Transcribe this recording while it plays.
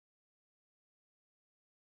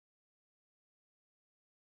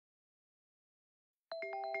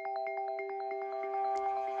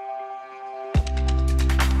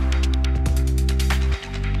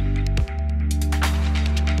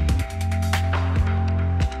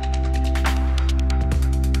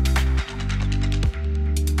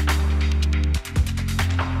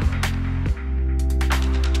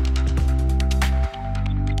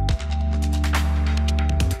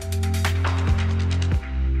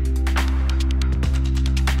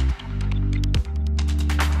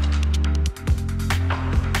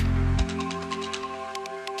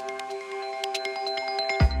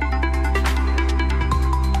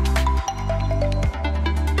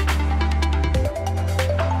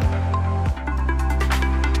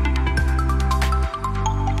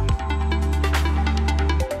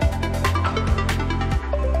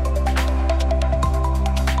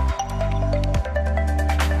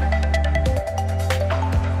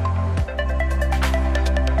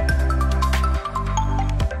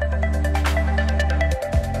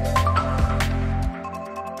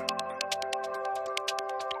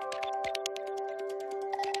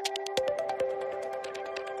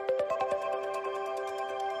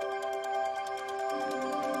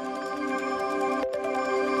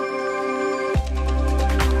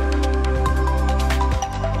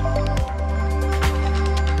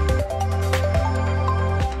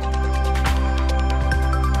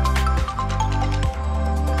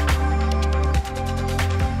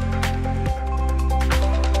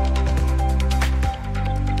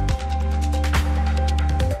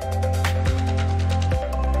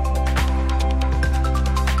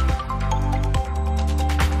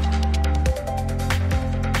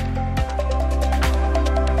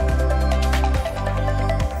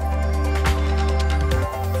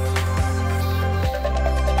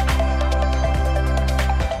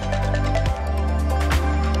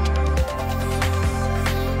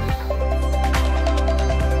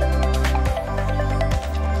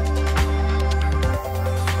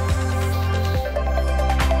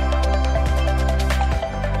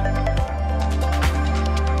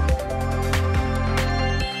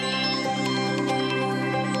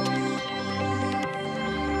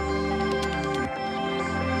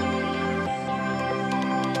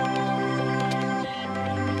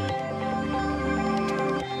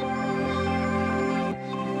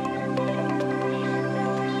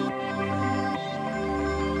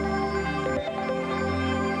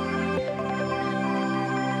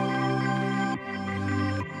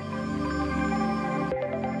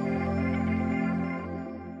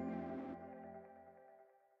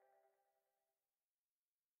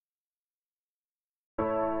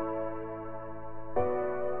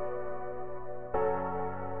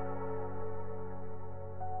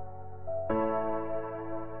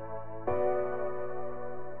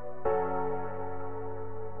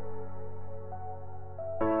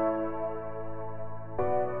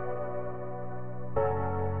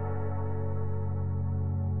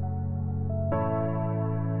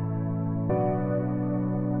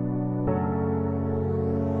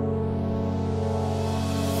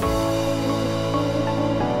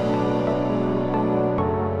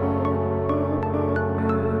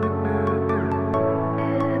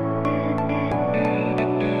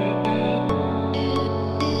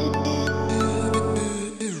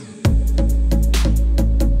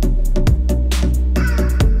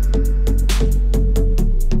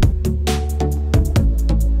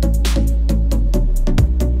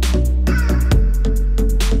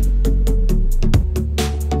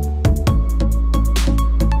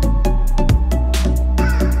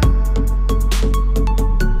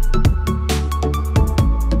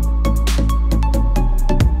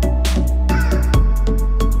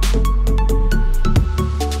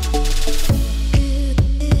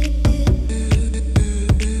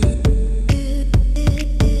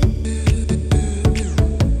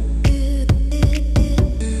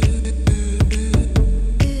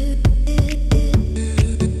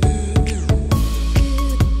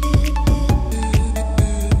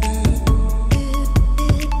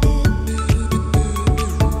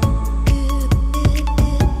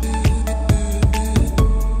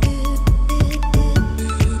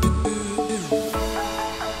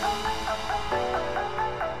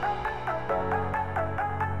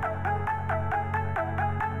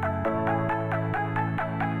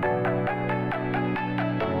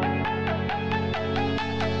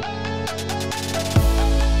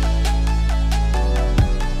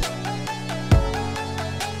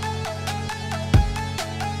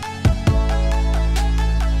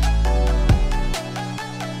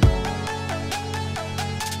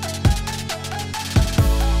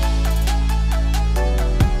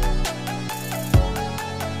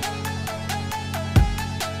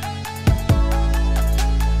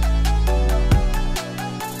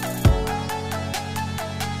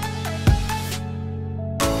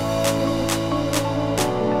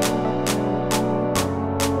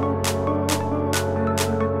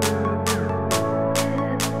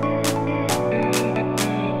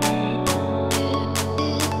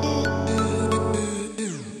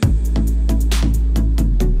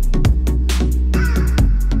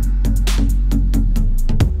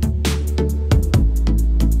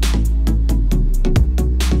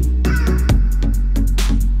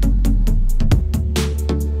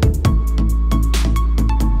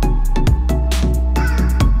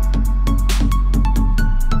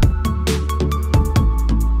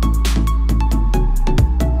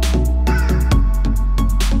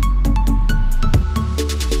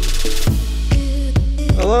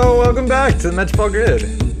to the Metropole Grid.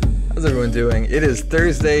 How's everyone doing? It is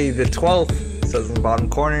Thursday the 12th. It says in the bottom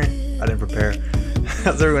corner. I didn't prepare.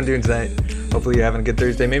 How's everyone doing tonight? Hopefully you're having a good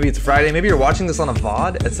Thursday. Maybe it's Friday. Maybe you're watching this on a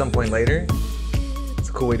VOD at some point later. It's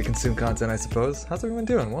a cool way to consume content, I suppose. How's everyone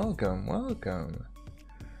doing? Welcome, welcome.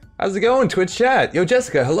 How's it going, Twitch chat? Yo,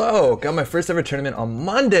 Jessica, hello. Got my first ever tournament on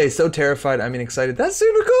Monday. So terrified. I mean, excited. That's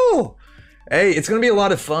super cool. Hey, it's gonna be a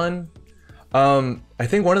lot of fun. I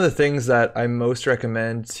think one of the things that I most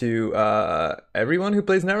recommend to everyone who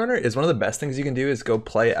plays Netrunner is one of the best things you can do is go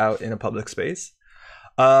play out in a public space.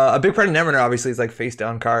 A big part of Netrunner obviously is like face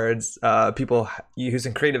down cards, people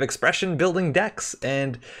using creative expression, building decks,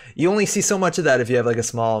 and you only see so much of that if you have like a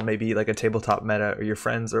small, maybe like a tabletop meta or your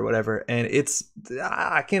friends or whatever. And it's,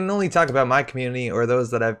 I can only talk about my community or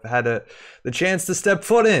those that I've had the chance to step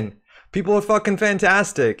foot in. People are fucking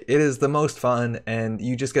fantastic. It is the most fun, and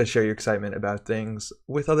you just gotta share your excitement about things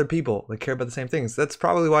with other people that care about the same things. That's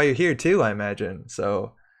probably why you're here too, I imagine.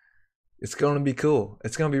 So it's gonna be cool.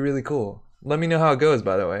 It's gonna be really cool. Let me know how it goes,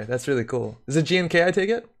 by the way. That's really cool. Is it GNK, I take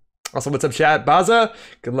it? Also, what's up, chat? Baza,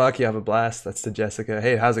 good luck. You have a blast. That's to Jessica.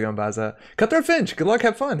 Hey, how's it going, Baza? Cutthroat Finch, good luck.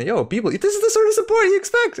 Have fun. Yo, people, this is the sort of support you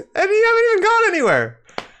expect, and you haven't even gone anywhere.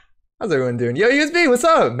 How's everyone doing? Yo, USB, what's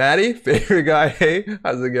up? Maddie, favorite guy. Hey,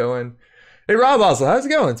 how's it going? Hey, Rob, also, how's it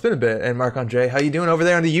going? It's been a bit. And Marc Andre, how you doing over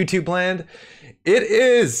there on the YouTube land? It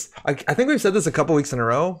is. I think we've said this a couple weeks in a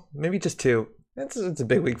row, maybe just two. It's a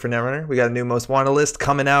big week for Netrunner. We got a new most wanted list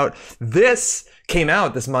coming out. This came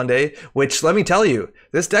out this Monday, which let me tell you,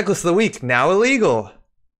 this deck list of the week, now illegal.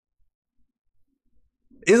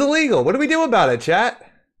 Is illegal. What do we do about it,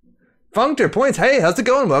 chat? Functor points. Hey, how's it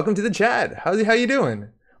going? Welcome to the chat. How you doing?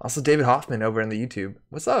 Also, David Hoffman over in the YouTube.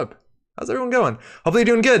 What's up? How's everyone going? Hopefully you're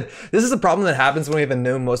doing good. This is a problem that happens when we have a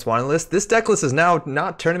new most wanted list. This deck list is now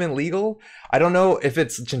not tournament legal. I don't know if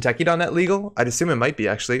it's Jinteki.net legal. I'd assume it might be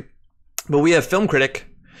actually. But we have Film Critic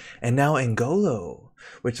and now Angolo,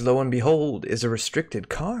 which lo and behold is a restricted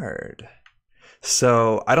card.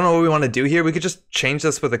 So I don't know what we want to do here. We could just change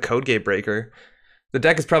this with a Code Gate Breaker. The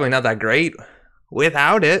deck is probably not that great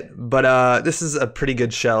without it, but this is a pretty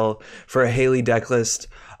good shell for a Haley deck list.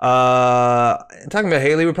 Talking about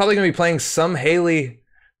Haley, we're probably going to be playing some Haley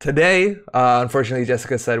today. Unfortunately,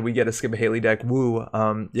 Jessica said we get to skip a Haley deck. Woo.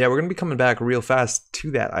 Yeah, we're going to be coming back real fast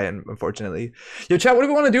to that, unfortunately. Yo, chat, what do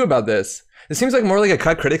we want to do about this? It seems like more like a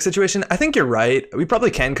cut Critic situation. I think you're right. We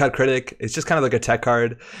probably can cut Critic. It's just kind of like a tech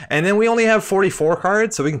card. And then we only have 44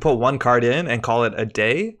 cards, so we can put one card in and call it a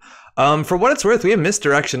day. For what it's worth, we have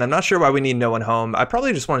Misdirection. I'm not sure why we need No One Home. I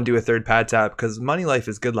probably just want to do a third pad tap because Money Life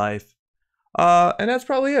is good life. And that's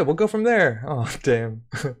probably it. We'll go from there. Oh, damn.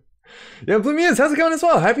 Yeah, Blue Muse, how's it going as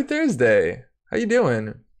well? Happy Thursday. How you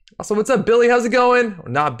doing? Also, what's up, Billy? How's it going?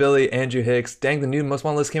 Not Billy, Andrew Hicks. Dang, the new most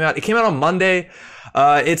wanted list came out. It came out on Monday.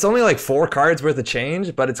 It's only like 4 cards worth of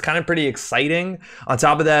change, but it's kind of pretty exciting. On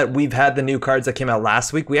top of that, we've had the new cards that came out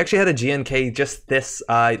last week. We actually had a GNK just this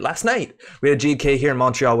last night. We had a GNK here in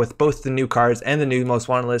Montreal with both the new cards and the new most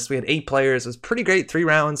wanted list. We had 8 players. It was pretty great. 3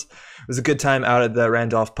 rounds. It was a good time out at the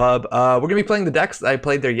Randolph pub. We're going to be playing the decks that I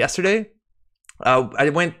played there yesterday. I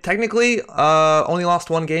went technically only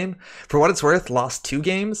lost 1 game. For what it's worth, lost 2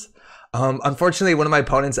 games. Unfortunately, one of my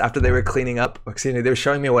opponents, after they were cleaning up, excuse me, they were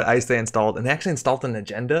showing me what ice they installed, and they actually installed an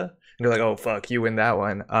agenda. And they're like, "Oh fuck, you win that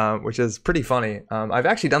one," which is pretty funny. I've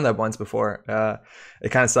actually done that once before. It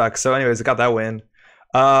kind of sucks. So, anyways, I got that win.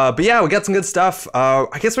 But yeah, we got some good stuff. I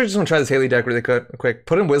guess we're just gonna try this Haley deck really quick.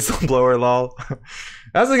 Put in Whistleblower, lol.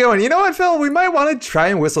 How's it going? You know what, Phil? We might want to try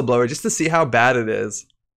in Whistleblower just to see how bad it is.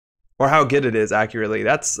 Or how good it is, accurately.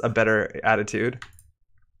 That's a better attitude.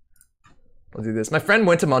 We'll do this. My friend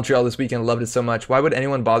went to Montreal this weekend, loved it so much. Why would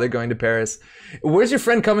anyone bother going to Paris? Where's your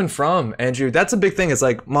friend coming from, Andrew? That's a big thing. It's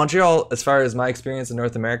like Montreal, as far as my experience in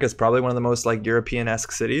North America, is probably one of the most like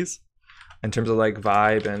European-esque cities in terms of like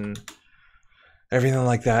vibe and everything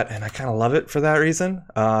like that. And I kind of love it for that reason.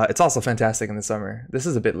 It's also fantastic in the summer. This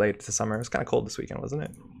is a bit late to summer. It was kind of cold this weekend, wasn't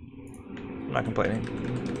it? I'm not complaining.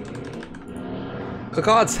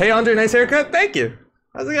 Cocottes, hey Andre, nice haircut. Thank you.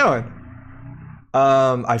 How's it going?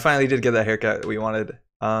 I finally did get that haircut that we wanted.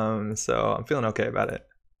 So I'm feeling okay about it.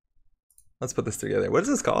 Let's put this together. What is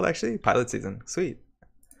this called actually? Pilot season. Sweet.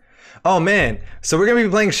 Oh man. So we're gonna be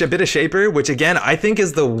playing a bit of Shaper, which again I think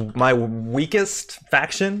is my weakest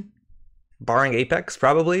faction, barring Apex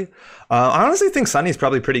probably. I honestly think Sunny's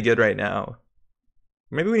probably pretty good right now.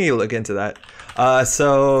 Maybe we need to look into that.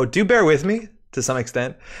 So do bear with me to some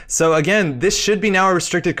extent. So again, this should be now a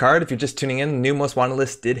restricted card if you're just tuning in. The new most wanted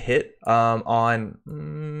list did hit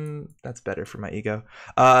on That's better for my ego.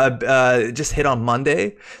 Just hit on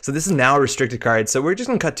Monday. So this is now a restricted card. So we're just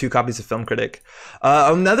gonna cut 2 copies of Film Critic.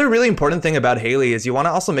 Another really important thing about Haley is you want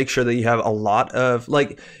to also make sure that you have a lot of,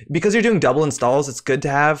 like, because you're doing double installs, it's good to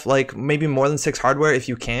have like maybe more than 6 hardware if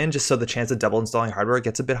you can, just so the chance of double installing hardware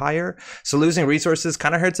gets a bit higher. So losing resources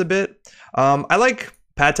kind of hurts a bit. I like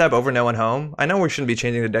Pad Tab over No One Home. I know we shouldn't be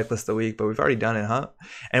changing the deck list of the week, but we've already done it, huh?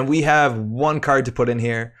 And we have 1 card to put in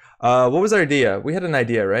here. What was our idea? We had an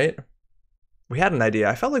idea, right? We had an idea.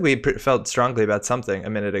 I felt like we felt strongly about something a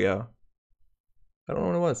minute ago. I don't know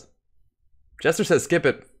what it was. Jester says skip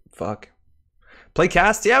it. Fuck. Play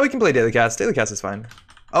cast? Yeah, we can play daily cast. Daily cast is fine.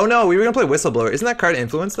 Oh no, we were gonna play Whistleblower. Isn't that card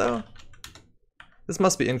influence though? This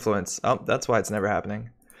must be influence. Oh, that's why it's never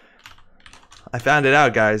happening. I found it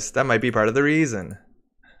out, guys. That might be part of the reason.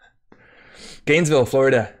 Gainesville,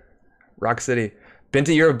 Florida. Rock City. Been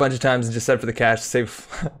to Europe a bunch of times and just set for the cash.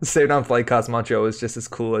 Saved on flight costs. Montreal is just as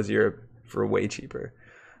cool as Europe for way cheaper.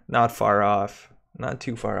 Not far off. Not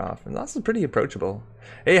too far off. And also pretty approachable.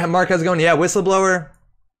 Hey, Mark, how's it going? Yeah, Whistleblower.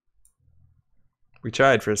 We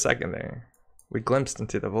tried for a second there. We glimpsed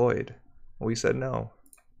into the void. We said no.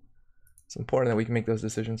 It's important that we can make those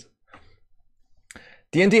decisions.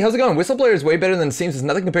 D&D, how's it going? Whistleblower is way better than it seems. It's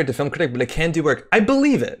nothing compared to Film Critic, but it can do work. I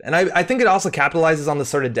believe it. And I think it also capitalizes on the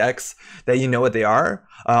sort of decks that you know what they are.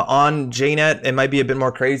 On JNet, it might be a bit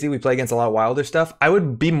more crazy. We play against a lot of wilder stuff. I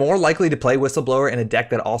would be more likely to play Whistleblower in a deck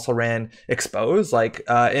that also ran Expose. Like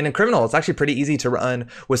in a Criminal, it's actually pretty easy to run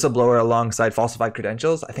Whistleblower alongside Falsified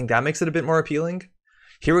Credentials. I think that makes it a bit more appealing.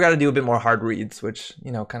 Here we got to do a bit more hard reads, which,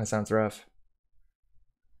 you know, kind of sounds rough.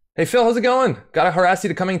 Hey, Phil, how's it going? Gotta harass you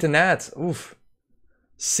to coming to Nats. Oof.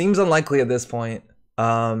 Seems unlikely at this point.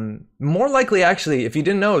 More likely, actually, if you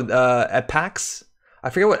didn't know, at PAX,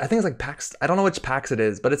 I forget what, I think it's like PAX, I don't know which PAX it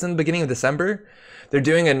is, but it's in the beginning of December. They're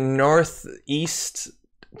doing a Northeast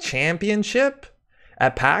Championship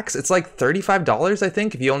at PAX. It's like $35, I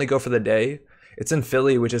think, if you only go for the day. It's in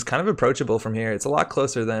Philly, which is kind of approachable from here. It's a lot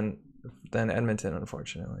closer than Edmonton,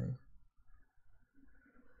 unfortunately.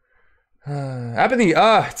 Apathy,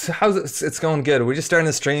 it's going good. We're just starting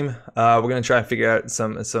the stream. We're gonna try and figure out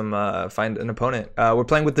find an opponent. We're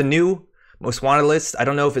playing with the new Most Wanted list. I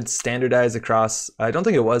don't know if it's standardized across, I don't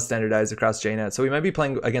think it was standardized across JNet, so we might be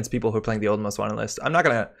playing against people who are playing the old Most Wanted list. I'm not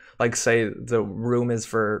gonna like say the room is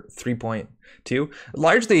for 3.2.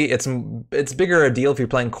 Largely it's bigger a deal if you're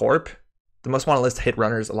playing Corp. The Most Wanted list hit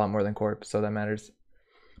runners a lot more than Corp, so that matters.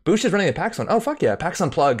 Boosh is running the PAX one. Oh fuck yeah, PAX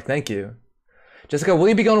Unplugged, thank you. Jessica, will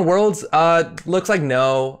you be going to Worlds? Looks like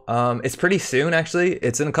no. It's pretty soon, actually.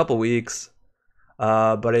 It's in a couple weeks.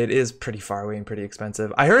 But it is pretty far away and pretty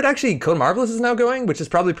expensive. I heard actually Code Marvelous is now going, which is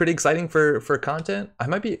probably pretty exciting for content.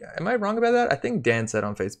 Am I wrong about that? I think Dan said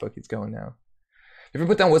on Facebook he's going now. If you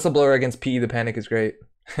put down Whistleblower against P, the panic is great.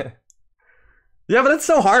 Yeah, but it's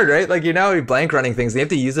so hard, right? Like you're now blank running things. And you have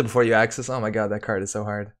to use it before you access. Oh my god, that card is so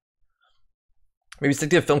hard. Maybe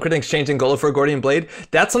stick to a Film Critic, exchange Angolo for a Gordian Blade.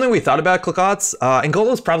 That's something we thought about, Clickots.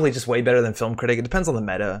 Angolo's probably just way better than Film Critic. It depends on the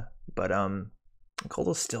meta, but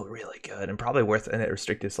Angolo's still really good and probably worth a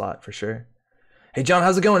restricted slot for sure. Hey John,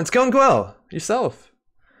 how's it going? It's going well. Yourself.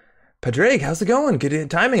 Padraig, how's it going?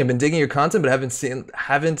 Good timing. I've been digging your content, but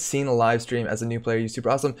haven't seen a live stream as a new player. You're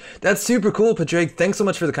super awesome. That's super cool, Padraig. Thanks so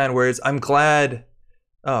much for the kind words. I'm glad.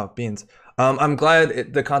 Oh, beans. I'm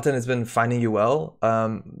glad the content has been finding you well.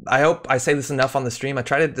 I hope I say this enough on the stream. I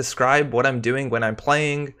try to describe what I'm doing when I'm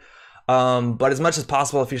playing. But as much as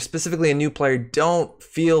possible, if you're specifically a new player, don't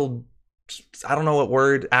feel, I don't know what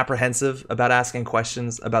word, apprehensive about asking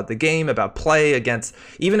questions about the game, about play against,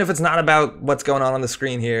 even if it's not about what's going on the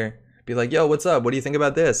screen here. Be like, yo, what's up? What do you think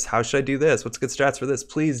about this? How should I do this? What's good strats for this?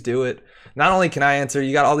 Please do it. Not only can I answer,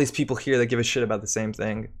 you got all these people here that give a shit about the same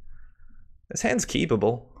thing. This hand's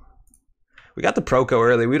keepable. We got the Proco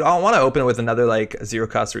early. We don't want to open it with another like zero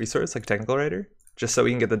cost resource like Technical Writer, just so we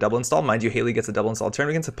can get the double install. Mind you, Haley gets a double install turn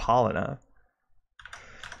against Apollina.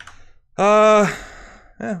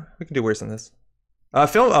 Yeah, we can do worse than this.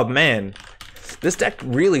 Oh man, this deck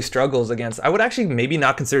really struggles against. I would actually maybe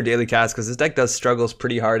not consider daily cast because this deck struggles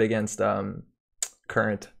pretty hard against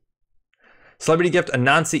current. Celebrity Gift,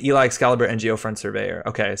 Anansi, Eli, Excalibur, and Geofront Surveyor.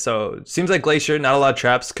 Okay, so seems like Glacier, not a lot of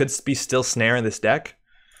traps. Could be still Snare in this deck.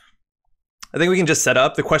 I think we can just set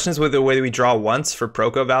up. The question is with the way we draw once for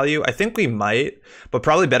Proco value. I think we might, but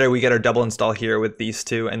probably better we get our double install here with these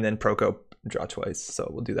two and then Proco draw twice. So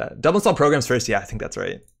we'll do that. Double install programs first. Yeah, I think that's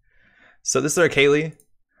right. So this is our Kaylee.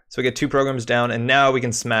 So we get 2 programs down and now we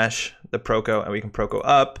can smash the Proco and we can Proco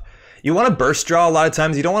up. You want to burst draw a lot of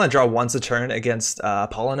times. You don't want to draw once a turn against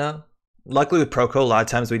Apollina. Luckily with Proco, a lot of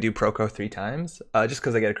times we do Proco 3 times just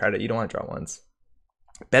because I get a credit. You don't want to draw once.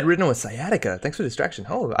 Bedridden with sciatica. Thanks for the distraction.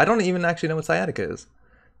 Oh, I don't even actually know what sciatica is.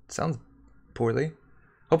 Sounds poorly.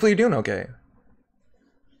 Hopefully you're doing okay.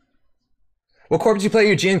 What corp did you play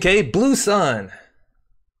your GNK? Blue Sun.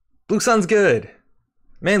 Blue Sun's good.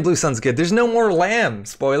 Man, Blue Sun's good. There's no more Lamb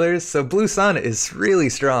spoilers, so Blue Sun is really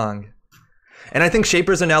strong. And I think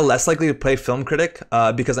Shapers are now less likely to play Film Critic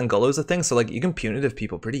because Angolo's a thing, so like you can punitive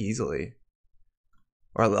people pretty easily.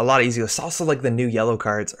 Or a lot easier. It's also like the new yellow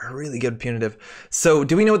cards are really good punitive. So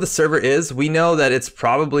do we know what the server is? We know that it's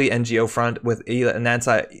probably NGO front with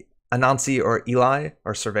Anansi or Eli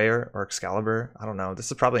or Surveyor or Excalibur. I don't know.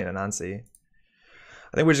 This is probably an Anansi.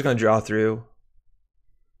 I think we're just going to draw through.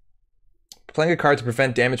 Playing a card to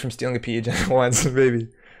prevent damage from stealing a PH once, baby.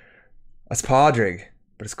 That's Podrig,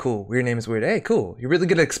 but it's cool. Weird name is weird. Hey, cool. You're really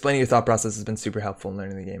good at explaining your thought process. Has been super helpful in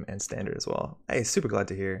learning the game and standard as well. Hey, super glad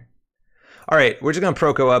to hear. All right, we're just going to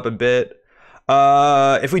Proco up a bit.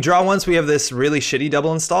 If we draw once, we have this really shitty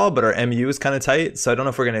double install, but our MU is kind of tight, so I don't know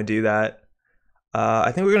if we're going to do that.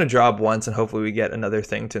 I think we're going to draw up once, and hopefully we get another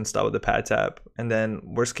thing to install with the pad tap. And then,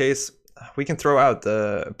 worst case, we can throw out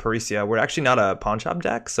the Parisia. We're actually not a pawn shop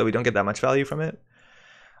deck, so we don't get that much value from it.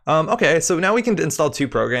 Okay, so now we can install 2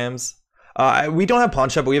 programs. We don't have pawn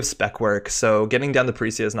shop, but we have spec work, so getting down the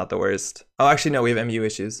Parisia is not the worst. Oh, actually, no, we have MU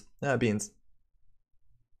issues. Beans.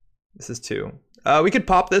 This is 2. We could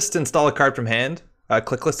pop this to install a card from hand,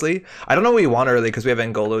 clicklessly. I don't know what we want early because we have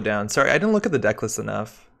Angolo down. Sorry, I didn't look at the deck list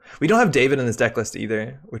enough. We don't have David in this deck list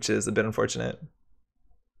either, which is a bit unfortunate.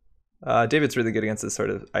 David's really good against this sort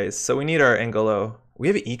of ice. So we need our Angolo. We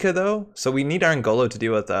have Ika though, so we need our Angolo to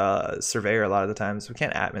deal with Surveyor a lot of the times. We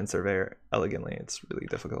can't Atman Surveyor elegantly. It's really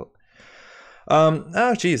difficult.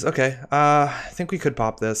 Oh geez, okay. I think we could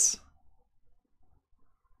pop this.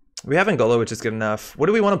 We have Angolo, which is good enough. What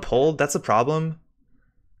do we want to pull? That's a problem.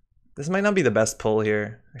 This might not be the best pull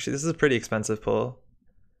here. Actually, this is a pretty expensive pull.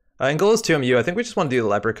 Angolo's 2 MU. I think we just want to do the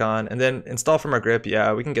Leprechaun and then install from our grip.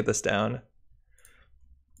 Yeah, we can get this down.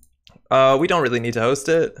 We don't really need to host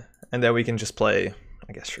it. And then we can just play,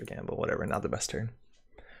 I guess, sure gamble, whatever. Not the best turn.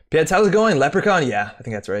 Pets, how's it going? Leprechaun? Yeah, I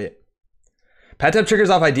think that's right. Patap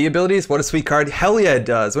triggers off ID abilities. What a sweet card. Hell yeah, it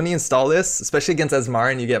does. When you install this, especially against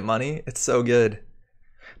Asmar and you get money, it's so good.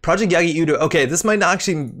 Project Yagi Udo. Okay, this might not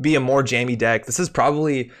actually be a more jammy deck. This is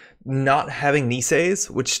probably not having Niseis,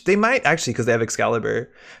 which they might actually because they have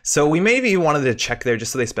Excalibur. So we maybe wanted to check there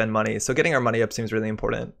just so they spend money. So getting our money up seems really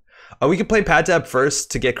important. We could play Pad Tab first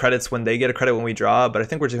to get credits when they get a credit when we draw, but I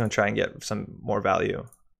think we're just going to try and get some more value.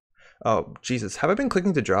 Oh, Jesus. Have I been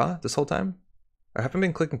clicking to draw this whole time? Or have I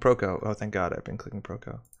been clicking Proco? Oh, thank God I've been clicking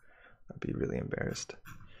Proco. I'd be really embarrassed.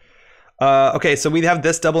 Okay, so we have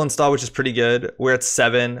this double install, which is pretty good. We're at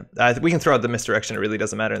 7. We can throw out the misdirection. It really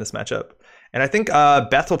doesn't matter in this matchup. And I think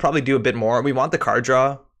Beth will probably do a bit more. We want the card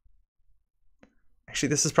draw. Actually,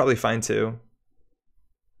 this is probably fine too.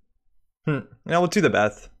 Yeah, we'll do the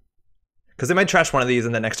Beth. Because they might trash one of these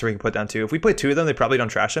and then next turn we can put down 2. If we play 2 of them, they probably don't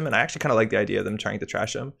trash them. And I actually kind of like the idea of them trying to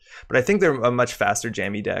trash them. But I think they're a much faster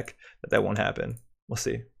jammy deck that won't happen. We'll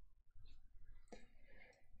see.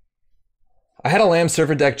 I had a Lamb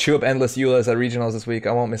Surfer deck chew up endless Eulas at regionals this week.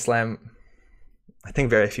 I won't miss Lamb. I think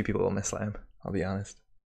very few people will miss Lamb, I'll be honest.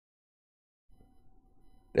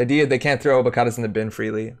 The idea they can't throw avocados in the bin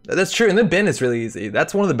freely. That's true, in the bin it's really easy.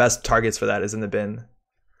 That's one of the best targets for that is in the bin.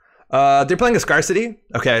 They're playing a Scarcity.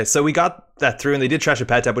 Okay, so we got that through and they did trash a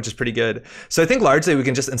Pad Tap, which is pretty good. So I think largely we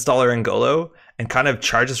can just install our Angolo and kind of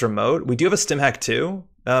charge this remote. We do have a Stim Hack too.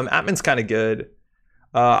 Atman's kind of good.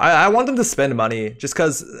 I want them to spend money just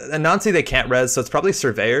because Anansi they can't res, so it's probably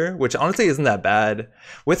Surveyor, which honestly isn't that bad.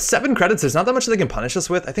 With 7 credits, there's not that much they can punish us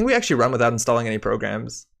with. I think we actually run without installing any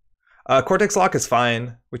programs. Cortex Lock is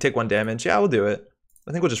fine. We take 1 damage. Yeah, we'll do it.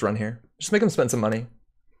 I think we'll just run here. Just make them spend some money.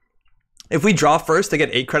 If we draw first, they get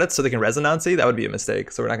 8 credits so they can res Anansi. That would be a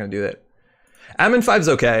mistake, so we're not going to do that. Admin 5's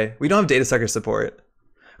okay. We don't have Data Sucker support.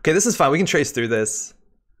 Okay, this is fine. We can trace through this.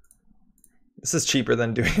 This is cheaper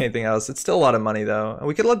than doing anything else. It's still a lot of money though. And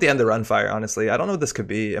we could let the end the run fire, honestly. I don't know what this could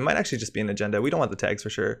be. It might actually just be an agenda. We don't want the tags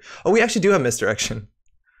for sure. Oh, we actually do have misdirection.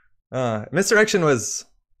 Misdirection was...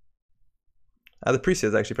 the Precia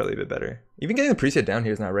is actually probably a bit better. Even getting the Precia down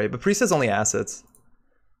here is not right, but Precia's only assets.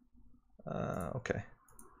 Okay.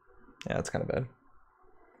 Yeah, that's kind of bad.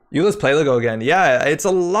 Eula's play logo again. Yeah, it's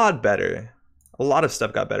a lot better. A lot of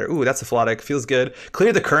stuff got better. Ooh, that's a Flotic. Feels good.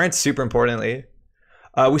 Clear the current, super importantly.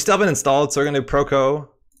 We still haven't installed, so we're going to do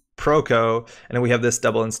Proco, and then we have this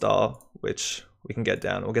double install, which we can get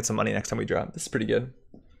down. We'll get some money next time we drop. This is pretty good.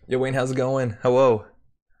 Yo, Wayne, how's it going? Hello.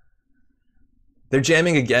 They're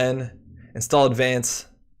jamming again. Install advance.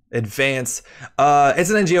 Advance. It's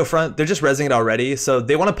an NGO front. They're just resing it already, so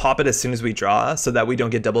they want to pop it as soon as we draw, so that we don't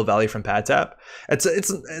get double value from pad tap.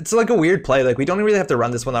 It's like a weird play. Like we don't really have to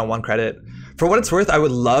run this one on 1 credit. For what it's worth, I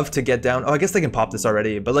would love to get down. Oh, I guess they can pop this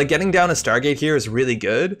already, but like getting down a Stargate here is really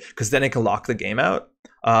good because then it can lock the game out.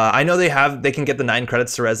 I know they can get the 9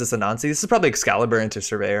 credits to res this Anansi. This is probably Excalibur into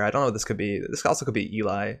Surveyor. I don't know what this could be. This also could be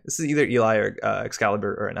Eli. This is either Eli or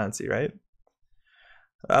Excalibur or Anansi, right?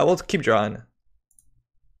 We'll keep drawing.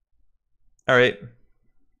 All right.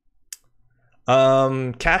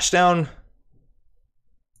 Cash down.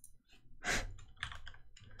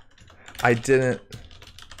 I didn't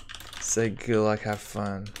say good luck, have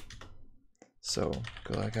fun. So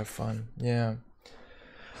good luck, have fun. Yeah.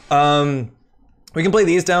 We can play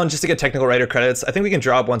these down just to get technical writer credits. I think we can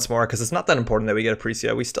draw up once more because it's not that important that we get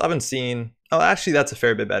Aprecia. We still haven't seen. Oh, actually, that's a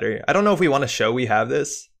fair bit better. I don't know if we want to show we have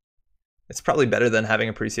this. It's probably better than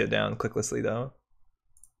having Aprecia down clicklessly though.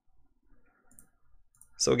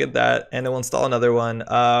 So we'll get that, and then we'll install another one.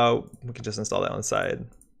 We can just install that on the side.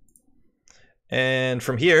 And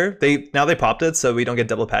from here, now they popped it, so we don't get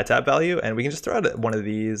double pad tap value, and we can just throw out one of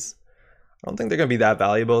these. I don't think they're gonna be that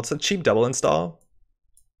valuable. It's a cheap double install.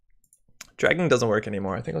 Dragging doesn't work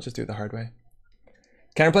anymore. I think I'll just do it the hard way.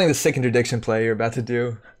 Counterplaying the sick interdiction play you're about to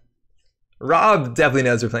do. Rob definitely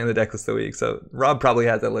knows we're playing the deck list of the week, so Rob probably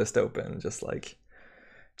has that list open, just like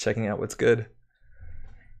checking out what's good.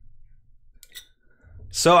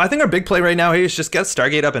 So I think our big play right now here is just get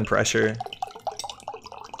Stargate up and pressure.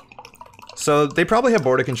 So they probably have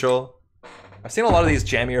border control. I've seen a lot of these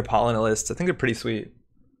jammier pollen lists. I think they're pretty sweet.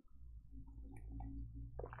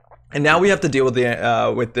 And now we have to deal with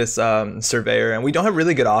the with this Surveyor, and we don't have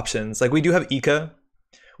really good options. Like we do have Ika,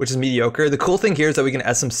 which is mediocre. The cool thing here is that we can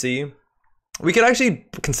SMC. We could actually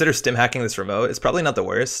consider stim hacking this remote. It's probably not the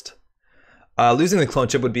worst. Losing the clone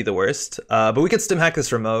chip would be the worst, but we could stim hack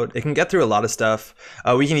this remote. It can get through a lot of stuff.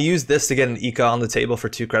 We can use this to get an Ika on the table for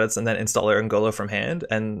 2 credits and then install our Angolo from hand,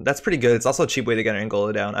 and that's pretty good. It's also a cheap way to get our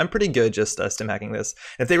Angolo down. I'm pretty good just stim hacking this.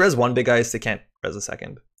 If they res 1 big ice, they can't res a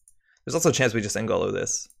second. There's also a chance we just Angolo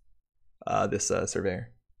this,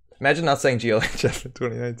 Surveyor. Imagine not saying GLHF in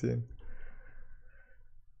 2019.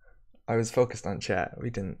 I was focused on chat.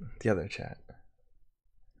 We didn't, the other chat.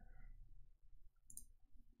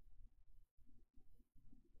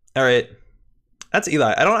 All right, that's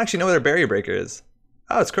Eli. I don't actually know what their barrier breaker is.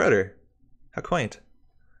 Oh, it's Crowder. How quaint.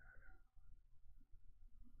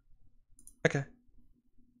 Okay.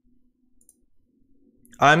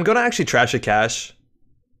 I'm gonna actually trash a cache.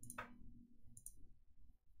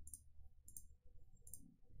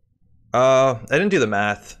 I didn't do the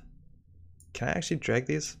math. Can I actually drag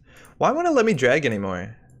these? Why won't it let me drag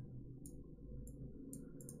anymore?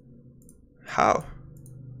 How?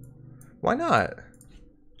 Why not?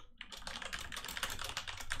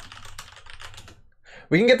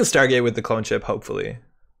 We can get the Stargate with the clone chip, hopefully.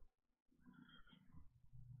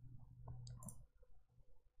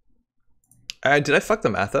 Did I fuck the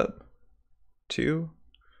math up? 2,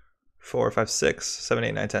 4, 5, 6, 7,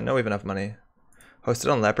 8, 9, 10. No, we have enough money.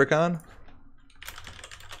 Hosted on Leprechaun?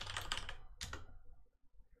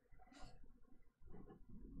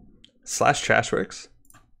 / Trashworks?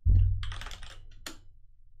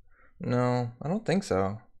 No, I don't think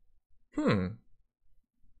so.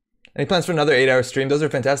 Any plans for another 8-hour stream? Those are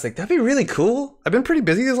fantastic. That'd be really cool. I've been pretty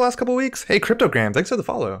busy these last couple weeks. Hey, Cryptogram, thanks for the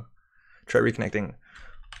follow. Try reconnecting.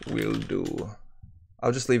 Will do.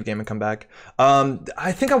 I'll just leave game and come back.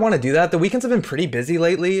 I think I want to do that. The weekends have been pretty busy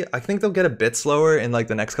lately. I think they'll get a bit slower in like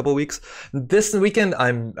the next couple weeks. This weekend,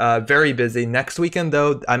 I'm very busy. Next weekend,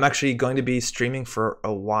 though, I'm actually going to be streaming for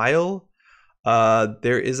a while.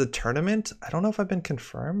 There is a tournament. I don't know if I've been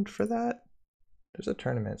confirmed for that. There's a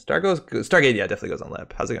tournament. Stargate, yeah, definitely goes on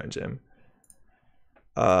Lep. How's it going, Jim?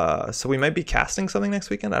 So we might be casting something next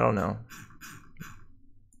weekend? I don't know.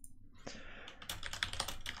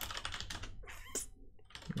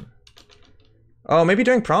 Oh, maybe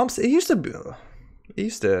during prompts? It used to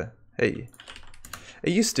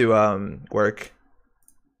work.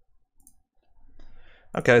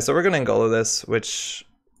 Okay, so we're gonna Angolo this, which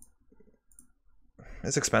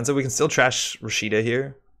is expensive. We can still trash Rashida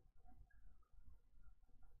here.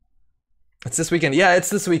 It's this weekend. Yeah, it's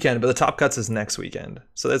this weekend, but the top cuts is next weekend.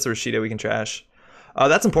 So that's a Rashida we can trash.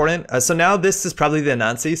 That's important. So now this is probably the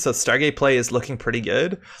Anansi. So Stargate play is looking pretty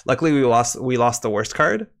good. Luckily, we lost the worst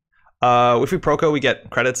card. If we Proco, we get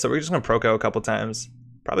credits. So we're just gonna Proco a couple times,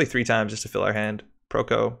 probably 3 times just to fill our hand.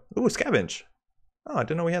 Proco. Ooh, Scavenge. Oh, I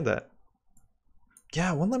didn't know we had that.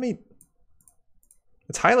 Yeah, won't let me.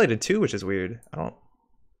 It's highlighted too, which is weird. I don't.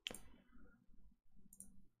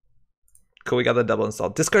 Cool, we got the double install.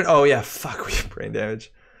 Discard. Oh yeah, fuck, we have brain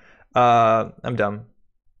damage. I'm dumb.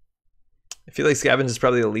 I feel like Scavenge is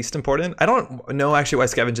probably the least important. I don't know actually why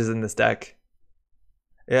Scavenge is in this deck.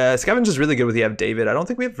 Yeah, Scavenge is really good with you have David. I don't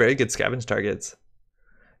think we have very good Scavenge targets.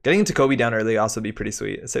 Getting into Kobe down early also be pretty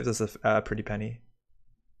sweet. It saves us a pretty penny.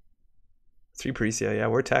 3 Parisia, yeah,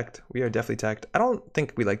 we're teched. We are definitely teched. I don't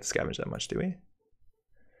think we like the Scavenge that much, do we?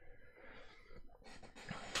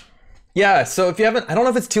 Yeah, so if you haven't, I don't know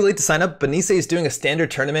if it's too late to sign up, but Nisei is doing a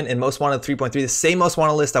standard tournament in Most Wanted 3.3, the same Most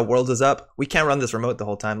Wanted list that Worlds is up. We can't run this remote the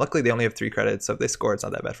whole time. Luckily, they only have 3 credits, so if they score, it's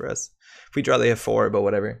not that bad for us. If we draw, they have 4, but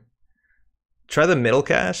whatever. Try the middle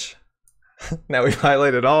cache. Now we've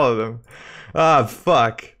highlighted all of them. Ah,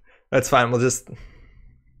 fuck. That's fine, we'll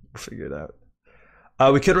figure it out.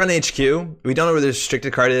 We could run HQ. We don't know where the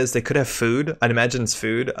restricted card is. They could have food. I'd imagine it's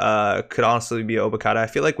food. Could honestly be Obokata. I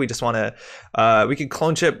feel like we just want to, we could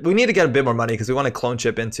clone chip. We need to get a bit more money because we want to clone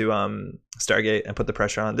chip into Stargate and put the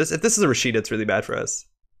pressure on. If this is a Rashida, it's really bad for us.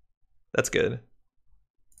 That's good.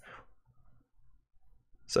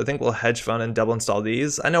 So I think we'll hedge fund and double install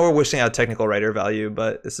these. I know we're wishing out technical writer value,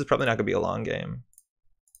 but this is probably not going to be a long game.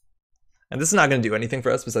 And this is not going to do anything for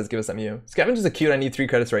us besides give us MU. Scavenge is a cute, I need 3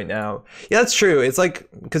 credits right now. Yeah, that's true. It's like,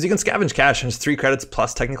 because you can scavenge cash and it's 3 credits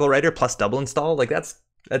plus technical writer plus double install. Like that's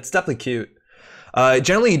definitely cute.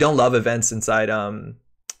 Generally, you don't love events inside,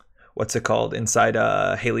 what's it called? Inside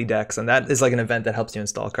Haley decks. And that is like an event that helps you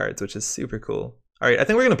install cards, which is super cool. All right, I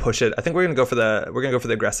think we're going to push it. I think we're going to go for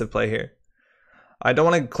the aggressive play here. I don't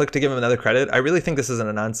want to click to give him another credit. I really think this is an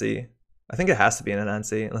Anansi. I think it has to be an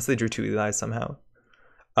Anansi, unless they drew 2 Eli's somehow.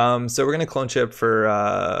 So we're gonna clone chip for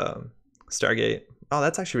Stargate. Oh,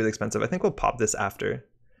 that's actually really expensive. I think we'll pop this after.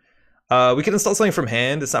 We can install something from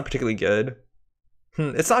hand. It's not particularly good.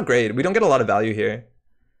 It's not great. We don't get a lot of value here.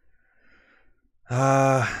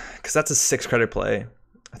 Because that's a 6 credit play.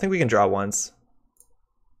 I think we can draw once.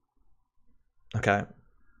 Okay.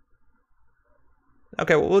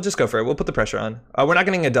 Okay, well, we'll just go for it. We'll put the pressure on. We're not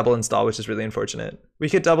getting a double install, which is really unfortunate. We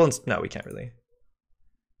could double no, we can't really.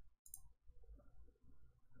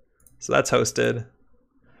 So that's hosted.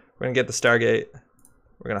 We're gonna get the Stargate.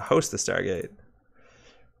 We're gonna host the Stargate.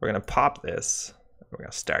 We're gonna pop this. We're gonna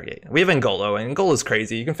Stargate. We have Ngolo, and Ngolo's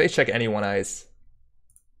crazy. You can face check any 1 ice.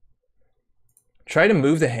 Try to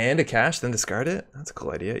move the hand to cash, then discard it. That's a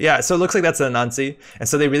cool idea. Yeah, so it looks like that's an Anansi, and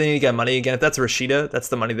so they really need to get money again. If that's a Rashida, that's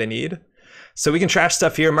the money they need. So we can trash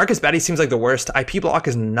stuff here. Marcus Batty seems like the worst. IP block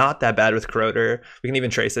is not that bad with Corroder. We can even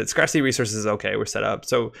trace it. Scarcity resources is okay. We're set up.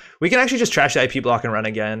 So we can actually just trash the IP block and run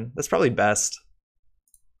again. That's probably best.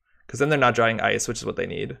 Because then they're not drawing ice, which is what they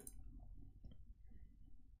need.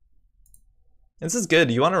 This is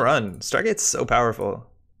good. You want to run. Stargate's so powerful.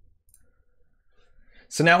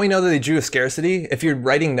 So now we know that they drew a scarcity. If you're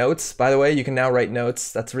writing notes, by the way, you can now write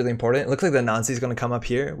notes. That's really important. It looks like the Anansi is going to come up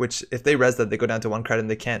here, which if they res that, they go down to 1 credit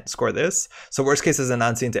and they can't score this. So worst case is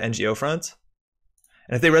Anansi into NGO front.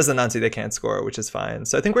 And if they res the Anansi, they can't score, which is fine.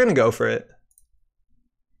 So I think we're going to go for it.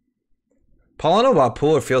 Paulino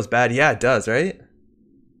Wapooler feels bad. Yeah, it does, right?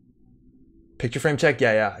 Picture frame check.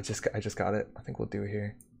 Yeah. I just got it. I think we'll do it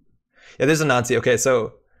here. Yeah, there's Anansi. Okay,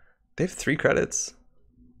 so they have 3 credits.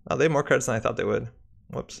 Oh, they have more credits than I thought they would.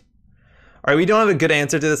 Whoops. All right, we don't have a good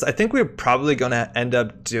answer to this. I think we're probably going to end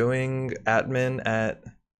up doing admin at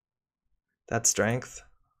that strength.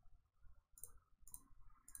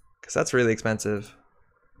 Because that's really expensive.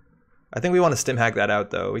 I think we want to stim hack that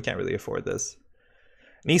out, though. We can't really afford this.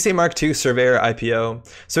 Nisei Mark II, Surveyor, IPO.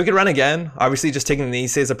 So we could run again. Obviously, just taking the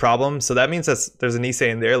Nisei is a problem. So that means that there's a Nisei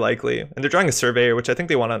in there, likely. And they're drawing a Surveyor, which I think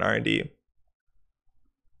they want on R&D.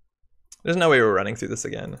 There's no way we're running through this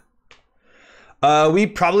again. We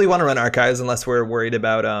probably want to run archives unless we're worried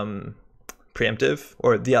about preemptive,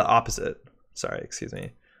 or the opposite. Sorry, excuse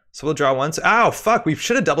me. So we'll draw once. Ow, fuck, we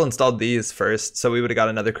should have double installed these first, so we would have got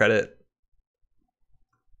another credit.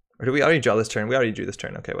 Or did we already draw this turn? We already drew this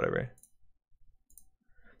turn. Okay, whatever.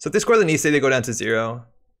 So if they score the Nisei, they go down to 0.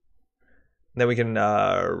 Then we can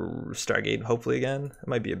Stargate hopefully again. It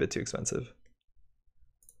might be a bit too expensive.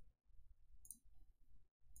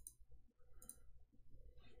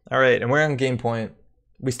 All right, and we're on game point.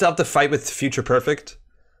 We still have to fight with Future Perfect.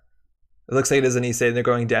 It looks like it is an Issei, they're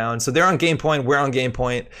going down. So they're on game point, we're on game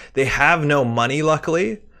point. They have no money,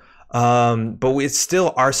 luckily. But we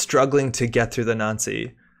still are struggling to get through the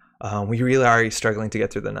Nancy. We really are struggling to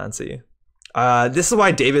get through the Nancy. This is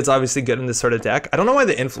why David's obviously good in this sort of deck. I don't know why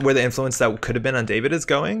where the influence that could have been on David is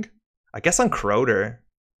going. I guess on Corroder.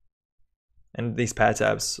 And these pad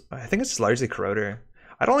tabs. I think it's just largely Corroder.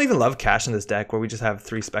 I don't even love cash in this deck where we just have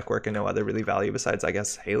 3 spec work and no other really value besides, I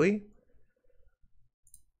guess, Haley.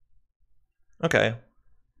 Okay.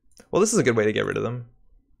 Well, this is a good way to get rid of them.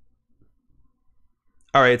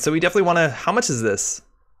 All right, so we definitely want to, how much is this?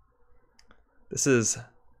 This is,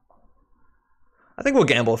 I think we'll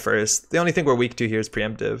gamble first. The only thing we're weak to here is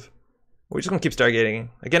preemptive. We're just gonna keep stargating.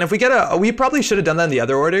 Again, if we get a, we probably should have done that in the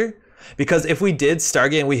other order, because if we did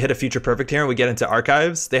stargate and we hit a future perfect here and we get into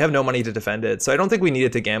archives, they have no money to defend it. So I don't think we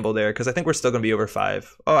needed to gamble there, because I think we're still gonna be over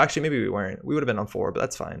 5. Oh, actually, maybe we weren't. We would have been on 4, but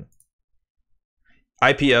that's fine.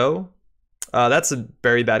 IPO, that's a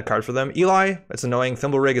very bad card for them. Eli, it's annoying.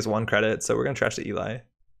 Thimble Rig is 1 credit, so we're gonna trash the Eli.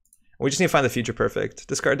 We just need to find the future perfect.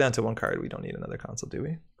 Discard down to 1 card. We don't need another console, do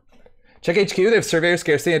we? Check HQ, they have Surveyor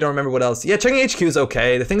Scarcity, I don't remember what else. Yeah, checking HQ is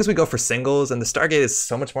okay. The thing is we go for singles, and the Stargate is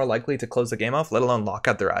so much more likely to close the game off, let alone lock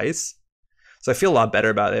out their ice. So I feel a lot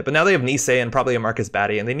better about it. But now they have Nisei and probably a Marcus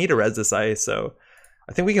Batty, and they need to res this ice, so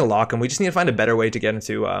I think we can lock them. We just need to find a better way to get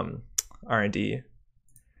into R&D.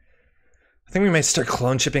 I think we might start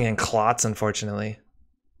clone chipping and clots, unfortunately.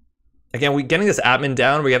 Again, we getting this admin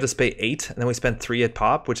down, we have to pay 8, and then we spend 3 at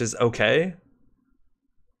pop, which is okay.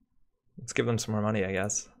 Let's give them some more money, I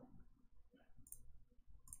guess.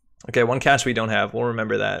 Okay, 1 cash we don't have. We'll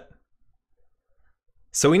remember that.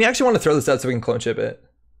 So we actually want to throw this out so we can clone chip it.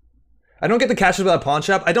 I don't get the cashes without pawn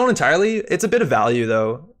shop. I don't entirely. It's a bit of value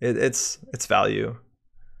though. It's value.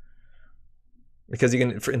 Because you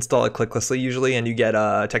can install it clicklessly usually and you get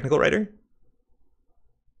a technical writer.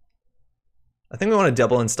 I think we want to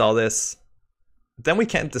double install this. Then we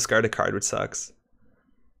can't discard a card, which sucks.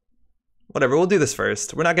 Whatever, we'll do this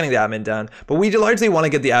first. We're not getting the admin down, but we largely want to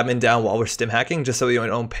get the admin down while we're stim hacking, just so we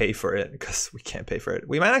don't pay for it, because we can't pay for it.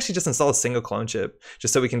 We might actually just install a single clone chip,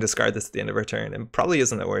 just so we can discard this at the end of our turn, and probably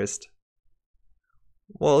isn't the worst.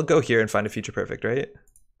 We'll go here and find a future perfect, right?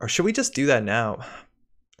 Or should we just do that now?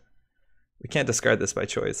 We can't discard this by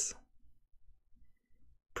choice.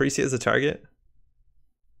 Priesia is a target?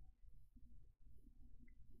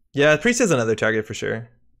 Yeah, Priesia is another target for sure.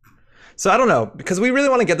 So I don't know, because we really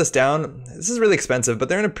want to get this down. This is really expensive, but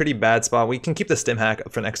they're in a pretty bad spot. We can keep the stim hack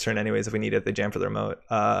for next turn anyways if we need it, if they jam for the remote.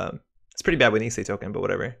 It's pretty bad with Nisei token, but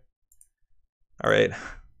whatever. All right,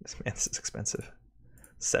 this is expensive.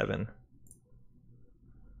 7.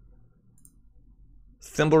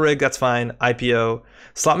 Thimble Rig, that's fine. IPO.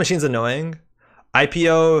 Slot machine's annoying.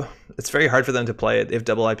 IPO, it's very hard for them to play it. They have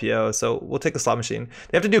double IPO, so we'll take the slot machine.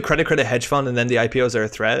 They have to do credit hedge fund, and then the IPOs are a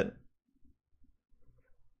threat.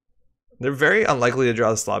 They're very unlikely to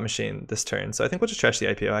draw the slot machine this turn, so I think we'll just trash the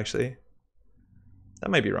IPO, actually.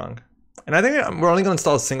 That might be wrong. And I think we're only going to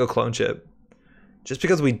install a single clone chip, just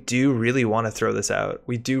because we do really want to throw this out.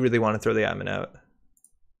 We do really want to throw the admin out.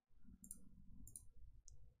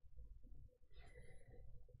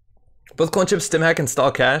 Both clone chips, stim hack,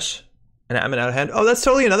 install cash, and admin out of hand. Oh, that's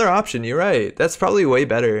totally another option. You're right. That's probably way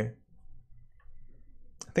better.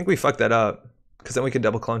 I think we fucked that up, because then we could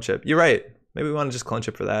double clone chip. You're right. Maybe we want to just clone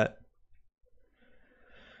chip for that.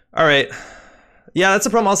 All right. Yeah, that's the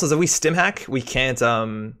problem also, is that we stim hack, we can't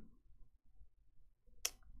Stargate.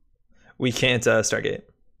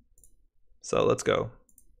 So let's go.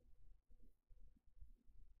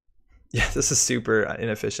 Yeah, this is super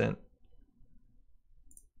inefficient.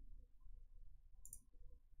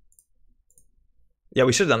 Yeah,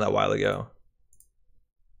 we should have done that a while ago.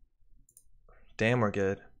 Damn, we're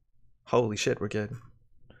good. Holy shit, we're good. We're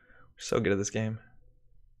so good at this game.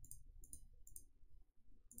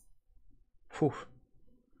 Whew.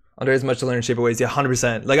 Andre has much to learn in Shaper ways. Yeah,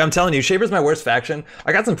 100%. Like, I'm telling you, Shaper's my worst faction.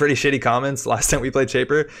 I got some pretty shitty comments last time we played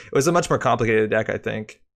Shaper. It was a much more complicated deck, I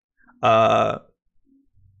think.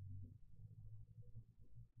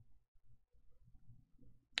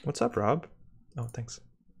 What's up, Rob? Oh, thanks.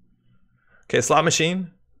 Okay, slot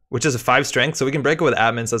machine, which is a 5 strength, so we can break it with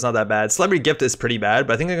admin, so it's not that bad. Celebrity gift is pretty bad,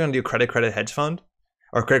 but I think they're going to do credit hedge fund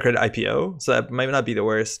or credit IPO, so that might not be the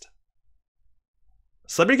worst.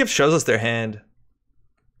 Celebrity gift shows us their hand,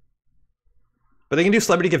 but they can do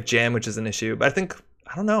celebrity gift jam, which is an issue. But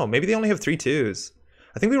I don't know, maybe they only have 3 2s.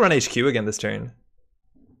 I think we run HQ again this turn.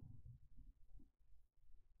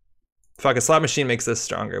 Fuck, a slot machine makes this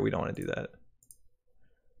stronger. We don't want to do that.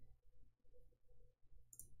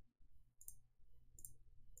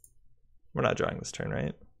 We're not drawing this turn,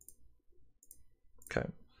 right? Okay.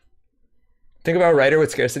 Think about Rider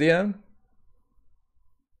with scarcity on.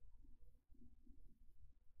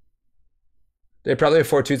 They probably have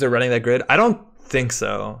 4 2s that are running that grid. I don't think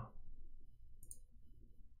so.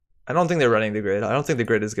 I don't think they're running the grid. I don't think the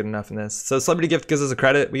grid is good enough in this. So Celebrity Gift gives us a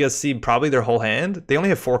credit. We gotta see probably their whole hand. They only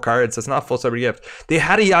have 4 cards, so it's not full Celebrity Gift. They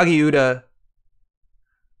had a Yagi Uda.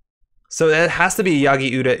 So it has to be a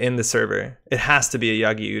Yagi Uda in the server. It has to be a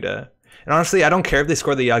Yagi Uda. And honestly, I don't care if they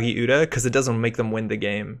score the Yagi Uda, because it doesn't make them win the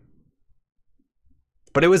game.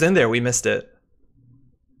 But it was in there, we missed it.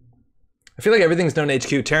 I feel like everything's known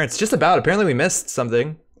HQ. Terrence, just about. Apparently we missed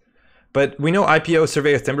something. But we know IPO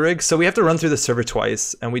Surveyor Thimberrig, so we have to run through the server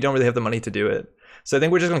twice, and we don't really have the money to do it. So I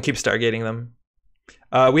think we're just going to keep stargating them.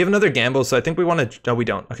 We have another gamble, so I think we want to... No, we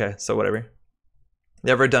don't. Okay, so whatever.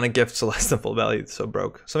 Never done a gift so less than full value, so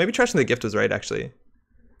broke. So maybe trashing the gift was right, actually.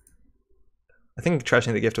 I think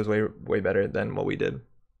trashing the gift was way better than what we did.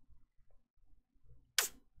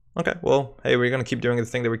 Okay, well, hey, we're going to keep doing the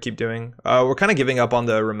thing that we keep doing. We're kind of giving up on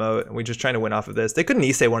the remote, and we're just trying to win off of this. They could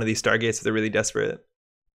Nisei one of these Stargates if they're really desperate.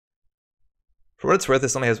 For what it's worth,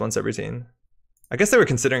 this only has one subroutine. I guess they were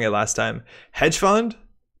considering it last time. Hedge fund,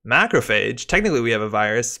 macrophage. Technically, we have a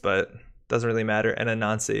virus, but doesn't really matter. And a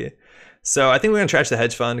Nancy. So I think we're gonna trash the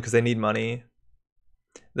hedge fund because they need money.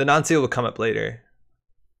 The Nancy will come up later.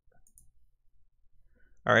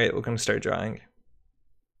 All right, we're gonna start drawing.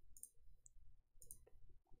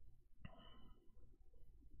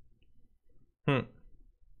 I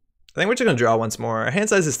think we're just gonna draw once more. Our hand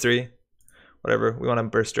size is 3. Whatever. We want to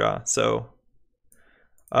burst draw. So.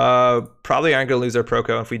 Probably aren't gonna lose our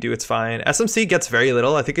Proco. If we do, it's fine. SMC gets very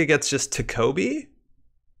little. I think it gets just Takobi.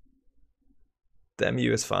 The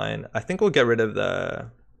MU is fine. I think we'll get rid of the...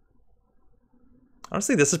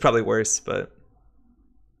 Honestly, this is probably worse, but...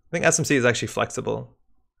 I think SMC is actually flexible.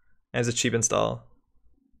 And it's a cheap install.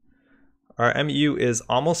 Our MU is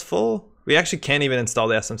almost full. We actually can't even install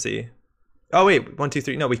the SMC. Oh wait, 1, 2,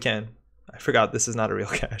 3. No, we can. I forgot this is not a real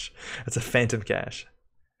cache. It's a phantom cache.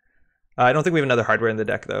 I don't think we have another hardware in the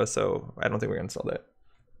deck though, so I don't think we're gonna install that.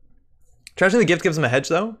 Trashing the gift gives him a hedge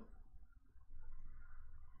though.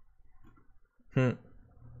 Do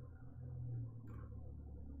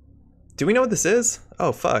we know what this is?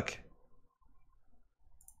 Oh fuck.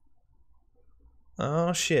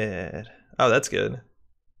 Oh shit. Oh, that's good.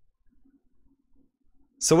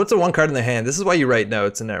 So what's the one card in the hand? This is why you write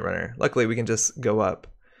notes in Netrunner. Luckily we can just go up.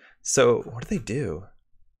 So what do they do?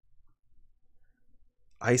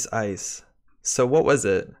 Ice. So what was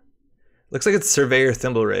it? Looks like it's Surveyor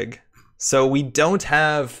Thimblerig. So we don't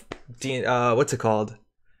have what's it called?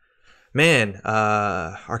 Man,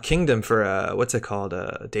 our kingdom for what's it called?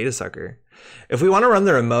 Data sucker. If we want to run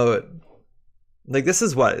the remote, like this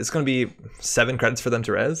is what? It's gonna be 7 credits for them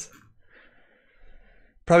to res.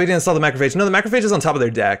 Probably didn't install the macrophage. No, the macrophage is on top of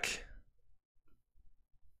their deck.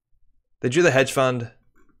 They drew the hedge fund.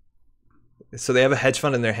 So they have a hedge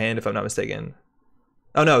fund in their hand, if I'm not mistaken.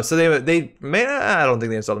 Oh no, so they may, I don't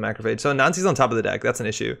think they installed the macrophage. So Nancy's on top of the deck, that's an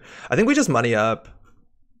issue. I think we just money up.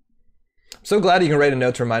 I'm so glad you can write a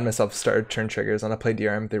note to remind myself to start turn triggers on a play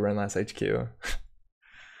DRM if they run last HQ.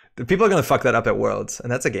 The people are gonna fuck that up at Worlds,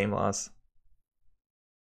 and that's a game loss.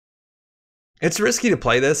 It's risky to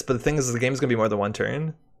play this, but the thing is the game's gonna be more than 1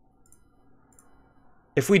 turn.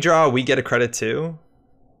 If we draw, we get a credit too.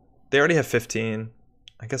 They already have 15.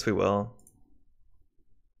 I guess we will.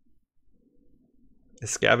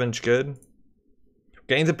 Is scavenge good?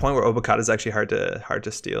 Getting to the point where Obokata is actually hard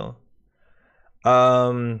to steal.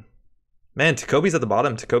 Man, Takobi's at the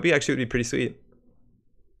bottom. Takobi actually would be pretty sweet.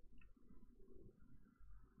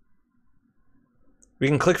 We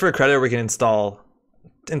can click for a credit or we can install.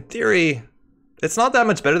 In theory, it's not that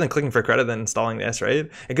much better than clicking for a credit than installing this, right?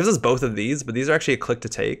 It gives us both of these, but these are actually a click to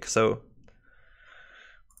take, so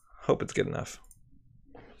hope it's good enough.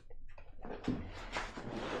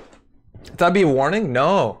 That'd be a warning?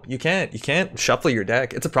 No, you can't shuffle your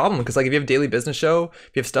deck. It's a problem because like if you have daily business show,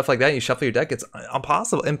 if you have stuff like that and you shuffle your deck, it's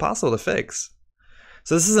impossible to fix.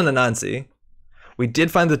 So this is an Anansi. We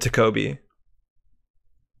did find the Takobi.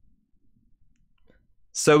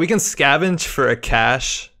 So we can scavenge for a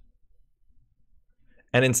cache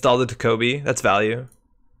and install the Takobi. That's value.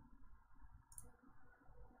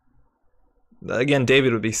 Again,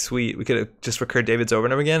 David would be sweet. We could have just recurred David's over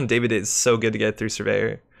and over again. David is so good to get through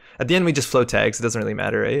Surveyor. At the end, we just flow tags. It doesn't really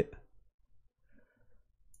matter, right?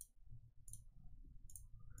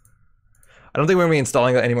 I don't think we're going to be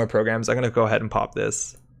installing any more programs. I'm going to go ahead and pop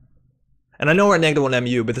this. And I know we're at -1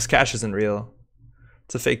 MU, but this cache isn't real.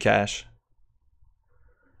 It's a fake cache.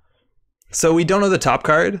 So we don't know the top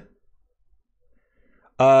card.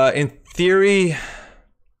 In theory,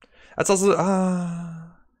 that's also...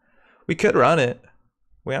 we could run it.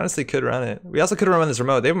 We honestly could run it. We also could run this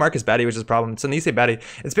remote. They have Marcus Batty, which is a problem. So Nisei Batty.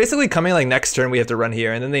 It's basically coming like next turn we have to run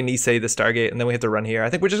here, and then they Nisei the Stargate, and then we have to run here. I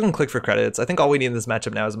think we're just going to click for credits. I think all we need in this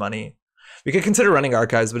matchup now is money. We could consider running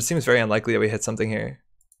archives, but it seems very unlikely that we hit something here.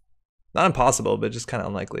 Not impossible, but just kind of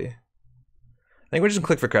unlikely. I think we're just going to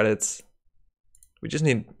click for credits. We just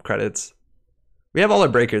need credits. We have all our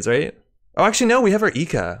breakers, right? Oh, actually, no, we have our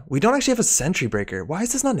Ika. We don't actually have a Sentry Breaker. Why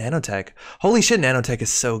is this not Nanotech? Holy shit, Nanotech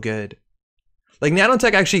is so good. Like,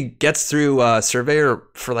 Nanotech actually gets through Surveyor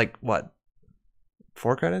for, like, what?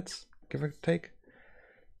 4 credits, give or take.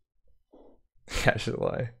 Cash is a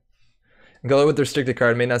lie. Go with the restricted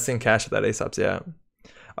card, may not see in cash without ASOPs, yeah.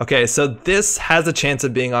 Okay, so this has a chance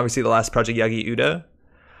of being obviously the last Project Yagi Uda.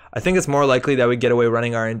 I think it's more likely that we get away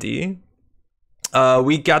running R&D.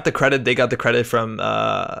 We got the credit, they got the credit from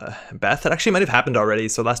Beth. That actually might have happened already,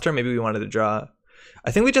 so last turn maybe we wanted to draw.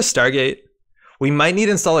 I think we just Stargate. We might need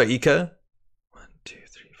to install our Ika. 1, 2,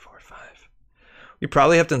 3, 4, 5. We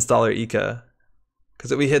probably have to install our Ika.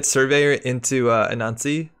 Because if we hit Surveyor into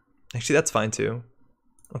Anansi, actually that's fine too.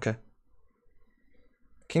 Okay.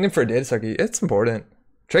 Kingdom for a data circuit, it's important.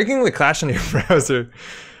 Tracking the clash on your browser.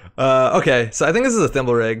 Okay, so I think this is a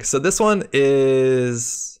thimble rig. So this one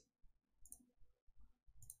is...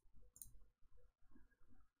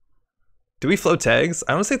 Do we float tags?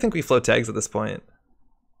 I honestly think we float tags at this point.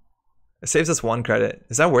 It saves us 1 credit.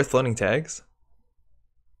 Is that worth floating tags?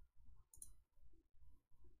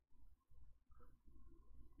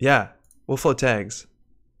 Yeah, we'll float tags.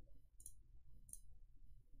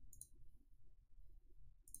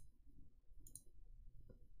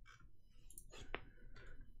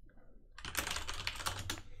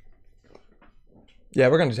 Yeah,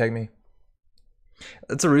 we're gonna tag me.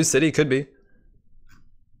 It's a Ruse City, could be.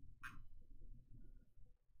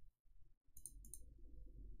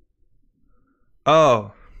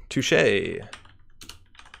 Oh, touche.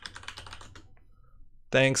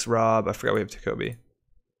 Thanks, Rob. I forgot we have Takobi.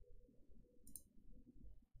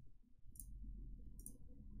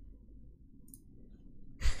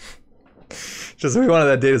 Just we wanted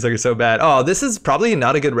that data sucker so bad. Oh, this is probably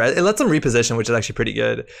not a good red. It lets them reposition, which is actually pretty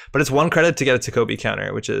good. But it's 1 credit to get a Takobi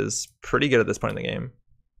counter, which is pretty good at this point in the game.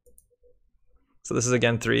 So this is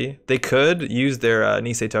again 3. They could use their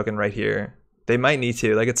Nisei token right here. They might need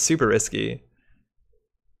to. Like, it's super risky.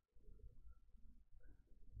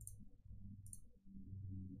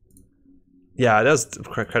 Yeah, that was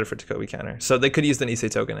credit for Takobi counter. So they could use the Nisei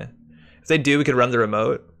token. If they do, we could run the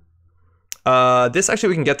remote. This actually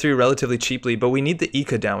we can get through relatively cheaply, but we need the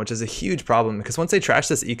Ika down, which is a huge problem because once they trash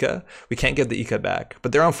this Ika, we can't get the Ika back.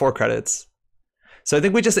 But they're on 4 credits. So I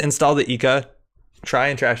think we just install the Ika, try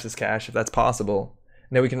and trash this cash if that's possible,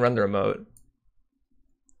 and then we can run the remote.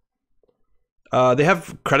 They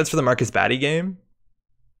have credits for the Marcus Batty game,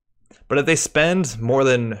 but if they spend more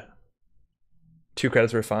than 2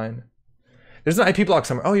 credits, we're fine. There's an IP block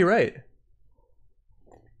somewhere. Oh, you're right.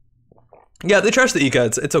 Yeah, they trash the Ika.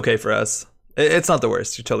 It's okay for us. It's not the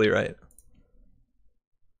worst. You're totally right.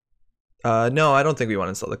 No, I don't think we want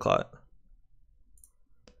to install the clot.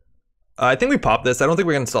 I think we pop this. I don't think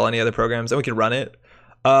we're going to install any other programs, and we can run it.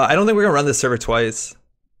 I don't think we're going to run this server twice.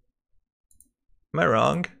 Am I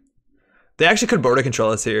wrong? They actually could border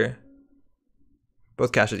control us here.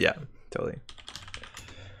 Both caches, yeah, totally.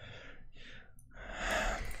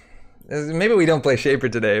 Maybe we don't play Shaper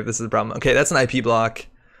today if this is a problem. Okay, that's an IP block.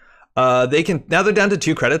 They can now they're down to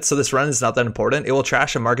 2 credits, so this run is not that important. It will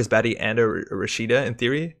trash a Marcus Batty and a Rashida in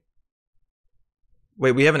theory.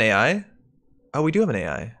 Wait, we have an AI? Oh, we do have an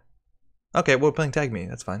AI. Okay, we're playing Tag Me.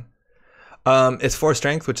 That's fine. It's 4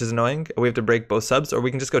 strength, which is annoying. We have to break both subs, or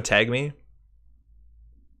we can just go Tag Me.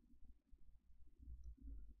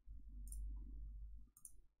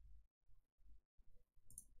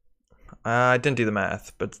 I didn't do the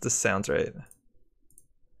math, but this sounds right.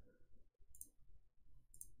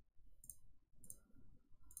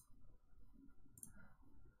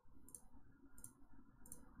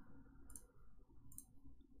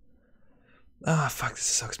 Ah, fuck, this is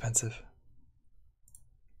so expensive.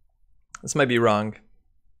 This might be wrong.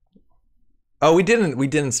 Oh, we didn't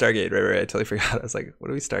Stargate, right, I totally forgot. I was like, what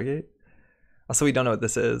do we Stargate? Also, we don't know what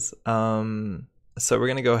this is. So we're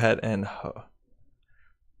gonna go ahead and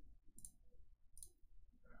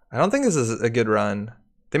I don't think this is a good run.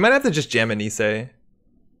 They might have to just jam a Nisei.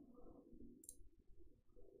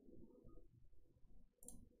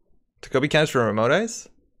 Takobi counts for remote ice?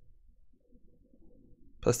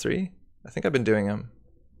 +3? I think I've been doing them.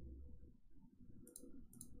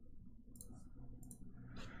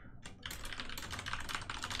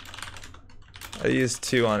 I used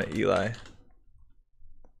 2 on Eli.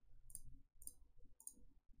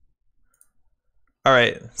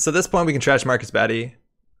 Alright, so at this point we can trash Marcus Batty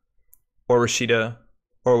or Rashida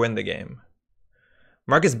or win the game.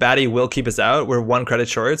 Marcus Batty will keep us out. We're 1 credit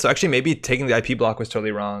short, so actually maybe taking the IP block was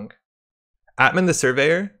totally wrong. Atman the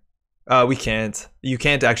Surveyor? We can't. You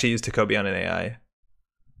can't actually use Takobi on an AI.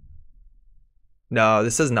 No,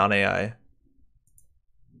 this is non-AI.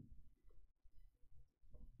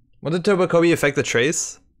 What did Takobi affect the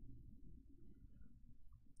trace?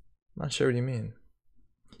 I'm not sure what you mean.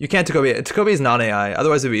 You can't Takobi. Takobi is non-AI,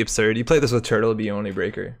 otherwise it would be absurd. You play this with Turtle, it'd be only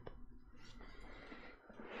breaker.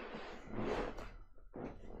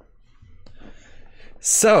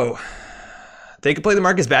 So they could play the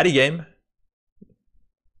Marcus Batty game.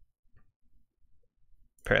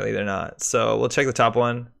 Apparently they're not. So we'll check the top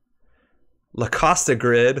one. La Costa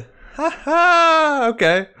grid. Haha.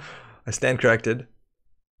 Okay. I stand corrected.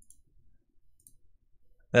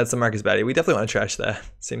 That's the Marcus Batty. We definitely want to trash that.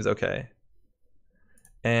 Seems okay.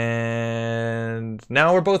 And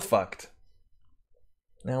now we're both fucked.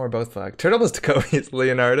 Turtle was Tacobi's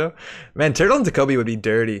Leonardo. Man, Turtle and Tacobi would be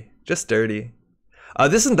dirty. Just dirty.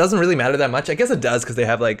 This one doesn't really matter that much. I guess it does because they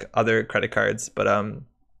have like other credit cards, but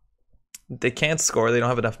they can't score. They don't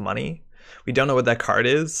have enough money. We don't know what that card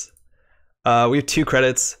is. We have 2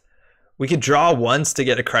 credits. We could draw once to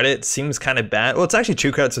get a credit. Seems kind of bad. Well, it's actually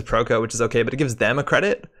 2 credits with Proco, which is okay, but it gives them a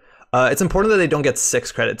credit. It's important that they don't get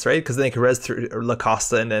 6 credits, right? Because then they could res through La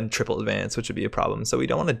Costa and then triple advance, which would be a problem. So we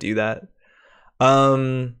don't want to do that.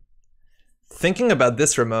 Thinking about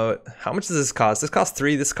this remote, how much does this cost? This costs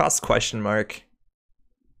 3. This costs question mark.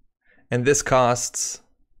 And this costs,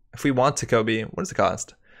 if we want Tacobi, what does it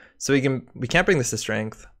cost? So we can't bring this to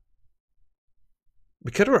strength.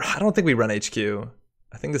 We could, I don't think we run HQ.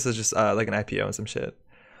 I think this is just like an IPO and some shit.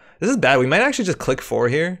 This is bad. We might actually just click 4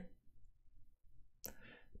 here.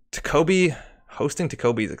 Tacobi, hosting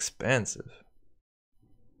Tacobi is expensive.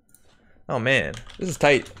 Oh man, this is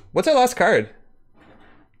tight. What's our last card?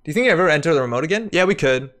 Do you think you ever enter the remote again? Yeah, we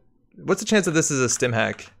could. What's the chance that this is a stim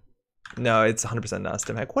hack? No, it's 100% not a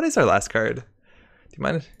stim hack. What is our last card? Do you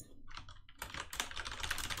mind?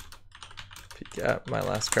 Peek at my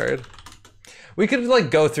last card. We could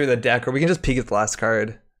like go through the deck, or we can just peek at the last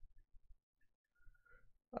card.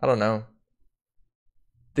 I don't know.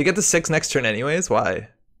 They get the 6 next turn anyways? Why?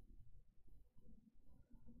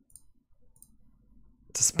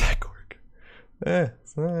 It's a spec work.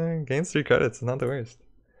 Gains 3 credits. It's not the worst.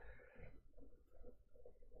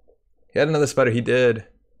 He had another spider. He did.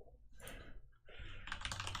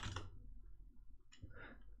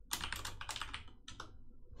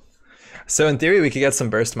 So in theory, we could get some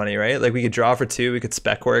burst money, right? Like we could draw for 2. We could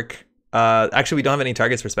spec work. Actually, we don't have any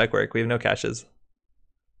targets for spec work. We have no caches.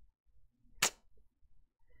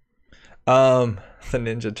 The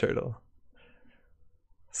Ninja Turtle.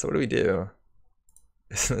 So what do we do?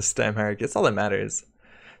 It's a stem hierarchy. That's all that matters.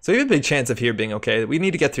 So we have a big chance of here being okay. We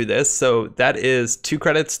need to get through this. So that is 2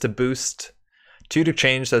 credits to boost, 2 to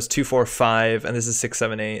change. So that's 2, 4, 5, and this is 6,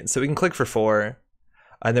 7, 8. So we can click for 4,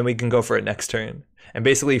 and then we can go for it next turn. And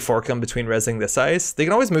basically fork them between resing this ice. They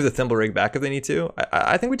can always move the thimble rig back if they need to.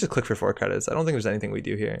 I think we just click for 4 credits. I don't think there's anything we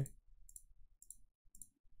do here.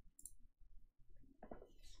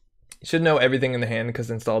 You should know everything in the hand because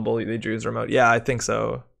installable, they drew his remote. Yeah, I think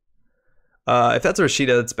so. If that's a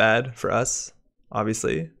Rashida, that's bad for us,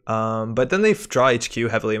 obviously. But then they draw HQ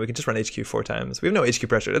heavily, and we can just run HQ 4 times. We have no HQ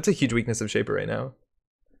pressure. That's a huge weakness of Shaper right now.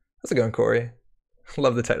 How's it going, Corey?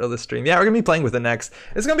 Love the title of the stream. Yeah, we're gonna be playing with the next.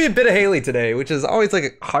 It's gonna be a bit of Haley today, which is always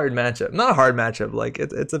like a hard matchup. Not a hard matchup, like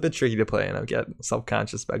it's a bit tricky to play, and I get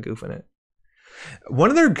self-conscious about goofing it. One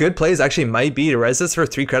of their good plays actually might be to res this for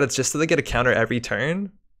 3 credits just so they get a counter every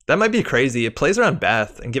turn. That might be crazy. It plays around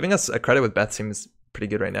Beth, and giving us a credit with Beth seems pretty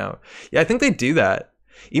good right now. Yeah, I think they do that.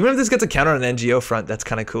 Even if this gets a counter on an NGO front, that's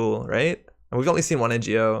kind of cool, right? And we've only seen 1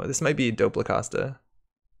 NGO. This might be dope La Costa.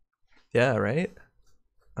 Yeah, right?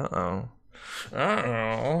 Uh-oh.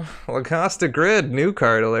 La Costa grid, new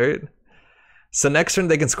card alert. So next turn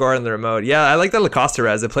they can score on the remote. Yeah, I like that La Costa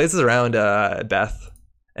res. It plays around Beth,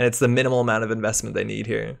 and it's the minimal amount of investment they need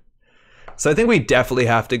here. So I think we definitely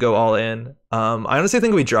have to go all in. I honestly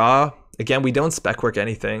think we draw. Again, we don't spec work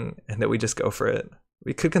anything, and that we just go for it.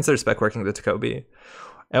 We could consider spec working the Tacobi.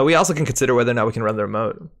 And we also can consider whether or not we can run the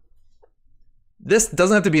remote. This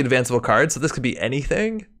doesn't have to be an advanceable card, so this could be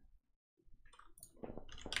anything.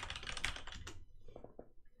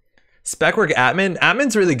 Spec work Atman.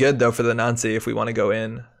 Atman's really good though for the Nancy if we want to go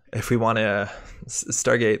in. If we want to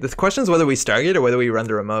Stargate. The question is whether we Stargate or whether we run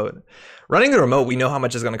the remote. Running the remote, we know how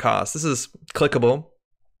much it's going to cost. This is clickable.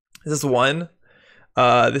 This is 1.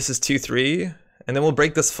 This is 2, 3. And then we'll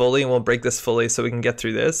break this fully and we'll break this fully so we can get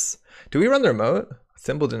through this. Do we run the remote?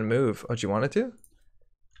 Thimble didn't move. Oh, do you want it to?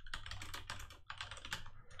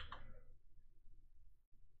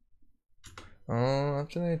 Oh,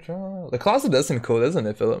 after they draw. The closet does seem cool, doesn't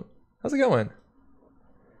it, Philip? How's it going?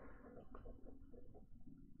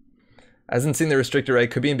 Hasn't seen the restrictor right.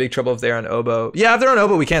 Could be in big trouble if they're on oboe. Yeah, if they're on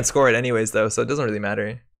oboe, we can't score it anyways, though, so it doesn't really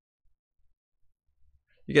matter.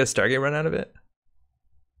 You get a Stargate run out of it?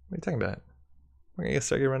 What are you talking about? We're gonna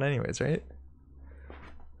get a Stargate run anyways, right?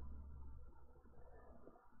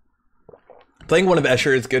 Playing one of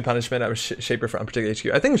Escher is good punishment. I was Shaper for unprotected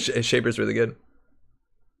HQ. I think Shaper's really good.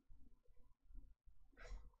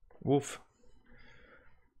 Woof.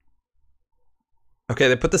 Okay,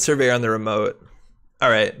 they put the surveyor on the remote. All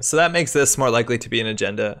right, so that makes this more likely to be an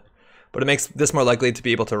agenda, but it makes this more likely to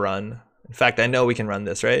be able to run. In fact, I know we can run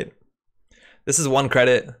this, right? This is 1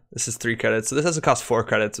 credit. This is 3 credits. So this has to cost 4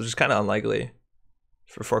 credits, which is kind of unlikely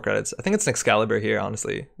for 4 credits. I think it's an Excalibur here,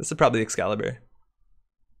 honestly. This is probably the Excalibur.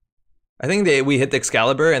 I think we hit the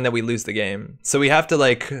Excalibur and then we lose the game. So we have to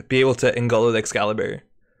like be able to Ngolo the Excalibur,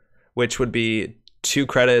 which would be 2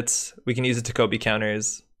 credits. We can use it to Kobe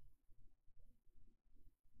counters.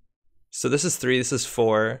 So this is 3, this is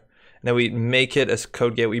 4. And then we make it as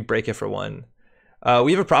code gate, we break it for 1.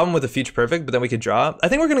 We have a problem with the Future Perfect, but then we could draw. I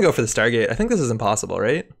think we're gonna go for the Stargate. I think this is impossible,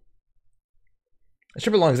 right?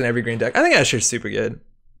 Asher belongs in every green deck. I think Asher's super good.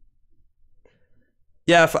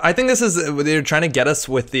 Yeah, I think this is, they're trying to get us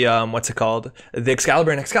with the, what's it called? The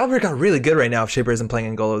Excalibur, and Excalibur got really good right now if Shaper isn't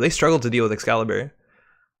playing Ngolo. They struggled to deal with Excalibur.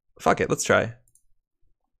 Fuck it, let's try.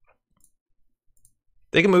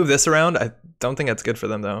 They can move this around. I don't think that's good for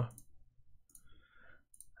them though.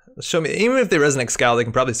 Show me, even if they res an Excal, they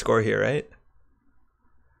can probably score here, right?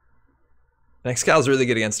 And Excal is really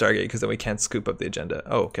good against Stargate because then we can't scoop up the agenda.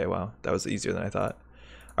 Oh, okay, wow, that was easier than I thought.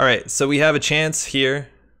 All right, so we have a chance here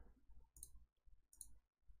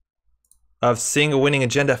of seeing a winning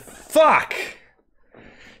agenda. Fuck!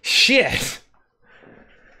 Shit!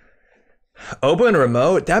 Oboe and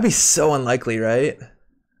remote? That'd be so unlikely, right?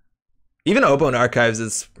 Even Oboe and archives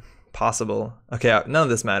is possible. Okay, none of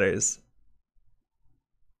this matters.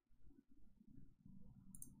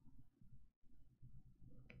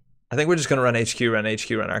 I think we're just gonna run HQ,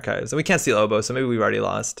 run archives. And we can't steal Oboe, so maybe we've already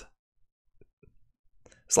lost.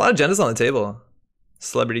 There's a lot of agendas on the table.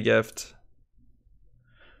 Celebrity gift.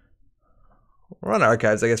 We'll run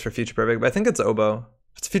archives, I guess, for Future Perfect, but I think it's Oboe.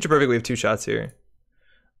 If it's Future Perfect, we have 2 shots here.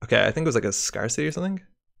 Okay, I think it was like a scarcity or something.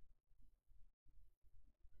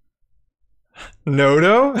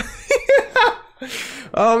 Noto?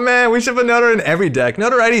 Oh man, we should put Noto in every deck.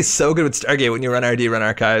 Notoriety is so good with Stargate when you run RD, run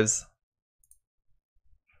archives.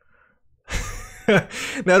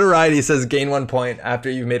 Notoriety says gain 1 point after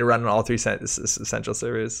you've made a run on all 3 essential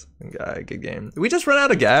servers. Good game. We just run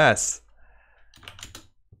out of gas.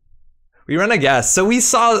 We run out of gas. So we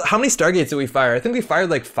saw, how many Stargates did we fire? I think we fired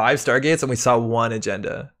like 5 Stargates and we saw 1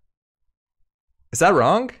 agenda. Is that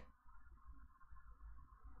wrong?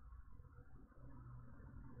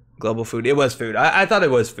 Global food. It was food. I thought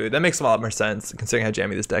it was food. That makes a lot more sense considering how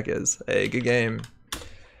jammy this deck is. Hey, good game.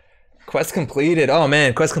 Quest completed. Oh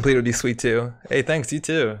man, quest completed would be sweet too. Hey, thanks, you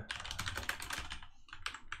too.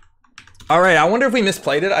 All right, I wonder if we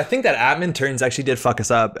misplayed it. I think that admin turns actually did fuck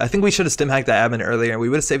us up. I think we should have stim hacked that admin earlier and we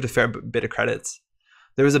would have saved a fair bit of credits.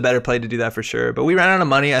 There was a better play to do that for sure, but we ran out of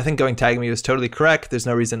money. I think going tag me was totally correct. There's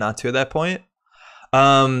no reason not to at that point.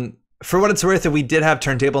 For what it's worth, if we did have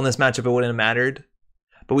turntable in this matchup, it wouldn't have mattered,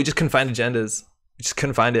 but we just couldn't find agendas. We just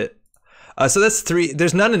couldn't find it. So that's 3.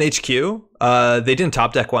 There's none in HQ. They didn't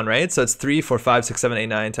top deck 1, right? So it's 3, 4, 5, 6, 7, 8,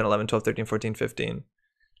 9, 10, 11, 12, 13, 14, 15.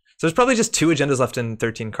 So there's probably just 2 agendas left in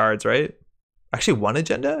 13 cards, right? Actually, 1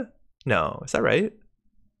 agenda? No, is that right?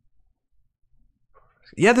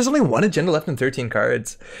 Yeah, there's only 1 agenda left in 13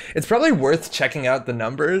 cards. It's probably worth checking out the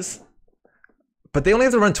numbers. But they only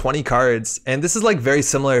have to run 20 cards. And this is like very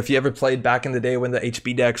similar if you ever played back in the day when the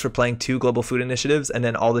HB decks were playing 2 global food initiatives and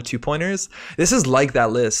then all the 2-pointers. This is like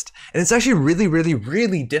that list. And it's actually really, really,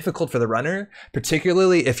 really difficult for the runner,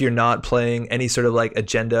 particularly if you're not playing any sort of like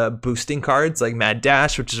agenda boosting cards like Mad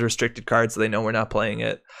Dash, which is a restricted card, so they know we're not playing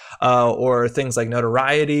it. Or things like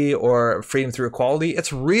Notoriety or Freedom Through Equality.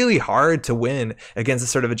 It's really hard to win against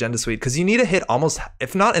this sort of agenda suite because you need to hit almost,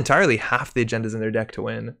 if not entirely, half the agendas in their deck to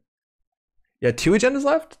win. Yeah, 2 agendas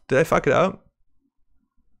left? Did I fuck it up?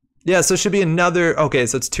 Yeah, so it should be another, okay,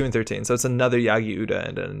 so it's 2 and 13. So it's another Yagi Uda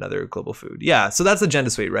and another global food. Yeah, so that's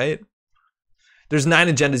agenda suite, right? There's 9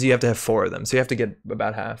 agendas, you have to have 4 of them. So you have to get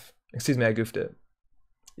about half. Excuse me, I goofed it.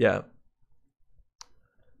 Yeah.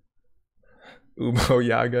 Ubo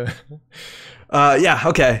Yaga. Yeah,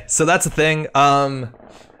 okay, so that's the thing.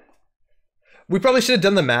 We probably should have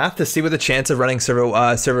done the math to see what the chance of running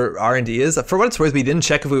server R&D is. For what it's worth, we didn't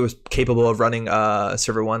check if we was capable of running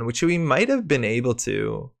server 1, which we might have been able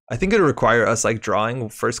to. I think it would require us like drawing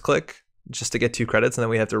first click just to get 2 credits, and then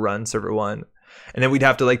we have to run server 1. And then we'd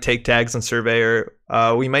have to like take tags on surveyor.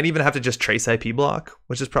 We might even have to just trace IP block,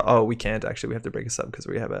 which is oh, we can't actually. We have to break a sub because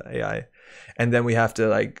we have an AI. And then we have to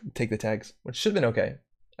like take the tags, which should have been okay.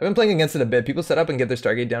 I've been playing against it a bit. People set up and get their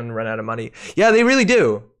Stargate down and run out of money. Yeah, they really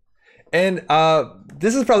do. And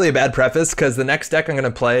this is probably a bad preface because the next deck I'm going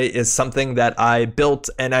to play is something that I built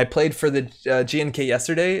and I played for the GNK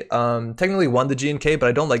yesterday. Technically won the GNK, but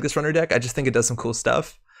I don't like this runner deck. I just think it does some cool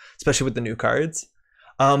stuff, especially with the new cards.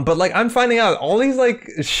 But like I'm finding out all these like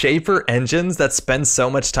shaper engines that spend so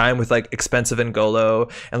much time with like expensive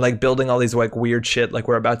Ngolo and like building all these like weird shit like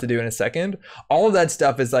we're about to do in a second. All of that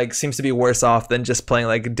stuff is like seems to be worse off than just playing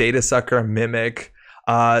like Data Sucker, Mimic,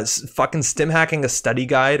 fucking stim hacking a study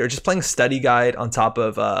guide, or just playing study guide on top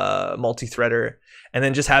of multi-threader, and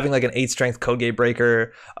then just having like an 8 strength code gate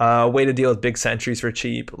breaker, way to deal with big sentries for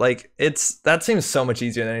cheap. Like that seems so much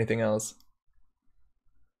easier than anything else.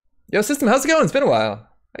 Yo, System, how's it going? It's been a while.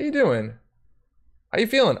 How you doing? How you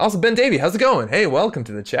feeling? Also, Ben Davey, how's it going? Hey, welcome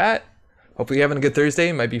to the chat. Hopefully you're having a good Thursday.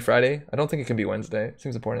 It might be Friday. I don't think it can be Wednesday.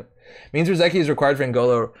 Seems important. Means Rizeki is required for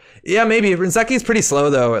Ngolo. Yeah, maybe. Rizeki is pretty slow,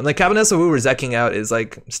 though. And like Cabanessa Wu Rizeki out is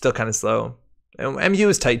like still kind of slow. And MU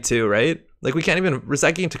is tight, too, right? Like we can't even...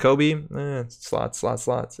 Rizeki into Kobe.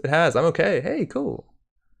 Slots. It has. I'm okay. Hey, cool.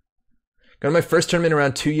 Got to my first tournament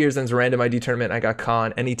around 2 years, and it's a random ID tournament. I got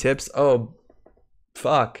Khan. Any tips? Oh,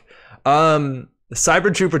 fuck. The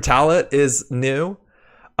Cybertrooper talent is new.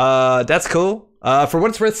 That's cool. For what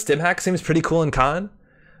it's worth, StimHack seems pretty cool in Con,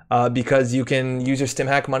 because you can use your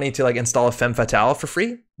StimHack money to like install a Femme Fatale for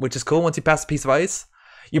free, which is cool once you pass a piece of ice.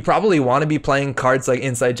 You probably want to be playing cards like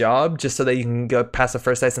Inside Job just so that you can go past the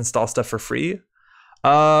first ice and install stuff for free.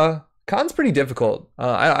 Con's pretty difficult.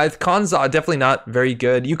 Con's definitely not very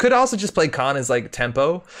good. You could also just play Con as like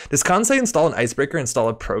tempo. Does Con say install an icebreaker, install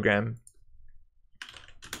a program?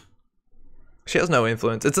 She has no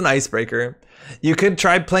influence. It's an icebreaker. You could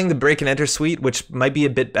try playing the Break and Enter suite, which might be a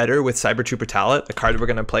bit better with Cybertrooper Talent, the card we're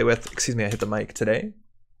going to play with. Excuse me, I hit the mic today.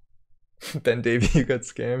 Ben Davey, you got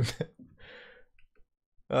scammed.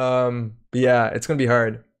 Yeah, it's going to be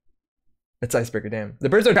hard. It's icebreaker, damn. The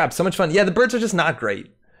birds are crap, so much fun. Yeah, the birds are just not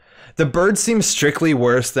great. The birds seem strictly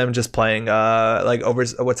worse than just playing like over,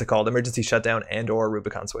 what's it called? Emergency Shutdown and or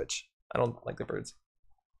Rubicon Switch. I don't like the birds.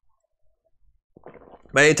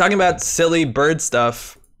 But talking about silly bird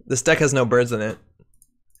stuff, this deck has no birds in it.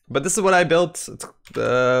 But this is what I built.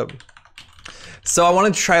 So I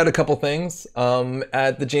wanted to try out a couple things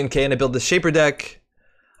at the G&K, and I built the Shaper deck.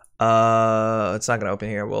 It's not gonna open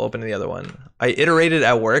here. We'll open the other one. I iterated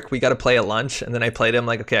at work. We got to play at lunch, and then I played him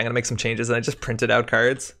like, okay, I'm gonna make some changes, and I just printed out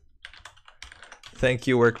cards. Thank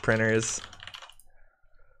you, work printers.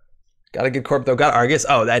 Got a good corp though. Got Argus.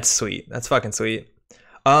 Oh, that's sweet. That's fucking sweet.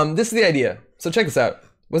 This is the idea. So check this out.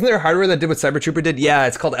 Wasn't there a hardware that did what Cybertrooper did? Yeah,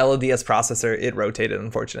 it's called LODS processor. It rotated,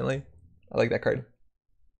 unfortunately. I like that card.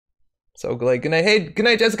 So like, good night. Hey, good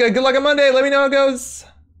night, Jessica. Good luck on Monday. Let me know how it goes.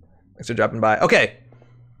 Thanks for dropping by. Okay.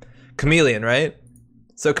 Chameleon, right?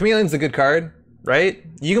 So Chameleon's a good card, right?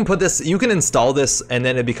 You can put this, you can install this, and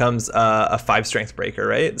then it becomes a 5 strength breaker,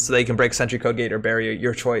 right? So they can break Sentry Code Gate or Barrier,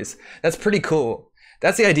 your choice. That's pretty cool.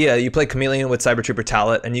 That's the idea. You play Chameleon with Cybertrooper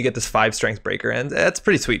Talent, and you get this 5 strength breaker, and that's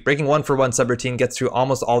pretty sweet. Breaking 1-for-1 subroutine gets through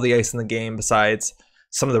almost all the ice in the game besides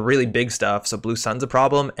some of the really big stuff. So Blue Sun's a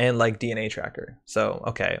problem, and like DNA Tracker. So,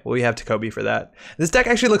 okay, well, we have Takobi for that. This deck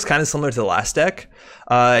actually looks kind of similar to the last deck.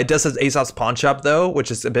 It does have Aesop's Pawn Shop, though, which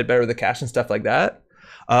is a bit better with the cash and stuff like that.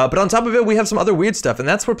 But on top of it, we have some other weird stuff, and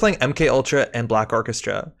that's we're playing MK Ultra and Black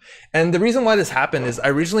Orchestra. And the reason why this happened is I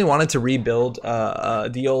originally wanted to rebuild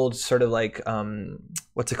the old sort of like,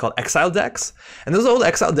 what's it called, Exile decks. And those old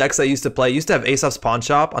Exile decks I used to play used to have Aesop's Pawn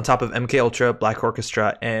Shop on top of MK Ultra, Black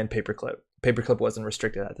Orchestra, and Paperclip. Paperclip wasn't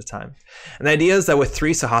restricted at the time. And the idea is that with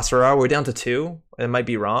 3 Sahasrara, we're down to 2, it might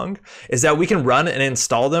be wrong, is that we can run and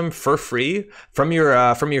install them for free from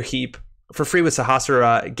your heap, for free with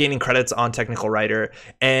Sahasrara, gaining credits on Technical Writer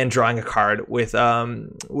and drawing a card with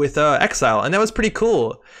Exile, and that was pretty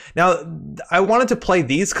cool. Now, I wanted to play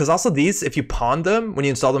these because also these, if you pawn them when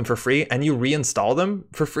you install them for free and you reinstall them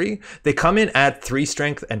for free, they come in at 3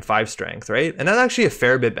 strength and 5 strength, right? And that's actually a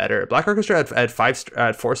fair bit better. Black Orchestra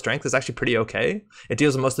at 4 strength is actually pretty okay. It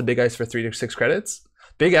deals with most of the big ice for 3 to 6 credits.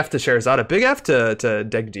 Big F to Sherazada, big F to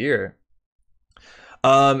Degdeer.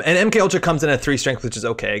 And MK Ultra comes in at 3 strength, which is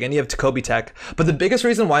okay. Again, you have Takobi Tech. But the biggest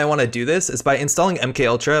reason why I want to do this is by installing MK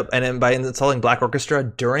Ultra and then by installing Black Orchestra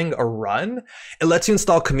during a run, it lets you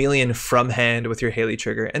install Chameleon from hand with your Haley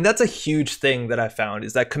trigger. And that's a huge thing that I found,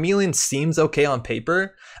 is that Chameleon seems okay on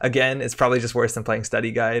paper. Again, it's probably just worse than playing Study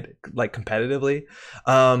Guide, like competitively.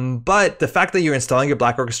 But the fact that you're installing your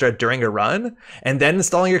Black Orchestra during a run and then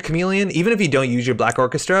installing your Chameleon, even if you don't use your Black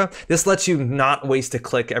Orchestra, this lets you not waste a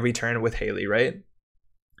click every turn with Haley, right?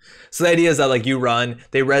 So the idea is that like you run,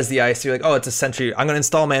 they res the ice, you're like, oh, it's a sentry. I'm going to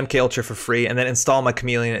install my MK Ultra for free and then install my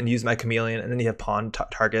Chameleon and use my Chameleon, and then you have pawn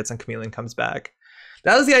targets and Chameleon comes back.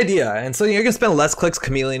 That was the idea. And so you're going to spend less clicks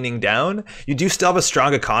Chameleoning down. You do still have a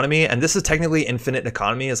strong economy, and this is technically infinite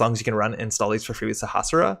economy as long as you can run and install these for free with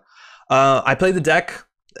Sahasrara. I played the deck.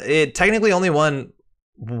 It technically only won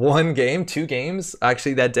one game, two games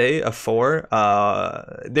actually that day of four.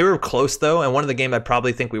 They were close though, and one of the game I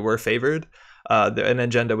probably think we were favored. An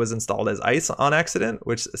agenda was installed as ice on accident,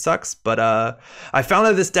 which sucks. But I found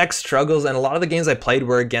that this deck struggles, and a lot of the games I played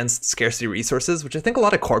were against scarcity resources, which I think a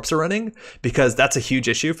lot of corps are running because that's a huge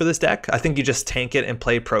issue for this deck. I think you just tank it and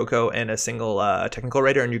play Proco and a single technical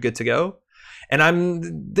raider, and you're good to go.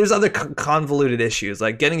 And there's other convoluted issues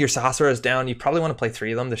like getting your Sahasra's down. You probably want to play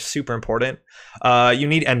 3 of them. They're super important. You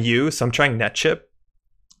need MU, so I'm trying net chip.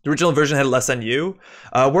 The original version had less NU.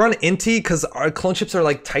 We're on Inti because our clone chips are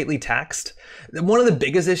like tightly taxed. One of the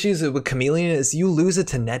biggest issues with Chameleon is you lose it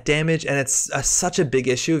to net damage, and it's such a big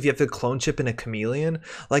issue if you have to clone chip in a Chameleon.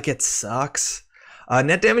 Like, it sucks.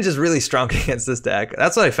 Net damage is really strong against this deck.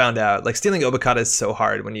 That's what I found out. Like, stealing Obokata is so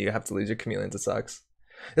hard when you have to lose your Chameleons. It sucks.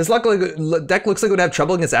 This deck looks like it would have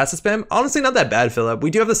trouble against asset spam. Honestly, not that bad, Philip.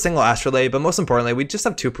 We do have the single Astrolabe, but most importantly, we just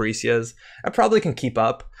have 2 Parisias. I probably can keep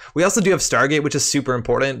up. We also do have Stargate, which is super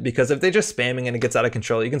important, because if they're just spamming and it gets out of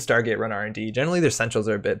control, you can Stargate, run R&D. Generally, their centrals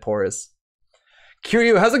are a bit porous.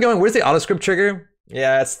 Curio, how's it going? Where's the auto-script trigger?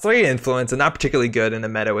 Yeah, it's 3 influence and not particularly good in a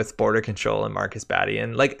meta with border control and Marcus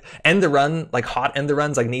Badian. Like, end the run, like hot end the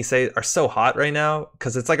runs like Nisei are so hot right now,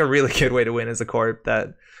 because it's like a really good way to win as a corp that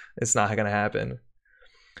it's not going to happen.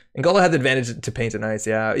 Angola had the advantage to paint it nice,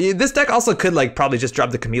 yeah. This deck also could like probably just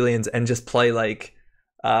drop the Chameleons and just play like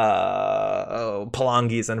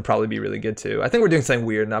Palangis, and it'd probably be really good too. I think we're doing something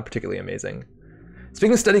weird, not particularly amazing.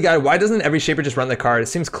 Speaking of study guide, why doesn't every shaper just run the card? It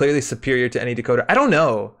seems clearly superior to any decoder. I don't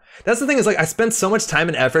know. That's the thing, is like I spent so much time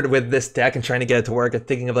and effort with this deck and trying to get it to work and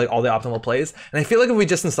thinking of like all the optimal plays. And I feel like if we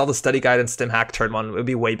just install the study guide and stim hack turn 1, it would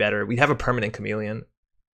be way better. We'd have a permanent Chameleon.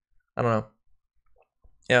 I don't know.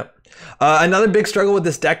 Yeah. Another big struggle with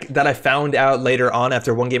this deck that I found out later on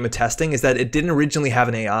after 1 game of testing is that it didn't originally have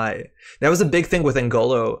an AI. That was a big thing with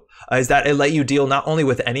Angolo, is that it let you deal not only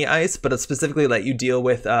with any ice, but it specifically let you deal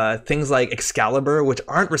with things like Excalibur, which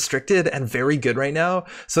aren't restricted and very good right now.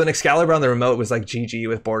 So an Excalibur on the remote was like GG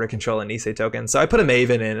with border control and Nisei token. So I put a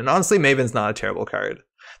Maven in, and honestly, Maven's not a terrible card.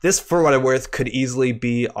 This, for what it's worth, could easily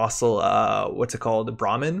be also, what's it called,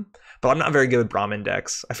 Brahmin. But I'm not very good with Brahmin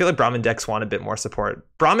decks. I feel like Brahmin decks want a bit more support.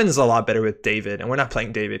 Brahmin is a lot better with David, and we're not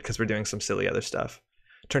playing David because we're doing some silly other stuff.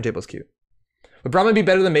 Turntable's cute. Would Brahmin be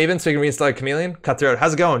better than Maven so you can reinstall a Chameleon? Cutthroat,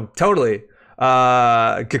 how's it going? Totally.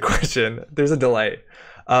 Good question. There's a delay.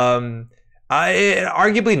 Arguably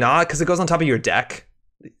not, because it goes on top of your deck.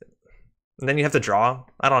 And then you have to draw.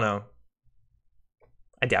 I don't know.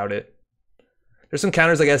 I doubt it. There's some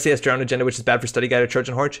counters like SCS Drone Agenda, which is bad for Study Guide or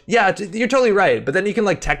Trojan Horse. Yeah, you're totally right. But then you can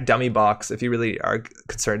like tech dummy box if you really are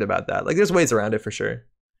concerned about that. Like, there's ways around it for sure.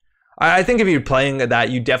 I think if you're playing that,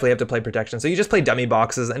 you definitely have to play protection. So you just play dummy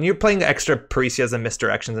boxes, and you're playing extra Parisias and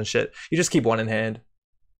misdirections and shit. You just keep 1 in hand.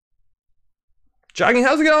 Jogging,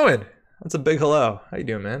 how's it going? That's a big hello. How you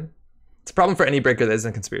doing, man? It's a problem for any breaker that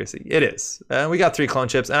isn't conspiracy. It is. We got 3 clone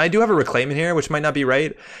chips, and I do have a reclaim in here, which might not be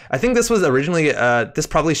right. I think this was originally, this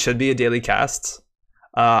probably should be a daily cast.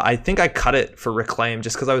 I think I cut it for reclaim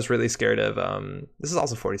just because I was really scared of, this is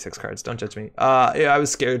also 46 cards, don't judge me. Yeah, I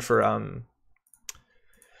was scared for,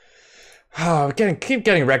 keep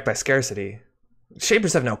getting wrecked by scarcity.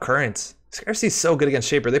 Shapers have no currents. Scarcity's so good against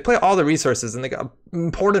Shaper. They play all the resources, and they got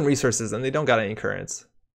important resources, and they don't got any currents.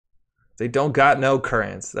 They don't got no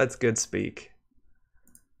currents. That's good speak.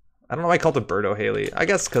 I don't know why I called it Birdo Haley. I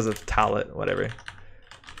guess because of Talent, whatever.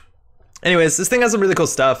 Anyways, this thing has some really cool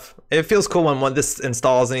stuff. It feels cool when this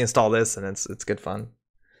installs and you install this, and it's good fun.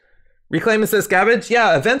 Reclaim is this garbage?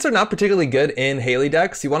 Yeah, events are not particularly good in Haley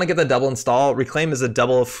decks. You want to get the double install. Reclaim is a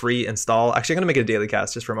double free install. Actually, I'm going to make it a daily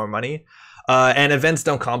cast just for more money. And events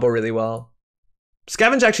don't combo really well.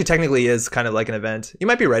 Scavenge actually technically is kind of like an event. You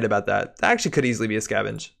might be right about that. That actually could easily be a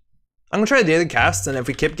scavenge. I'm going to try a daily cast, and if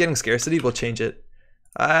we keep getting scarcity, we'll change it.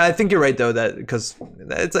 I think you're right, though, that because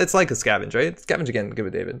it's like a scavenge, right? Scavenge again, give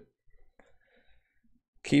it David.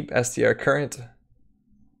 Keep STR current.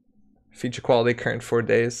 Feature quality current 4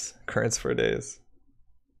 days. Currents 4 days.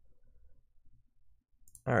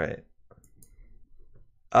 All right.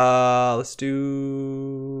 Let's do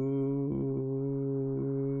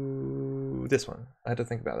this one. I had to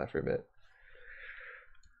think about that for a bit.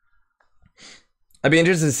 I'd be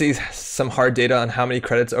interested to see some hard data on how many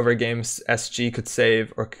credits over a game's SG could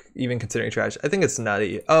save, or even considering trash. I think it's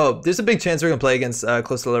nutty. Oh, there's a big chance we're gonna play against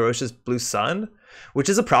close to La Roche's Blue Sun, which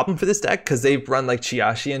is a problem for this deck because they run like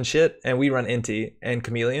Chiashi and shit, and we run Inti and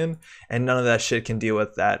Chameleon, and none of that shit can deal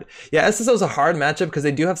with that. Yeah, SSO is a hard matchup because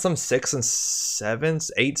they do have some 6 and 7,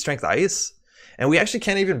 8 strength ice, and we actually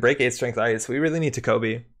can't even break 8 strength ice. We really need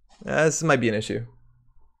Takobi. This might be an issue.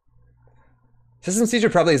 System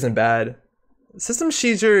Seizure probably isn't bad. System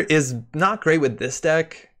Seizure is not great with this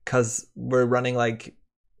deck because we're running like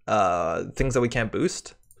things that we can't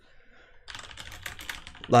boost.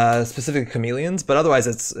 Specific chameleons, but otherwise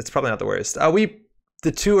it's probably not the worst.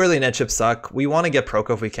 The 2 early net chips suck. We want to get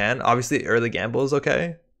Proco if we can. Obviously early gamble is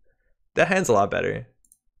okay. That hand's a lot better.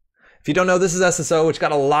 If you don't know, this is SSO, which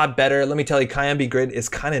got a lot better. Let me tell you, Kyambi Grid is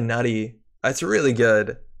kind of nutty. It's really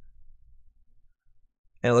good.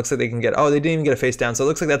 And it looks like they can get, oh, they didn't even get a face down. So it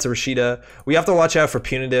looks like that's a Rashida. We have to watch out for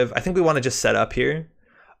Punitive. I think we want to just set up here.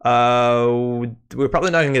 We're probably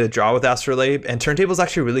not gonna get a draw with Astrolabe, and Turntable's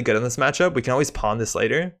actually really good in this matchup. We can always pawn this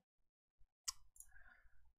later.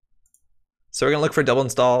 So we're gonna look for double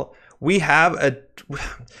install. We have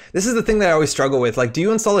this is the thing that I always struggle with. Like, do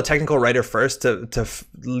you install the technical writer first to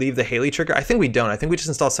leave the Haley trigger? I think we don't. I think we just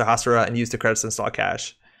install Sahasrara and use the credits to install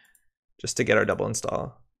cash just to get our double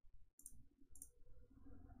install.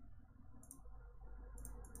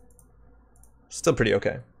 Still pretty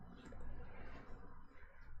okay.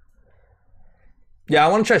 Yeah, I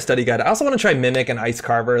want to try Study Guide. I also want to try Mimic and Ice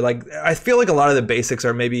Carver. Like, I feel like a lot of the basics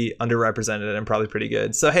are maybe underrepresented and probably pretty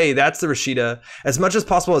good. So hey, that's the Rashida. As much as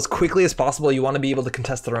possible, as quickly as possible, you want to be able to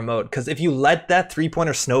contest the remote. Because if you let that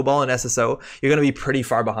 3-pointer snowball in SSO, you're going to be pretty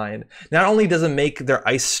far behind. Not only does it make their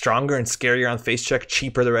ice stronger and scarier on face check,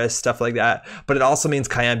 cheaper the rest, stuff like that, but it also means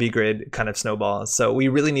Kyambi Grid kind of snowballs. So we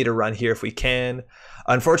really need a run here if we can.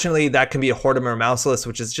 Unfortunately, that can be a Hortum or Mouseless,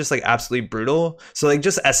 which is just like absolutely brutal. So like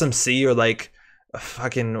just SMC or like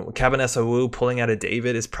fucking Cabinessa Wu pulling out a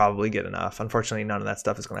David is probably good enough. Unfortunately, none of that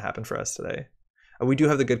stuff is going to happen for us today. We do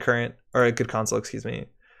have the good current, or a good console, excuse me.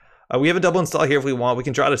 We have a double install here if we want. We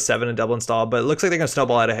can draw to 7 and double install, but it looks like they're going to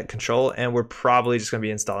snowball out of control, and we're probably just going to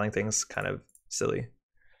be installing things kind of silly.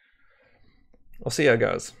 We'll see how it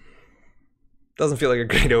goes. Doesn't feel like a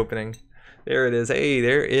great opening. There it is. Hey,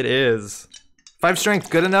 there it is. 5 strength,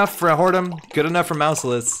 good enough for a Hortum, good enough for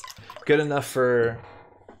Mouseless, good enough for...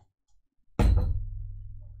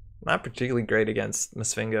 Not particularly great against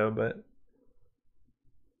Masvingo, but...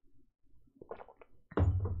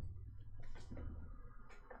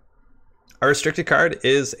 Our restricted card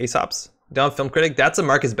is Aesop's. Don't have Film Critic. That's a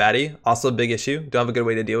Marcus Batty. Also a big issue. Don't have a good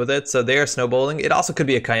way to deal with it. So they are snowballing. It also could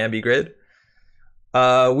be a Kyambi Grid.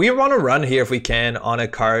 We want to run here if we can on a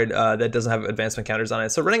card that doesn't have advancement counters on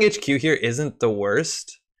it. So running HQ here isn't the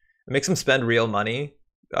worst. It makes them spend real money.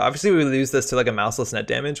 Obviously, we lose this to like a Mouseless net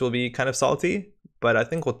damage will be kind of salty. But I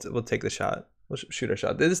think we'll take the shot. We'll shoot our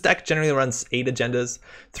shot. This deck generally runs 8 agendas,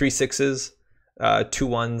 3 6s, 2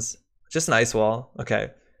 1s, just an ice wall.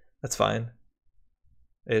 Okay, that's fine.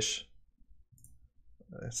 Ish.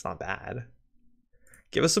 It's not bad.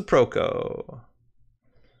 Give us a Proco.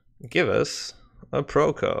 Give us a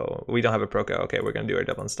Proco. We don't have a Proco. Okay, we're gonna do our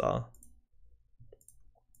double install.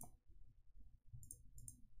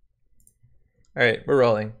 All right, we're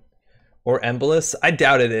rolling. Or Embolus? I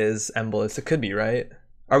doubt it is Embolus. It could be, right?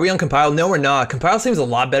 Are we on Compile? No, we're not. Compile seems a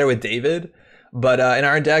lot better with David, but in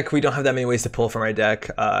our deck, we don't have that many ways to pull from our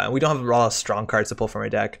deck. We don't have a lot of strong cards to pull from our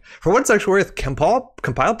deck. For what it's actually worth,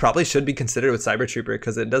 Compile probably should be considered with Cybertrooper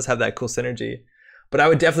because it does have that cool synergy. But I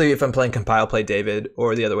would definitely, if I'm playing Compile, play David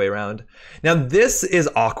or the other way around. Now, this is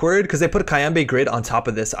awkward because they put a Kyambi Grid on top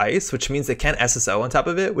of this ice, which means they can't SSO on top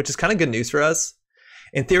of it, which is kind of good news for us.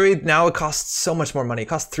 In theory, now it costs so much more money. It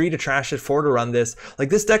costs 3 to trash it, 4 to run this. Like,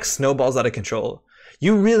 this deck snowballs out of control.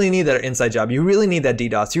 You really need that inside job. You really need that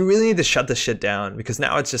DDoS. You really need to shut this shit down because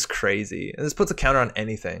now it's just crazy. And this puts a counter on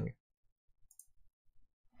anything.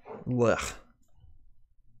 Ugh.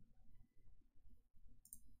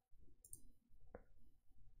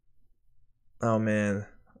 Oh, man.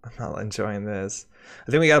 I'm not enjoying this.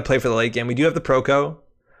 I think we got to play for the late game. We do have the Proco.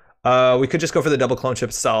 We could just go for the double clone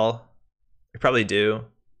chip stall. We probably do.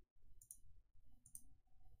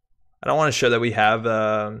 I don't want to show that we have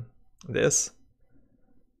this.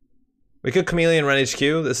 We could Chameleon run HQ.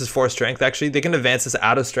 This is 4 strength, actually. They can advance this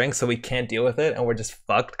out of strength so we can't deal with it, and we're just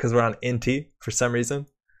fucked because we're on Inti for some reason.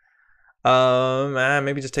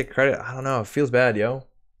 Maybe just take credit. I don't know. It feels bad, yo.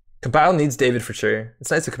 Compile needs David for sure.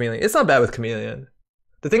 It's nice with Chameleon. It's not bad with Chameleon.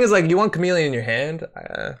 The thing is, like, you want Chameleon in your hand.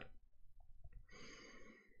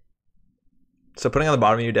 So putting on the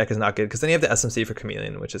bottom of your deck is not good because then you have the SMC for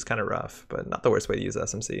Chameleon, which is kind of rough, but not the worst way to use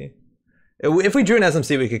SMC. If we drew an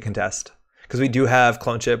SMC, we could contest because we do have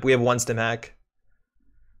Clone Chip. We have 1 Stim Hack.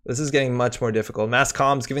 This is getting much more difficult. Mass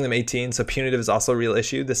Comms giving them 18, so Punitive is also a real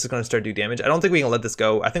issue. This is going to start doing damage. I don't think we can let this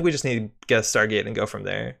go. I think we just need to get a Stargate and go from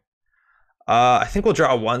there. I think we'll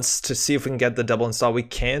draw once to see if we can get the double install. We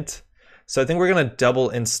can't. So I think we're going to double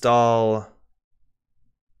install.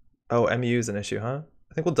 Oh, MU is an issue, huh?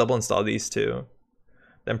 I think we'll double install these 2.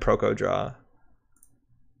 Then Proco draw.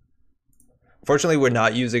 Fortunately, we're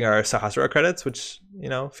not using our Sahasrara credits, which, you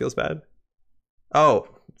know, feels bad. Oh,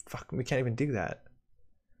 fuck, we can't even do that.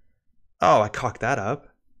 Oh, I cocked that up.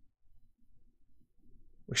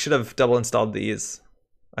 We should have double installed these.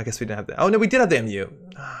 I guess we didn't have that. Oh, no, we did have the MU.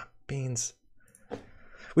 Ah, beans.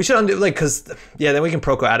 We should undo, like, because, yeah, then we can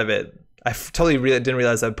Proco out of it. I totally didn't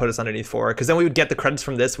realize that would put us underneath 4, because then we would get the credits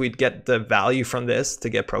from this. We'd get the value from this to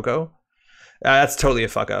get Proco. That's totally a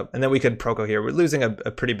fuck up. And then we could Proco here. We're losing a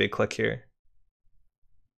pretty big click here.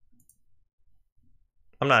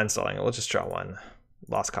 I'm not installing it. We'll just draw 1.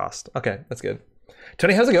 Lost cost. Okay, that's good.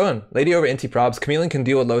 Tony, how's it going? Lady over Inti probs. Chameleon can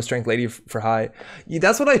deal with low strength, Lady for high. Yeah,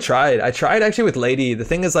 that's what I tried. I tried actually with Lady. The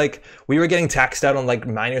thing is, like, we were getting taxed out on like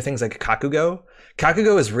minor things like Kakugo.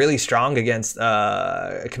 Kakugo is really strong against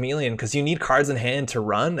Chameleon because you need cards in hand to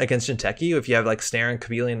run against Jinteki if you have like Snare and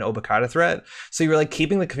Chameleon and Obokata threat. So you were like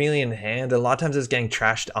keeping the Chameleon in hand, and a lot of times it's getting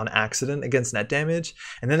trashed on accident against net damage.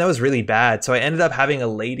 And then that was really bad. So I ended up having a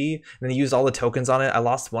Lady and then used all the tokens on it. I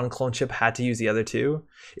lost 1 clone chip, had to use the other 2.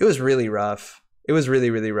 It was really rough. It was really,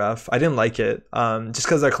 really rough. I didn't like it just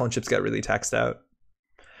because our clone chips got really taxed out.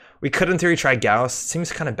 We could in theory try Gauss.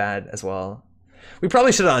 Seems kind of bad as well. We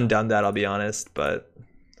probably should have undone that, I'll be honest, but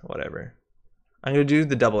whatever. I'm going to do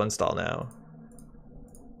the double install now.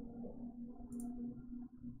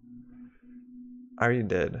 I already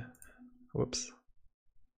did. Whoops.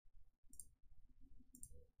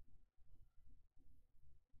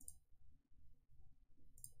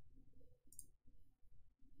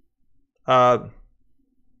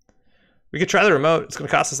 We could try the remote. It's going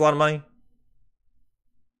to cost us a lot of money.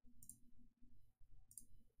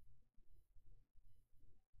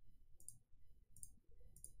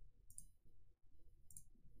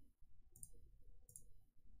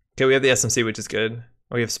 Okay, we have the SMC, which is good.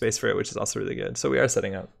 We have space for it, which is also really good. So we are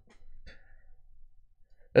setting up.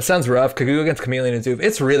 That sounds rough. Kaguya against Chameleon and Zoof.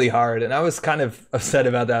 It's really hard, and I was kind of upset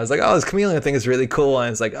about that. I was like, oh, this Chameleon thing is really cool,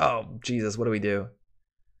 and it's like, oh, Jesus, what do we do?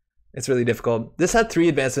 It's really difficult. This had 3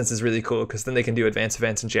 advancements is really cool because then they can do advance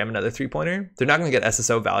and jam another 3-pointer. They're not going to get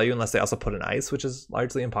SSO value unless they also put an ice, which is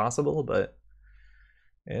largely impossible, but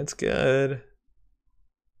it's good.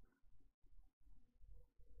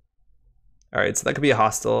 All right, so that could be a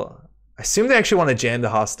hostile. I assume they actually want to jam the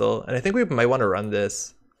hostile, and I think we might want to run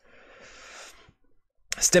this.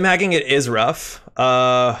 Stim hacking it is rough.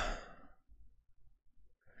 The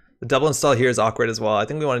double install here is awkward as well. I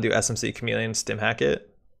think we want to do SMC Chameleon, stim hack it.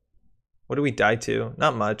 What do we die to?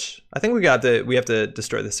 Not much. I think we have to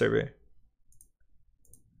destroy the server.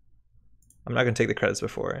 I'm not gonna take the credits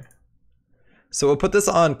before. So we'll put this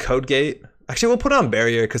on Code Gate. Actually, we'll put it on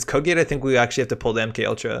Barrier because Code Gate, I think we actually have to pull the MK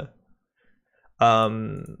Ultra.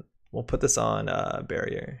 We'll put this on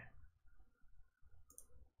Barrier.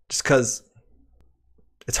 Just because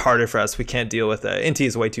it's harder for us. We can't deal with it. Inti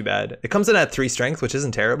is way too bad. It comes in at 3 strength, which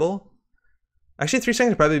isn't terrible. Actually, 3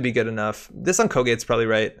 strength would probably be good enough. This on Code Gate's probably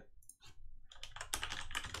right.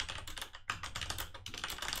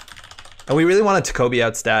 And we really wanted Takobi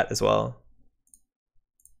out stat as well.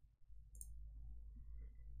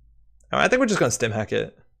 All right, I think we're just going to stim hack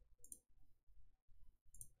it.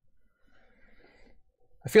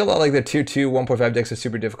 I feel a lot like the 2-2, 1.5 decks are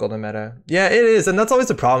super difficult in meta. Yeah, it is, and that's always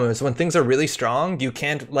the problem, is when things are really strong, you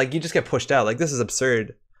can't, like, you just get pushed out. Like, this is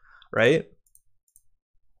absurd, right?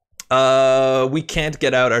 We can't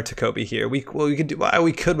get out our Takobi here. We could do, well,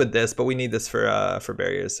 we could with this, but we need this for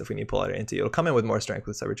barriers if we need to pull out our Inti. It'll come in with more strength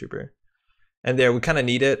with Cybertrooper. And there, we kind of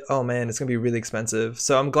need it. Oh man, it's gonna be really expensive.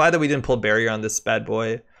 So I'm glad that we didn't pull barrier on this bad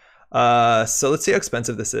boy. So let's see how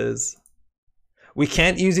expensive this is. We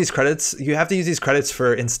can't use these credits. You have to use these credits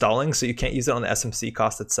for installing, so you can't use it on the SMC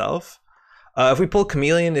cost itself. If we pull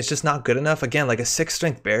Chameleon, it's just not good enough. Again, like a 6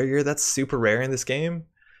 strength barrier, that's super rare in this game.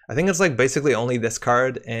 I think it's like basically only this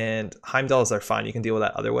card, and Heimdalls are fine. You can deal with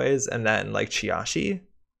that other ways, and then like Chiashi.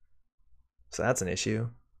 So that's an issue.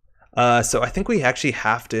 So I think we actually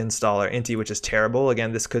have to install our Inti, which is terrible.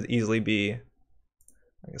 Again, this could easily be,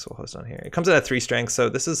 I guess we'll host on here. It comes in at 3 strength, so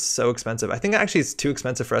this is so expensive. I think actually it's too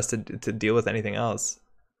expensive for us to deal with anything else.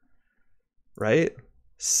 Right?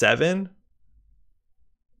 7?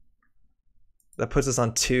 That puts us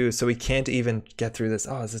on 2, so we can't even get through this.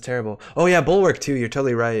 Oh, this is terrible. Oh yeah, Bulwark too, you're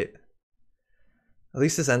totally right. At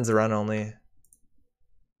least this ends the run only.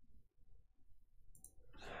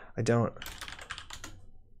 I don't.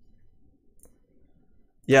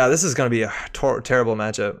 Yeah, this is going to be a terrible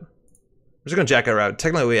matchup. We're just going to jack our route.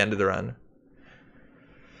 Technically, we ended the run.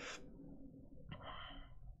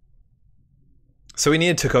 So we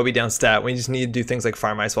need Takobi down stat. We just need to do things like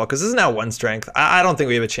farm ice wall, because this is now 1 strength. I don't think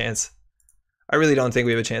we have a chance. I really don't think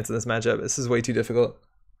we have a chance in this matchup. This is way too difficult.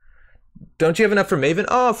 Don't you have enough for Maven?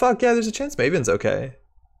 Oh, fuck yeah, there's a chance Maven's okay.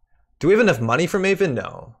 Do we have enough money for Maven?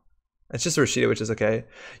 No. It's just Rashida, which is okay.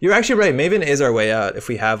 You're actually right. Maven is our way out if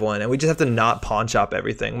we have one. And we just have to not pawn shop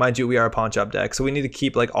everything. Mind you, we are a pawn shop deck. So we need to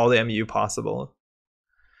keep like all the MU possible.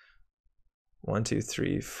 1, 2,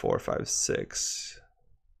 3, 4, 5, 6.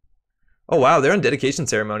 Oh, wow. They're in dedication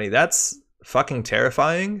ceremony. That's fucking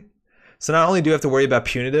terrifying. So not only do we have to worry about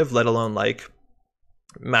punitive, let alone like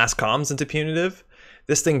mass comms into punitive,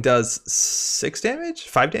 this thing does 6 damage?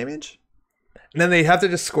 5 damage? And then they have to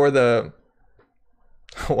just score the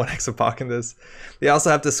 1x of Pock in this. They also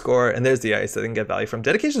have to score, and there's the ice that they can get value from.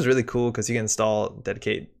 Dedication is really cool because you can install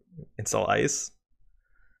ice.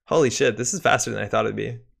 Holy shit, this is faster than I thought it'd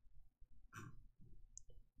be.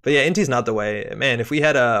 But yeah, Inti's not the way. Man, if we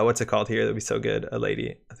had a, what's it called here, that'd be so good. A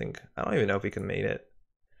lady, I think. I don't even know if we can mate it.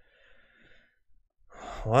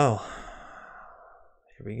 Well,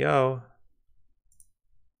 here we go.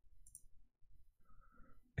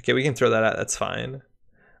 Okay, we can throw that out, that's fine.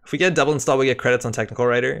 If we get a double install, we get credits on Technical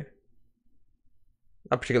Writer.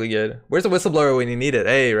 Not particularly good. Where's the Whistleblower when you need it?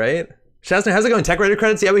 Hey, right? Shasner, how's it going? Tech Writer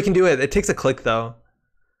credits? Yeah, we can do it. It takes a click though.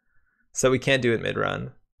 So we can't do it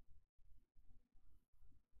mid-run.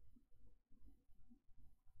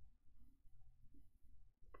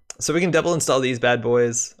 So we can double install these bad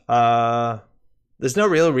boys. There's no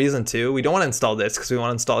real reason to. We don't want to install this because we want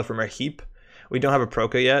to install it from our heap. We don't have a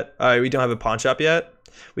Proca yet. We don't have a pawn shop yet.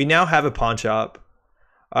 We now have a pawn shop.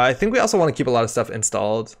 I think we also want to keep a lot of stuff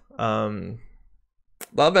installed. A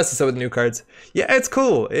lot of SSO with new cards. Yeah, it's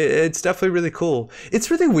cool. It's definitely really cool.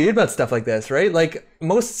 It's really weird about stuff like this, right? Like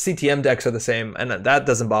most CTM decks are the same, and that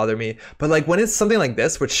doesn't bother me. But like when it's something like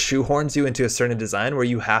this, which shoehorns you into a certain design where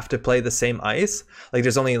you have to play the same ice, like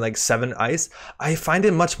there's only like 7 ice, I find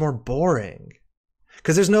it much more boring.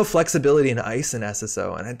 Because there's no flexibility in ice in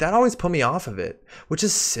SSO, and that always put me off of it, which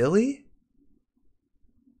is silly.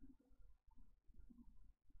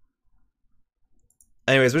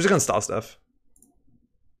 Anyways, we're just gonna install stuff.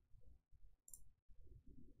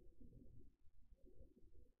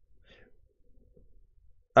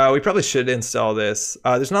 We probably should install this.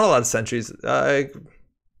 There's not a lot of sentries.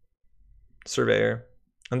 Surveyor.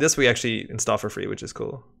 And this we actually install for free, which is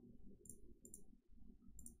cool.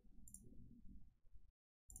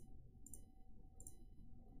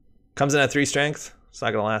 Comes in at 3 strength. It's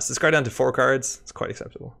not gonna last. Discard down to 4 cards. It's quite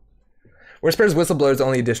acceptable. Whisper's Whistleblower is the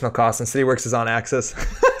only additional cost, and CityWorks is on Axis.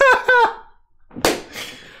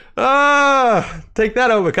 Take that,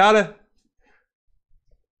 Obakata.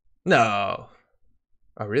 No.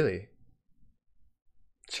 Oh, really?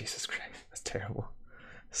 Jesus Christ, that's terrible.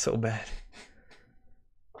 So bad.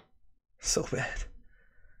 So bad.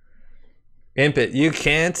 Imp it. You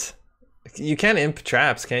can't imp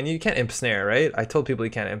traps, can you? You can't imp snare, right? I told people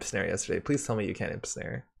you can't imp snare yesterday. Please tell me you can't imp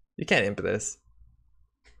snare. You can't imp this.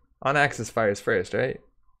 On Axis fires first, right?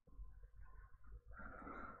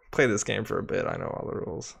 Play this game for a bit. I know all the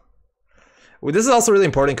rules. Well, this is also really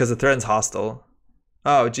important because the threaten's hostile.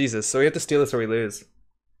 Oh, Jesus. So we have to steal this or we lose.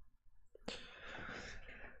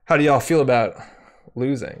 How do y'all feel about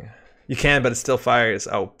losing? You can, but it still fires.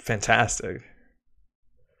 Oh, fantastic.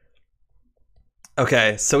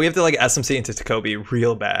 Okay, so we have to like SMC into Takobi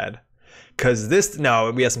real bad. Because this,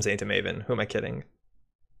 no, we SMC into Maven. Who am I kidding?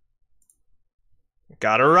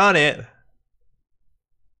 Gotta run it.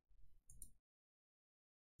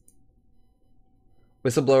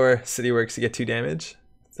 Whistleblower, CityWorks to get 2 damage.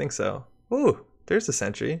 I think so. Ooh, there's a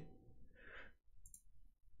sentry.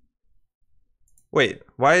 Wait,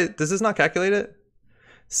 why does this not calculate it?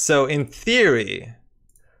 So in theory,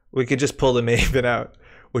 we could just pull the Maven out,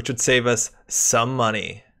 which would save us some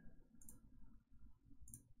money.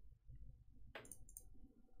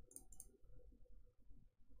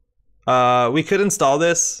 We could install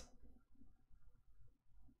this.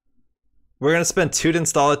 We're gonna spend 2 to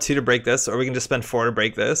install it, 2 to break this, or we can just spend 4 to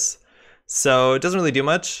break this. So it doesn't really do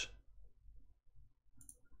much.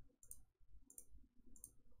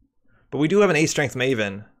 But we do have an 8 strength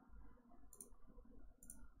Maven.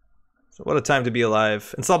 So what a time to be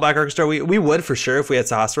alive. Install Black Orchestra. We would for sure if we had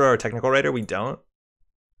Sahasra or Technical Writer. We don't.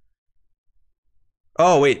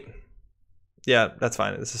 Oh, wait. Yeah, that's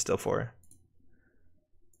fine. This is still 4.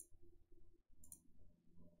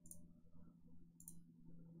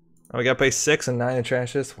 Oh, we got to play 6 and 9 and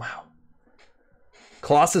trash this. Wow.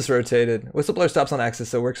 Colossus rotated. Whistleblower stops on Axis,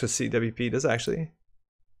 so it works with CWP. Does it actually?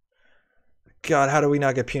 God, how do we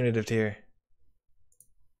not get punitive here?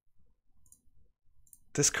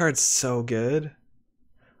 This card's so good.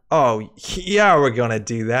 Oh, yeah, we're gonna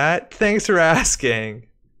do that. Thanks for asking.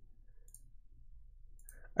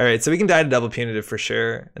 All right, so we can die to double punitive for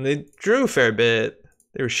sure. And they drew a fair bit.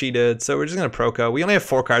 They were sheeted, so we're just gonna Proco. We only have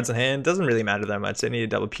 4 cards in hand. Doesn't really matter that much. They need a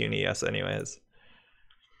double puny us anyways.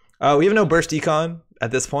 We have no burst econ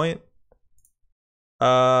at this point.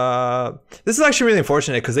 This is actually really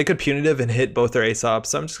unfortunate because they could punitive and hit both their Aesops,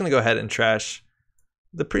 so I'm just gonna go ahead and trash.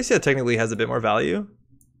 The Priestia technically has a bit more value.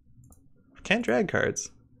 Can't drag cards.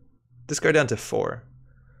 Discard down to 4.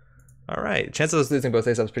 Alright, chance of us losing both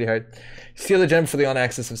Aesops pretty hard. Steal the gem for the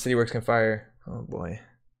on-axis of Cityworks can fire. Oh boy.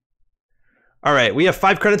 Alright, we have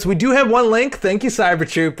 5 credits. We do have 1 link. Thank you,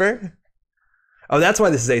 Cybertrooper. Oh, that's why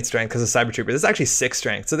this is 8 strength, because of Cybertrooper. This is actually 6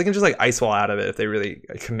 strength, so they can just like ice wall out of it if they really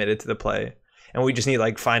committed to the play. And we just need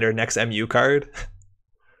like find our next MU card.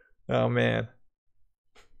 Oh man.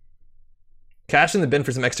 Cash in the bin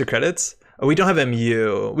for some extra credits. Oh, we don't have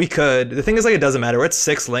MU. We could. The thing is, like, it doesn't matter. We're at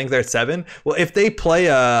 6 link, they're at 7. Well, if they play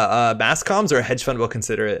a mass comms or a hedge fund, we'll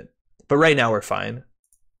consider it. But right now we're fine.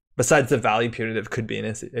 Besides, the value punitive could be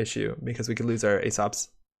an issue because we could lose our Aesops.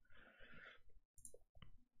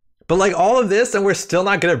 But like all of this, and we're still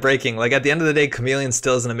not good at breaking. Like at the end of the day, Chameleon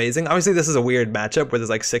still isn't amazing. Obviously, this is a weird matchup where there's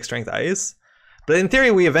like 6 strength ice. But in theory,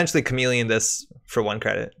 we eventually Chameleon this for 1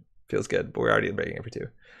 credit. Feels good, but we're already breaking it for 2.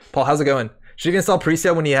 Paul, how's it going? Should you install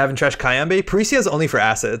Priestia when you haven't trashed Kayambe? Priestia is only for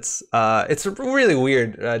assets. It's a really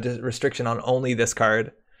weird restriction on only this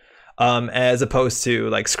card, as opposed to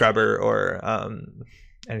like Scrubber or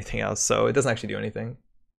anything else. So it doesn't actually do anything.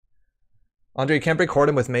 Andre, you can't break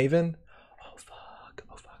Hordem with Maven? Oh fuck,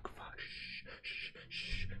 oh fuck, fuck.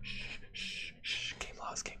 Shh. Game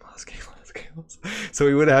loss. So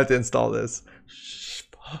we would have to install this. Shh,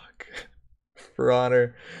 fuck. For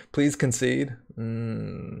honor. Please concede.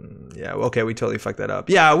 Yeah, okay, we totally fucked that up.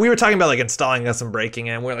 Yeah, we were talking about like installing us and breaking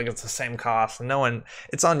it, and we're like, it's the same cost. And no one,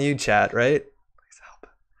 it's on you, chat, right? Please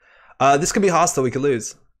help. This could be hostile, we could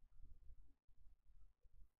lose.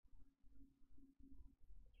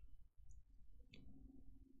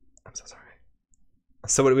 I'm so sorry.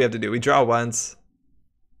 So what do we have to do? We draw once.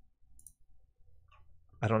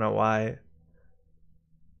 I don't know why.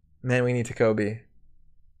 Man, we need to Kobe.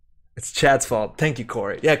 It's chat's fault. Thank you,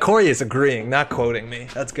 Corey. Yeah, Corey is agreeing, not quoting me.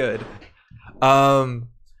 That's good.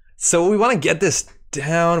 So we want to get this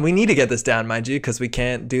down. We need to get this down, mind you, because we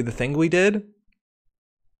can't do the thing we did.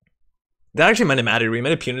 That actually might have mattered. We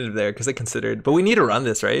made a punitive there because they considered. But we need to run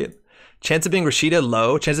this, right? Chance of being Rashida,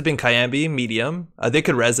 low. Chance of being Kayambe, medium. They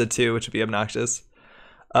could res it too, which would be obnoxious.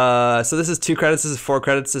 So this is 2 credits, this is 4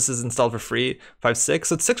 credits, this is installed for free, 5, 6.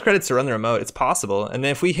 So it's 6 credits to run the remote. It's possible. And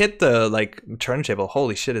then if we hit the like turntable,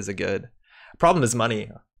 holy shit, is it good? Problem is money.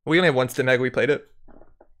 We only have 1 stim egg, we played it.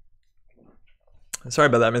 Sorry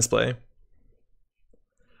about that misplay.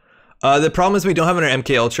 The problem is we don't have an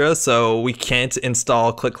MK Ultra, so we can't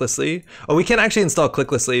install clicklessly. Oh, we can actually install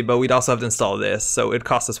clicklessly, but we'd also have to install this. So it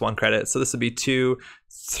costs us 1 credit. So this would be 2,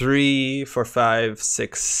 3, 4, 5,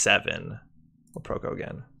 6, 7. We'll Proco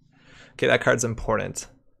again. Okay, that card's important.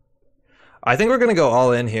 I think we're gonna go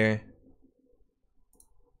all in here.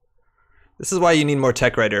 This is why you need more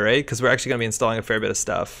Tech Writer, right? Because we're actually gonna be installing a fair bit of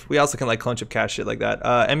stuff. We also can like clone chip cache shit like that.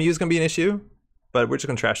 MU is gonna be an issue, but we're just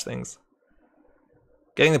gonna trash things.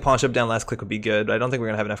 Getting the pawn ship down last click would be good, but I don't think we're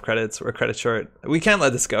gonna have enough credits. We're credit short. We can't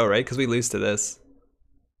let this go, right? Because we lose to this.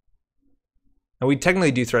 And we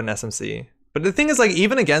technically do threaten SMC. But the thing is, like,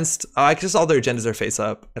 even against, just all their agendas are face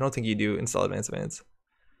up. I don't think you do install advance.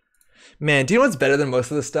 Man, do you know what's better than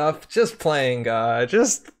most of the stuff? Just play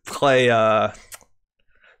that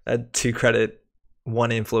 2 credit,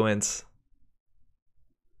 1 influence.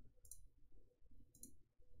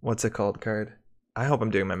 What's it called card? I hope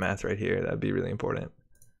I'm doing my math right here. That'd be really important.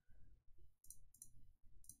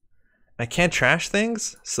 I can't trash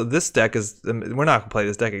things, so this deck is, we're not gonna play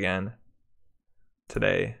this deck again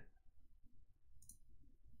today.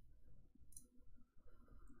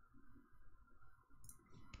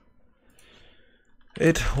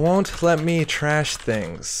 It won't let me trash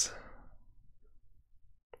things.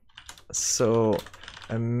 So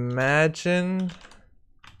imagine,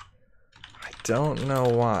 I don't know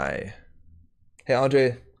why. Hey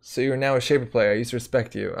Andre, so you're now a Shaper player. I used to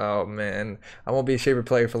respect you. Oh man, I won't be a Shaper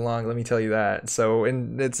player for long. Let me tell you that. So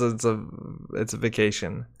it's a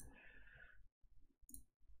vacation.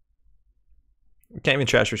 Can't even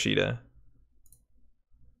trash Rashida.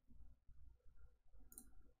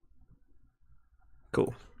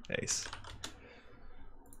 Cool. Ace.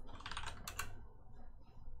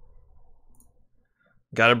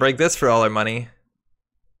 Gotta break this for all our money.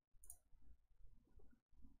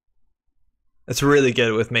 It's really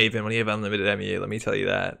good with Maven when you have unlimited MEA, let me tell you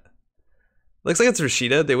that. Looks like it's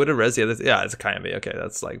Rashida. They would have res the other. Yeah, it's a Kayambe. Okay,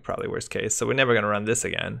 that's like probably worst case. So we're never gonna run this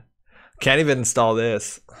again. Can't even install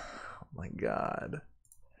this. Oh my god.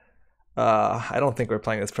 I don't think we're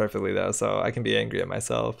playing this perfectly though, so I can be angry at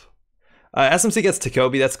myself. SMC gets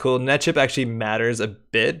Takobi, that's cool. Net chip actually matters a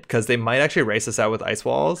bit because they might actually race us out with ice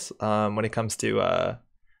walls when it comes to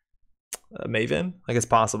Maven. Like, it's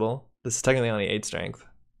possible. This is technically only 8 strength.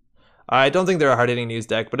 I don't think they're a hard-hitting news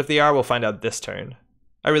deck, but if they are, we'll find out this turn.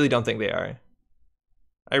 I really don't think they are.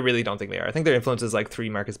 I really don't think they are. I think their influence is like 3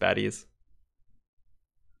 Marcus baddies.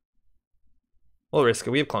 We'll risk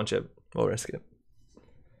it. We have clone chip. We'll risk it.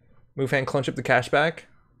 Move hand, clone chip the cash back.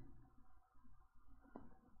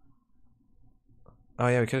 Oh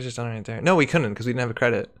yeah, we could have just done it right there. No, we couldn't because we didn't have a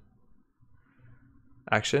credit.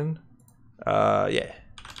 Action. Yeah.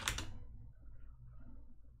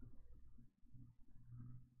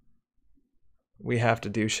 We have to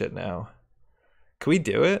do shit now. Can we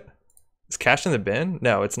do it? Is cash in the bin?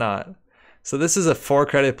 No, it's not. So this is a 4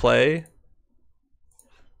 credit play.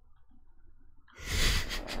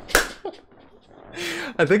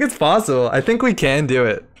 I think it's possible. I think we can do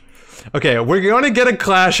it. Okay, we're going to get a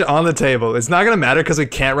clash on the table. It's not going to matter because we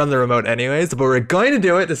can't run the remote anyways, but we're going to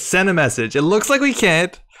do it to send a message. It looks like we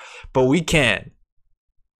can't, but we can.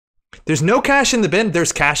 There's no cash in the bin.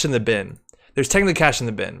 There's cash in the bin. There's technically cash in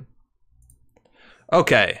the bin.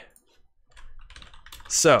 Okay.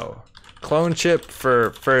 So, clone chip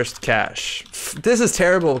for first cash. This is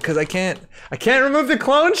terrible because I can't remove the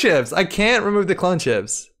clone chips. I can't remove the clone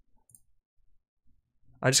chips.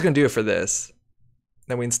 I'm just going to do it for this.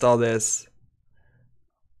 Then we install this.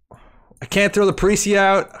 I can't throw the Parisi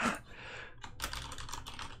out.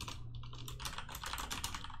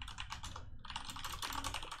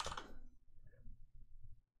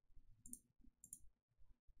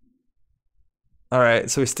 All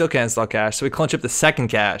right, so we still can't install cash. So we clone chip the second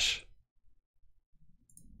cash.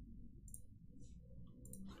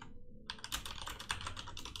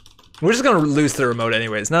 We're just gonna lose to the remote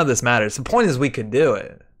anyways. None of this matters. The point is we could do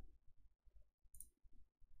it.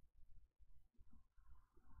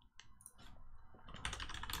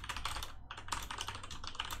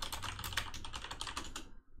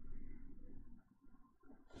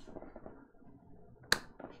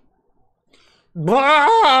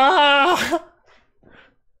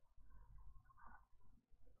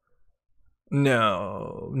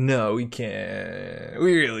 No, we can't.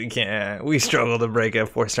 We really can't. We struggle to break a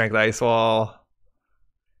 4 strength ice wall.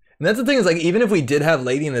 And that's the thing is, like, even if we did have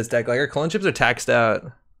Lady in this deck, like, our clone chips are taxed out.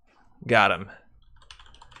 Got him.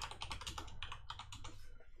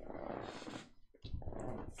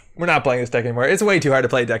 We're not playing this deck anymore. It's way too hard to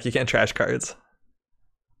play a deck. You can't trash cards.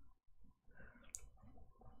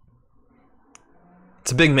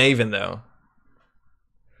 It's a big Maven, though.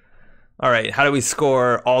 All right, how do we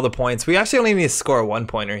score all the points? We actually only need to score a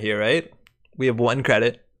 1-pointer here, right? We have 1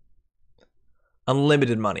 credit.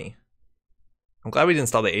 Unlimited money. I'm glad we didn't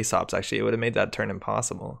install the Aesops, actually. It would have made that turn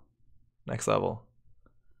impossible. Next level.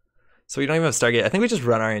 So we don't even have Stargate. I think we just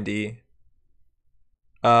run R&D.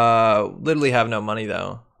 Literally have no money,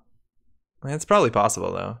 though. It's probably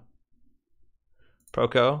possible, though.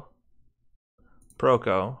 Proco.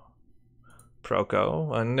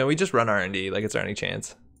 No, we just run R&D like it's our only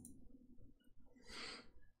chance.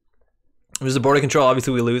 There's a border control.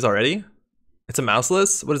 Obviously, we lose already. It's a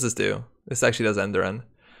mouseless. What does this do? This actually does end the run.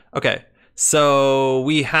 Okay, so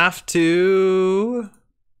we have to.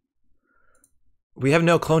 We have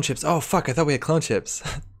no clone chips. Oh fuck! I thought we had clone chips.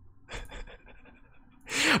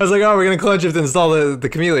 I was like, oh, we're gonna clone chip to install the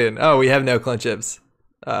chameleon. Oh, we have no clone chips.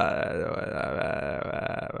 Oh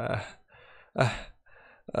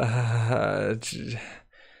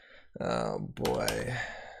boy.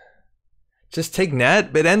 Just take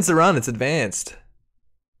net. It ends the run. It's advanced.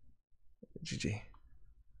 GG.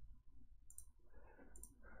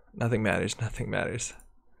 Nothing matters. Nothing matters.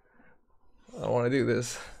 I don't want to do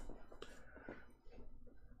this.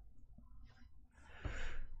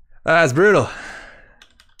 That's brutal.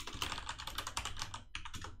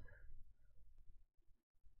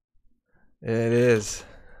 It is.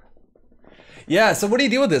 Yeah, so what do you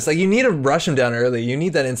do with this? Like, you need to rush him down early. You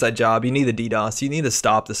need that inside job. You need the DDoS. You need to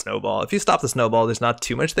stop the snowball. If you stop the snowball, there's not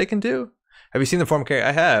too much they can do. Have you seen the form carry?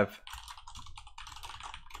 I have.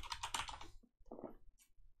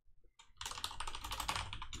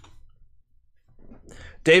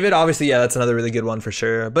 David, obviously, yeah, that's another really good one for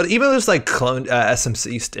sure. But even just like clone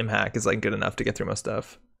SMC stim hack is like good enough to get through most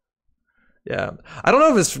stuff. Yeah, I don't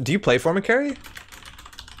know if it's. Do you play form carry?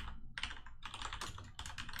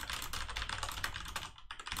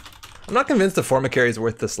 I'm not convinced the forma carry is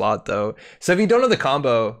worth the slot though. So if you don't know the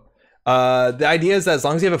combo, The idea is that as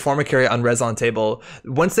long as you have a former carry on res on table,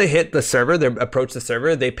 once they hit the server, they approach the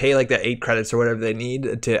server, they pay like the 8 credits or whatever they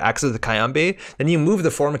need to access the Kayambe. Then you move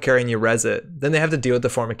the former carry and you res it. Then they have to deal with the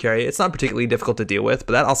former carry. It's not particularly difficult to deal with,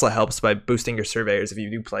 but that also helps by boosting your surveyors if you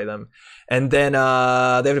do play them. And then they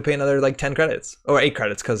have to pay another like 10 credits or 8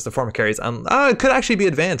 credits because the former carries it could actually be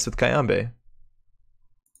advanced with Kayambe.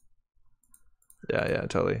 Yeah,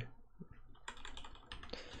 totally.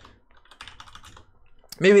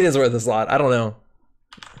 Maybe it is worth a slot. I don't know.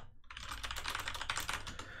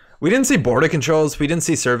 We didn't see border controls. We didn't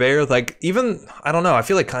see surveyor. Like, even, I don't know. I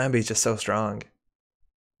feel like Kayambe is just so strong.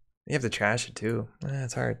 You have to trash it too.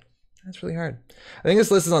 It's hard. That's really hard. I think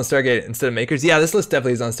this list is on Stargate instead of Makers. Yeah, this list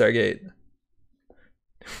definitely is on Stargate.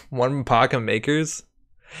 One Pac and Makers.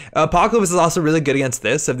 Apocalypse is also really good against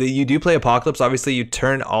this. If you do play Apocalypse, obviously you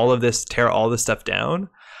turn all of this, tear all this stuff down.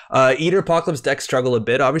 Eater Apocalypse decks struggle a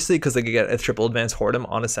bit, obviously, because they can get a triple advanced Hordem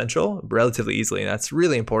on Essential relatively easily, and that's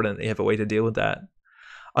really important. They have a way to deal with that.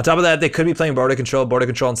 On top of that, they could be playing border control. Border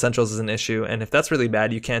control on Essentials is an issue, and if that's really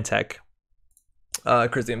bad, you can tech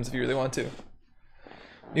Chrysiums if you really want to.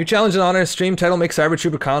 New challenge and honor stream title make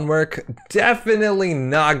Cybertrooper con work. Definitely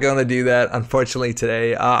not gonna do that, unfortunately,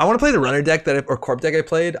 today. I want to play the runner deck or corp deck I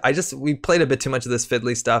played. We played a bit too much of this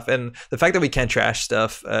fiddly stuff, and the fact that we can't trash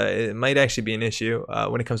stuff, it might actually be an issue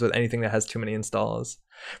when it comes with anything that has too many installs.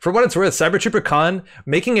 For what it's worth, Cybertrooper con,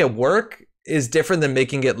 making it work is different than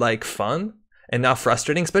making it like fun and not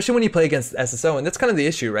frustrating, especially when you play against SSO, and that's kind of the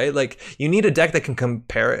issue, right? Like, you need a deck that can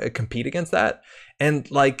compete against that. And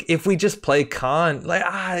like, if we just play con, like,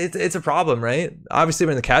 it's a problem, right? Obviously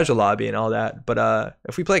we're in the casual lobby and all that, but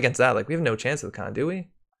if we play against that, like, we have no chance with con, do we?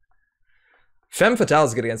 Femme Fatale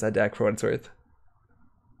is good against that deck for what it's worth.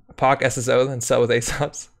 Pac SSO and sell with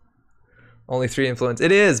Aesops. Only 3 influence.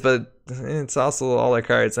 It is, but it's also all our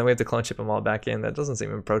cards, and we have to clone chip them all back in. That doesn't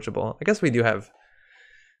seem approachable. I guess we do have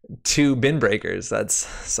 2 bin breakers. That's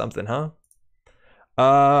something, huh?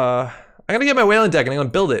 I'm gonna get my Wayland deck and I'm gonna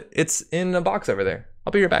build it. It's in a box over there.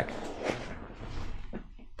 I'll be right back.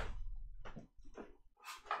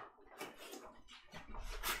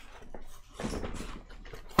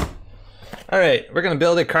 All right, we're gonna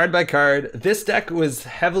build it card by card. This deck was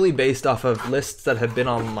heavily based off of lists that have been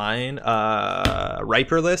online,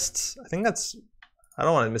 Riper lists. I think that's, I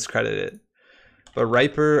don't want to miscredit it, but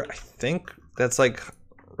Riper, I think that's like,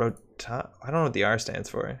 I don't know what the R stands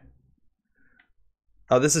for.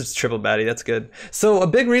 Oh, this is triple baddie. That's good. So a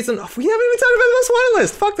big reason, we haven't even talked about the most wanted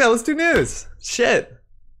list. Fuck that, let's do news. Shit.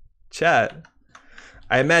 Chat.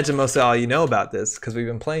 I imagine most of all you know about this because we've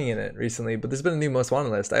been playing in it recently, but there's been a new most wanted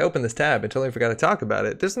list. I opened this tab and totally forgot to talk about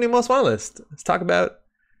it. There's a new most wanted list. Let's talk about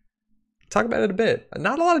it a bit.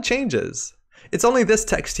 Not a lot of changes. It's only this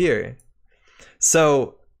text here.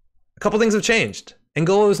 So a couple things have changed.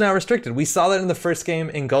 Ngolo is now restricted. We saw that in the first game.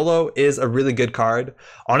 Ngolo is a really good card.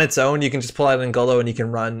 On its own, you can just pull out Ngolo and you can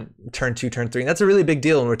run turn 2, turn 3. And that's a really big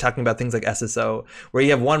deal when we're talking about things like SSO, where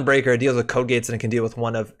you have one breaker, it deals with code gates, and it can deal with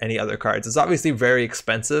one of any other cards. It's obviously very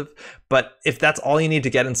expensive, but if that's all you need to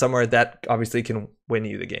get in somewhere, that obviously can win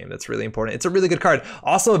you the game. That's really important. It's a really good card.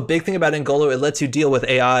 Also, a big thing about Ngolo, it lets you deal with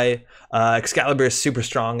AI. Excalibur is super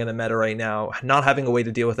strong in the meta right now. Not having a way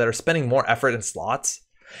to deal with that or spending more effort in slots.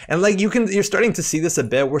 And like you're starting to see this a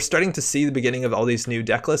bit. We're starting to see the beginning of all these new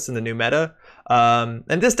deck lists in the new meta. And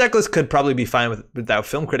this deck list could probably be fine without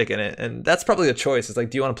Film Critic in it. And that's probably a choice. It's like,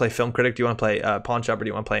 do you want to play Film Critic? Do you want to play Pawn Shop, or do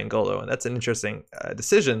you want to play Ngolo? And that's an interesting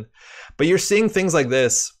decision. But you're seeing things like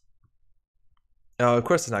this. Oh, of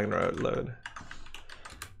course it's not going to load.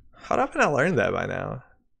 How have I not learned that by now?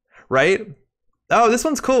 Right? Oh, this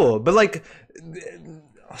one's cool. But like,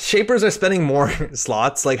 Shapers are spending more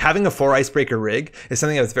slots. Like having a 4 Icebreaker rig is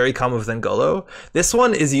something that's very common with Ngolo. This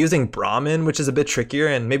one is using Brahmin, which is a bit trickier,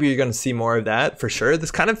 and maybe you're going to see more of that for sure. This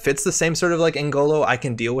kind of fits the same sort of like Ngolo, I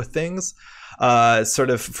can deal with things sort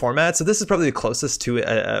of format. So this is probably the closest to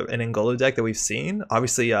an Ngolo deck that we've seen.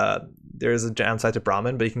 Obviously, there is a downside to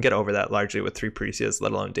Brahmin, but you can get over that largely with 3 Parisias,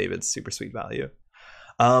 let alone David's super sweet value.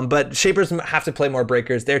 But Shapers have to play more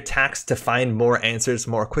breakers. They're taxed to find more answers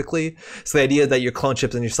more quickly. So the idea that your clone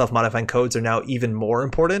chips and your self-modifying codes are now even more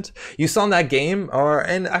important. You saw in that game,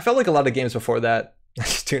 and I felt like a lot of games before that. I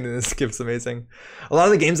just tuned in, this skip's amazing. A lot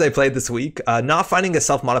of the games I played this week, not finding a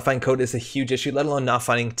self-modifying code is a huge issue, let alone not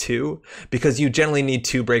finding 2, because you generally need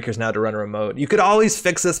 2 breakers now to run a remote. You could always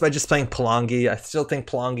fix this by just playing Palangi. I still think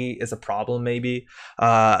Palangi is a problem maybe,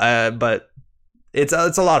 but it's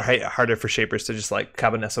a lot harder for Shapers to just like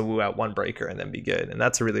Cabanessa Wu out 1 breaker and then be good, and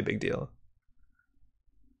that's a really big deal.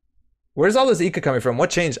 Where's all this Ika coming from? What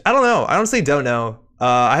changed? I don't know. I honestly don't know.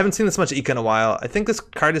 I haven't seen this much Ika in a while. I think this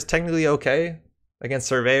card is technically okay against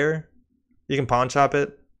Surveyor. You can pawn shop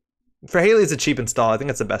it. For Haley, it's a cheap install. I think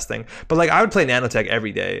that's the best thing. But like, I would play Nanotech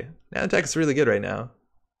every day. Nanotech is really good right now.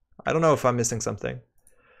 I don't know if I'm missing something.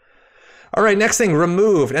 All right, next thing,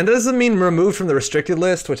 removed. And that doesn't mean removed from the restricted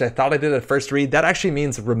list, which I thought I did at first read. That actually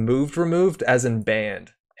means removed as in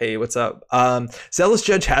banned. Hey, what's up? Zealous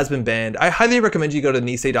Judge has been banned. I highly recommend you go to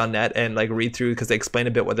nisei.net and like read through because they explain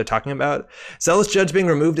a bit what they're talking about. Zealous Judge being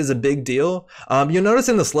removed is a big deal. You'll notice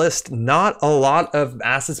in this list, not a lot of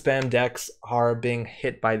acid spam decks are being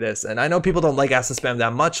hit by this. And I know people don't like acid spam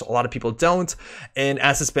that much. A lot of people don't. And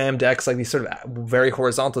acid spam decks, like these sort of very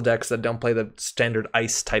horizontal decks that don't play the standard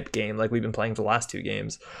ice type game like we've been playing for the last 2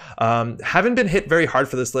 games, haven't been hit very hard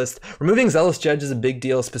for this list. Removing Zealous Judge is a big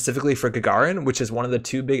deal specifically for Gagarin, which is one of the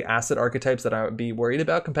 2 big acid archetypes that I would be worried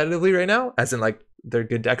about competitively right now, as in like they're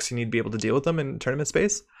good decks, you need to be able to deal with them in tournament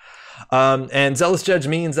space. And Zealous Judge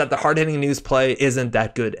means that the hard-hitting news play isn't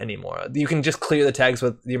that good anymore. You can just clear the tags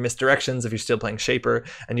with your misdirections if you're still playing Shaper,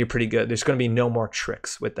 and you're pretty good. There's going to be no more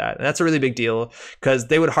tricks with that. And that's a really big deal, because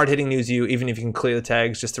they would hard-hitting news you even if you can clear the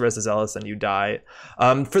tags just to res the Zealous and you die.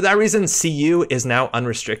 For that reason, CU is now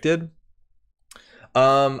unrestricted.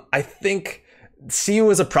 I think CU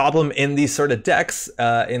is a problem in these sort of decks,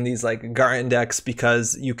 in these like Gagarin decks,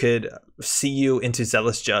 because you could CU into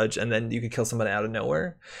Zealous Judge and then you could kill someone out of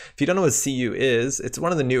nowhere. If you don't know what CU is, it's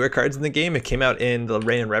one of the newer cards in the game. It came out in the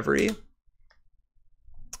Rain and Reverie.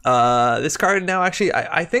 This card now, actually,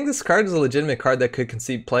 I think this card is a legitimate card that could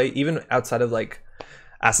concede play even outside of like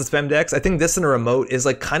acid spam decks. I think this in a remote is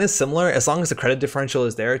like kind of similar as long as the credit differential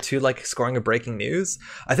is there to like scoring a breaking news.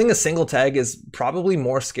 I think a single tag is probably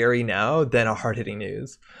more scary now than a hard hitting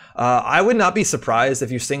news. I would not be surprised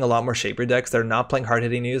if you're seeing a lot more Shaper decks that are not playing hard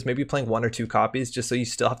hitting news, maybe playing 1 or 2 copies just so you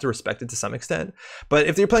still have to respect it to some extent. But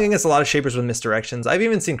if you're playing against a lot of Shapers with misdirections, I've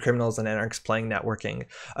even seen Criminals and Anarchs playing networking.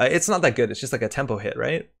 It's not that good. It's just like a tempo hit,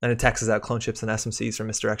 right? And it taxes out clone chips and SMCs for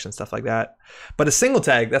misdirection, stuff like that. But a single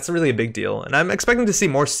tag, that's really a big deal. And I'm expecting to see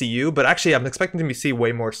more CU, but actually I'm expecting to see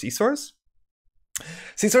way more C-Source.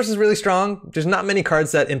 C-Source is really strong. There's not many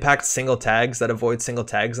cards that impact single tags, that avoid single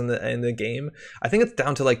tags in the game. I think it's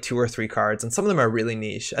down to like 2 or 3 cards, and some of them are really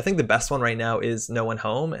niche. I think the best one right now is No One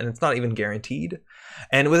Home, and it's not even guaranteed.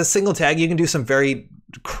 And with a single tag, you can do some very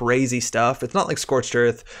crazy stuff. It's not like Scorched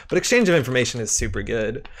Earth, but Exchange of Information is super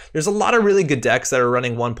good. There's a lot of really good decks that are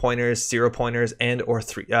running 1-pointers, 0-pointers, and or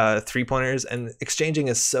 3-pointers, and exchanging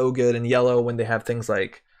is so good in yellow when they have things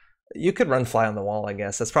like, you could run Fly on the Wall, I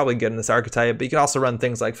guess. That's probably good in this archetype, but you can also run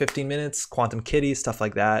things like 15 Minutes, Quantum Kitty, stuff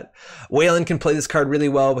like that. Wayland can play this card really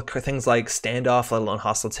well with things like Standoff, let alone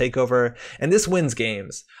Hostile Takeover, and this wins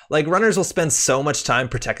games. Like, runners will spend so much time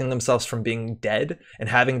protecting themselves from being dead and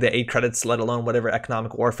having the 8 credits, let alone whatever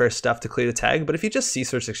economic warfare stuff to clear the tag, but if you just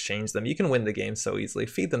C-Source exchange them, you can win the game so easily.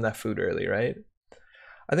 Feed them that food early, right?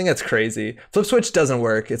 I think that's crazy. Flip Switch doesn't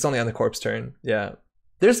work. It's only on the corpse turn. Yeah.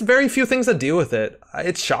 There's very few things that deal with it.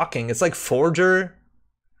 It's shocking. It's like Forger,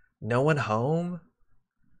 No One Home,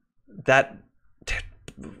 that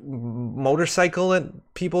motorcycle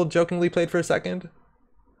that people jokingly played for a second.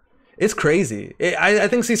 It's crazy. I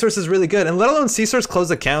think C-Source is really good, and let alone C-Source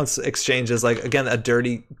closed accounts exchange is like, again, a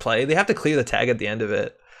dirty play. They have to clear the tag at the end of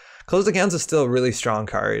it. Closed accounts is still a really strong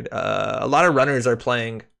card. A lot of runners are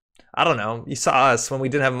playing, I don't know, you saw us when we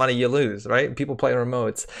didn't have money, you lose, right? People playing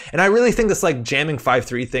remotes. And I really think this like jamming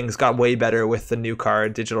 5-3 things got way better with the new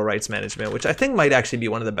card, Digital Rights Management, which I think might actually be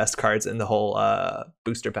one of the best cards in the whole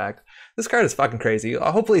booster pack. This card is fucking crazy.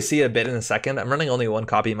 I'll hopefully see it a bit in a second. I'm running only 1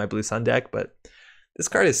 copy in my Blue Sun deck, but this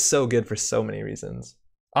card is so good for so many reasons.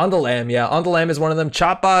 On the Lamb, yeah, On the Lamb is one of them.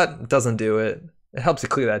 Chopbot doesn't do it. It helps you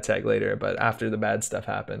clear that tag later, but after the bad stuff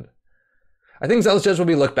happened. I think Zealous Judge will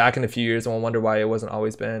be looked back in a few years and we'll wonder why it wasn't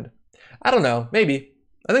always banned. I don't know, maybe.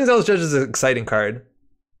 I think Zealous Judge is an exciting card.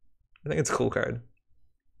 I think it's a cool card.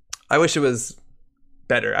 I wish it was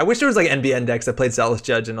better. I wish there was like NBN decks that played Zealous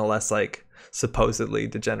Judge in a less like supposedly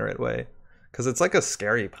degenerate way, because it's like a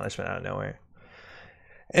scary punishment out of nowhere.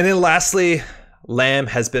 And then lastly, Lamb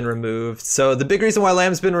has been removed. So the big reason why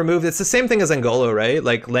Lamb's been removed, it's the same thing as Angolo, right?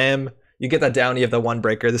 Like Lamb, you get that down, you have the 1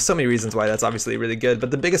 breaker. There's so many reasons why that's obviously really good,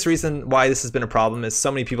 but the biggest reason why this has been a problem is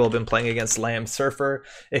so many people have been playing against Lamb Surfer.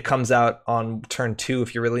 It comes out on turn 2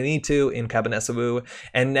 if you really need to in Cabernet,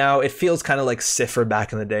 and now it feels kind of like Cipher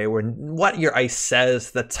back in the day, where what your ice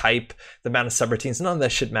says, the type, the amount of subroutines, none of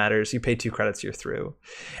that shit matters. You pay 2 credits, you're through.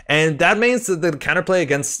 And that means that the counterplay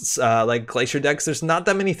against like Glacier decks, there's not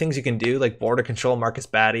that many things you can do, like Border Control, Marcus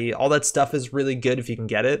Batty, all that stuff is really good if you can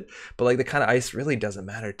get it, but like the kind of ice really doesn't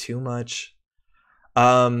matter too much.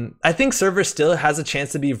 I think Server still has a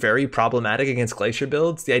chance to be very problematic against Glacier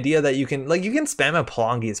builds. The idea that you can spam a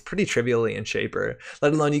Palangi is pretty trivially in Shaper,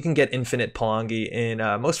 let alone you can get infinite Palangi in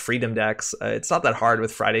most Freedom decks. It's not that hard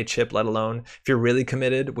with Friday Chip, let alone if you're really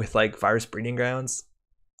committed with like Virus Breeding Grounds.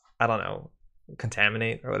 I don't know,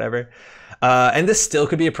 Contaminate or whatever. And this still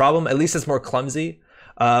could be a problem. At least it's more clumsy.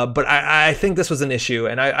 But I think this was an issue,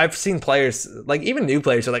 and I've seen players, like even new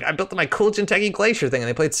players, are like, I built my cool Jinteki Glacier thing, and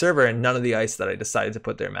they played Server, and none of the ice that I decided to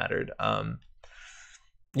put there mattered.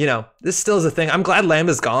 You know, this still is a thing. I'm glad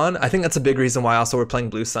Lambda's gone. I think that's a big reason why also we're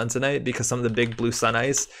playing Blue Sun tonight, because some of the big Blue Sun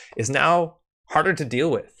ice is now harder to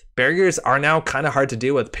deal with. Barriers are now kind of hard to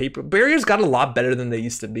deal with. Barriers got a lot better than they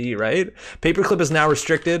used to be, right? Paperclip is now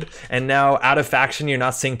restricted, and now out of faction, you're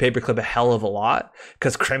not seeing Paperclip a hell of a lot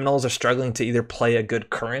because criminals are struggling to either play a good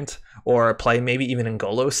current or play maybe even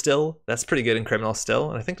Ngolo still. That's pretty good in Criminal still.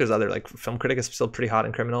 And I think there's other, like Film Critic is still pretty hot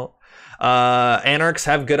in Criminal. Anarchs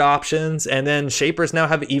have good options, and then Shapers now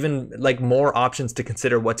have even like more options to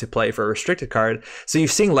consider what to play for a restricted card. So you're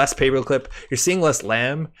seeing less Paperclip, you're seeing less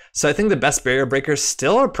Lamb. So I think the best barrier breakers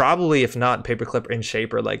still are probably, if not Paperclip in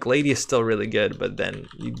Shaper. Like Lady is still really good, but then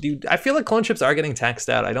you do, I feel like clone chips are getting taxed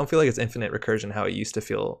out. I don't feel like it's infinite recursion how it used to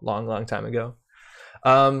feel long time ago.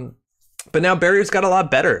 But now barriers got a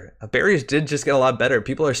lot better. Barriers did just get a lot better.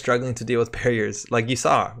 People are struggling to deal with barriers. Like you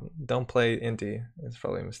saw, don't play Inti. It's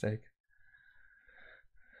probably a mistake.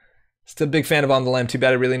 Still a big fan of On the Lamb. Too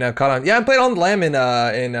bad I really not caught on. Yeah, I played On the Lamb in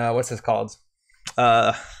what's this called?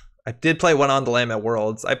 I did play one On the Lamb at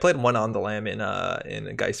Worlds. I played one On the Lamb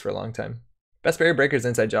in Geist for a long time. Best barrier breaker is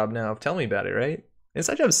Inside Job now. Tell me about it, right?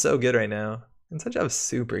 Inside Job's so good right now. Inside Job's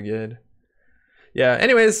super good. Yeah,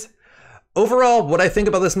 anyways. Overall, what I think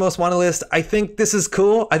about this most wanted list, I think this is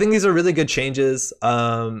cool. I think these are really good changes.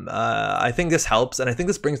 I think this helps, and I think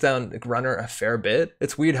this brings down Runner a fair bit.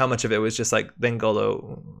 It's weird how much of it was just like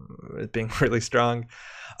Bengolo being really strong.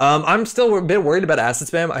 I'm still a bit worried about Acid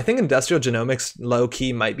Spam. I think Industrial Genomics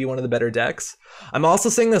low-key might be one of the better decks. I'm also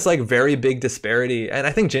seeing this like very big disparity, and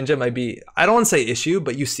I think Jinja might be, I don't want to say issue,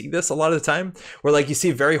 but you see this a lot of the time, where like you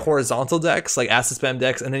see very horizontal decks, like Acid Spam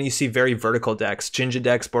decks, and then you see very vertical decks, Jinja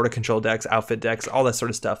decks, border control decks, outfit decks, all that sort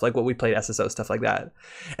of stuff, like what we played SSO, stuff like that.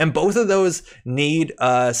 And both of those need,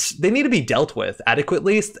 they need to be dealt with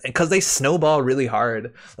adequately, because they snowball really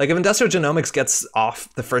hard. Like if Industrial Genomics gets off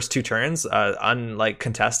the first 2 turns, like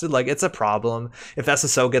contested, like it's a problem. If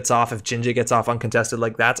SSO gets off, if Jinja gets off uncontested,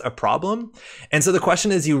 like that's a problem. And so the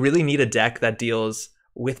question is, you really need a deck that deals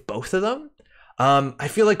with both of them. I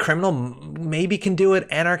feel like Criminal maybe can do it.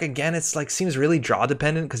 Anarch, again, it's like seems really draw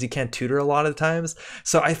dependent because you can't tutor a lot of times.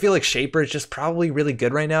 So I feel like Shaper is just probably really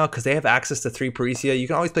good right now because they have access to 3 Parisia. You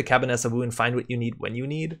can always play Cabanessa Wu and find what you need when you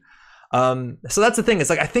need. So that's the thing. It's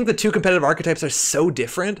like I think the 2 competitive archetypes are so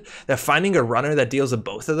different that finding a runner that deals with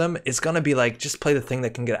both of them is gonna be like, just play the thing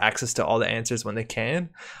that can get access to all the answers when they can.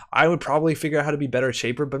 I would probably figure out how to be better at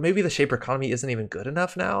Shaper, but maybe the Shaper economy isn't even good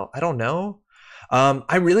enough now. I don't know.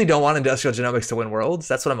 I really don't want Industrial Genomics to win Worlds.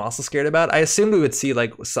 That's what I'm also scared about. I assumed we would see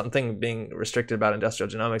like something being restricted about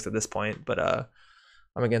Industrial Genomics at this point, but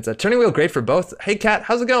I'm against that. Turning Wheel, great for both. Hey Kat,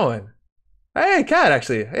 how's it going? Hey Kat,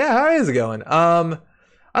 actually, yeah, how is it going?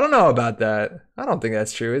 I don't know about that. I don't think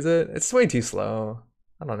that's true, is it? It's way too slow.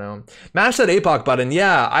 I don't know. Mash that APOC button.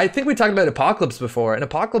 Yeah, I think we talked about Apocalypse before, and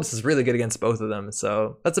Apocalypse is really good against both of them.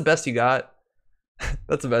 So that's the best you got.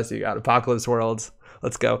 That's the best you got. Apocalypse Worlds.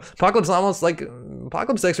 Let's go. Apocalypse almost like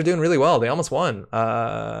Apocalypse decks are doing really well. They almost won.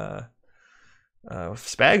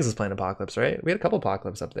 Spags is playing Apocalypse, right? We had a couple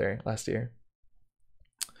Apocalypse up there last year.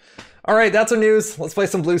 All right, that's our news. Let's play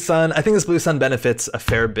some Blue Sun. I think this Blue Sun benefits a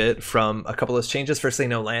fair bit from a couple of those changes. Firstly,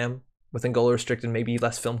 no Lamb with Ngolo restricted, maybe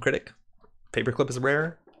less Film Critic. Paperclip is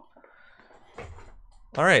rare.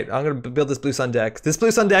 All right, I'm gonna build this Blue Sun deck. This Blue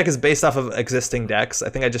Sun deck is based off of existing decks. I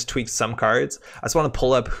think I just tweaked some cards. I just want to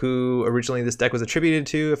pull up who originally this deck was attributed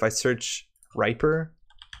to. If I search Riper,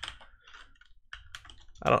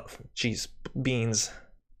 geez, beans.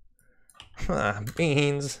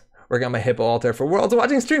 Beans. Working on my Hippo altar for Worlds.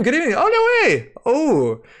 Watching stream. Good evening. Oh, no way.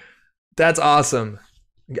 Oh, that's awesome.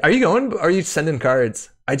 Are you going? Are you sending cards?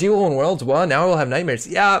 IG will win Worlds. Well, now we'll have nightmares.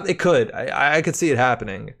 Yeah, it could. I could see it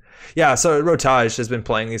happening. Yeah, so Rotage has been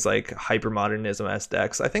playing these like hyper-modernism-esque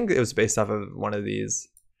decks. I think it was based off of one of these.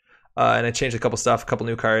 And I changed a couple stuff, a couple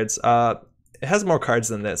new cards. It has more cards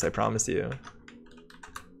than this, I promise you.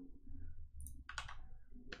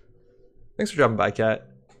 Thanks for dropping by, Kat.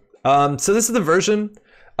 So this is the version.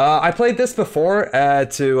 I played this before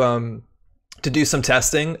to do some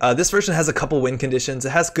testing. This version has a couple win conditions.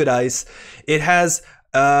 It has good ice. It has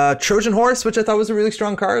Trojan Horse, which I thought was a really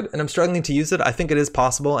strong card, and I'm struggling to use it. I think it is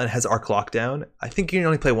possible, and it has Arc Lockdown. I think you can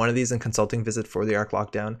only play one of these in Consulting Visit for the Arc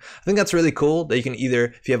Lockdown. I think that's really cool that you can either,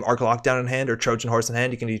 if you have Arc Lockdown in hand or Trojan Horse in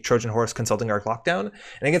hand, you can do Trojan Horse Consulting Arc Lockdown.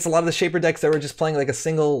 And against a lot of the Shaper decks that were just playing like a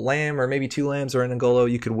single lamb or maybe two lambs or an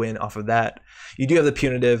Angolo, you could win off of that. You do have the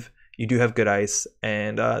Punitive, you do have good ice,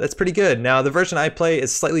 and that's pretty good. Now, the version I play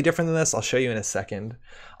is slightly different than this. I'll show you in a second.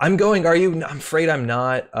 I'm going, are you? I'm afraid I'm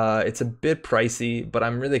not. It's a bit pricey, but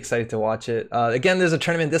I'm really excited to watch it. Again, there's a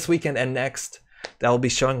tournament this weekend and next that will be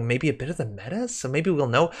showing maybe a bit of the meta, so maybe we'll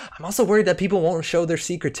know. I'm also worried that people won't show their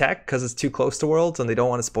secret tech because it's too close to Worlds and they don't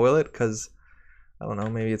want to spoil it because, I don't know,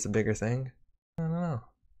 maybe it's a bigger thing. I don't know.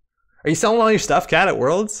 Are you selling all your stuff, Cat, at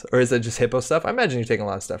Worlds? Or is it just Hippo stuff? I imagine you're taking a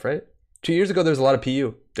lot of stuff, right? 2 years ago, there was a lot of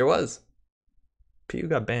PU. There was. PU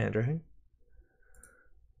got banned, right?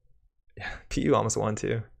 Yeah, PU almost won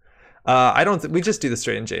too. We just do this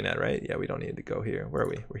straight in JNet, right? Yeah, we don't need to go here. Where are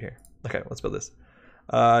we? We're here. Okay, let's build this.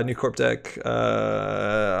 New corp deck.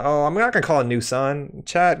 Oh, I'm not gonna call it New Sun.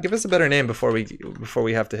 Chat, give us a better name before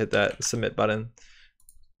we have to hit that submit button.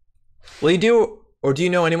 Will you do, or do you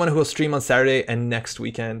know anyone who will stream on Saturday and next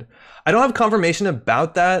weekend? I don't have confirmation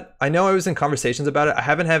about that. I know I was in conversations about it. I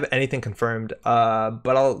haven't have anything confirmed,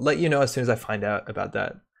 but I'll let you know as soon as I find out about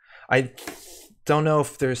that. I don't know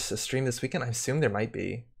if there's a stream this weekend. I assume there might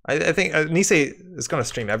be. I think Nisei is going to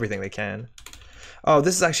stream everything they can. Oh,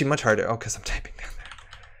 this is actually much harder. Oh, because I'm typing down there.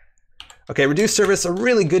 Okay, Reduced Service, a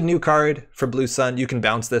really good new card for Blue Sun. You can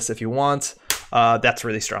bounce this if you want. That's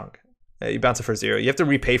really strong. You bounce it for 0. You have to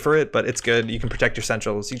repay for it, but it's good. You can protect your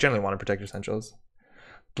centrals. You generally want to protect your centrals.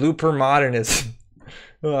 Blooper Modernism.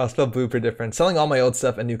 Oh, I'll spell blooper different. Selling all my old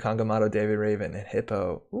stuff and new Kangamato, David Raven, and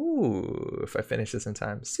Hippo. Ooh, if I finish this in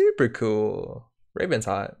time. Super cool. Raven's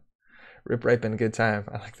hot. Rip Ripen, good time.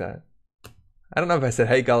 I like that. I don't know if I said,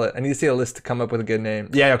 hey, Gullet, I need to see a list to come up with a good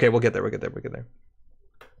name. Yeah, okay, we'll get there. We'll get there.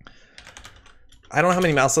 I don't know how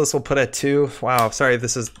many mouse lists we'll put at 2. Wow, sorry if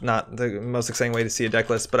this is not the most exciting way to see a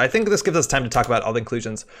deck list, but I think this gives us time to talk about all the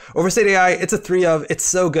inclusions. Overstate AI, it's a 3 of. It's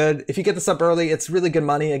so good. If you get this up early, it's really good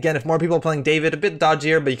money. Again, if more people are playing David, a bit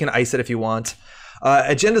dodgier, but you can ice it if you want.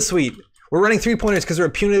 Agenda Suite. We're running 3 pointers because we're a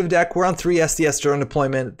punitive deck. We're on 3 SDS drone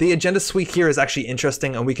deployment. The Agenda Suite here is actually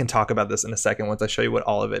interesting, and we can talk about this in a second once I show you what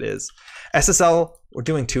all of it is. SSL, we're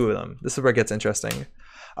doing 2 of them. This is where it gets interesting.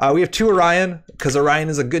 We have 2 Orion, because Orion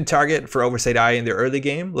is a good target for Overstate Eye in the early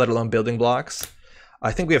game, let alone building blocks.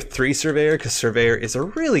 I think we have 3 Surveyor, because Surveyor is a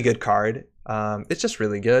really good card. It's just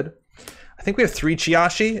really good. I think we have 3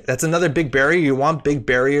 Chiashi. That's another big barrier. You want big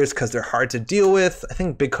barriers because they're hard to deal with. I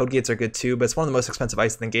think big code gates are good too, but it's one of the most expensive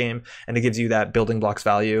ice in the game, and it gives you that building blocks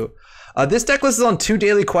value. This deck list is on 2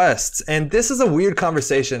 daily quests, and this is a weird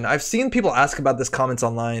conversation. I've seen people ask about this comments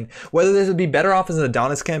online, whether this would be better off as an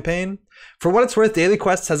Adonis campaign. For what it's worth, Daily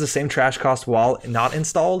Quests has the same trash cost while not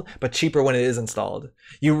installed, but cheaper when it is installed.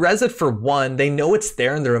 You res it for 1, they know it's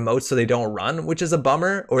there in the remote so they don't run, which is a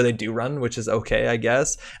bummer, or they do run, which is okay, I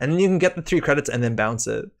guess. And then you can get the 3 credits and then bounce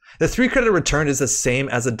it. The 3 credit return is the same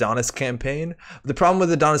as Adonis campaign. The problem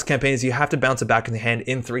with Adonis campaign is you have to bounce it back in the hand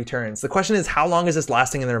in 3 turns. The question is, how long is this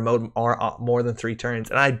lasting in the remote or more than 3 turns?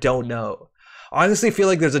 And I don't know. I honestly feel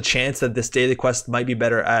like there's a chance that this daily quest might be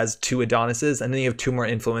better as 2 Adonises, and then you have 2 more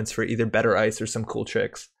influence for either better ice or some cool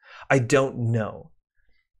tricks. I don't know,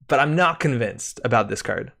 but I'm not convinced about this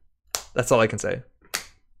card. That's all I can say.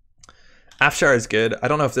 Afshar is good. I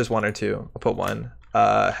don't know if there's 1 or 2. I'll put 1.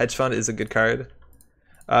 Hedge Fund is a good card.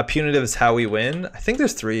 Punitive is how we win. I think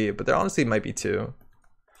there's 3, but there honestly might be 2.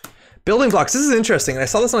 Building blocks, this is interesting, and I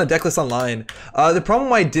saw this on a deck list online. The problem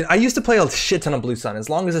why I used to play a shit ton of Blue Sun. As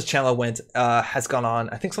long as this channel has gone on,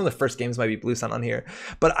 I think some of the first games might be Blue Sun on here.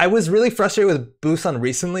 But I was really frustrated with Blue Sun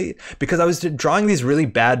recently because I was drawing these really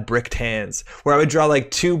bad bricked hands where I would draw like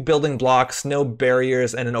 2 building blocks, no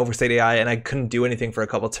barriers, and an overstate AI, and I couldn't do anything for a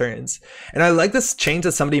couple turns. And I like this change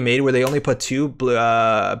that somebody made where they only put 2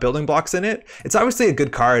 building blocks in it. It's obviously a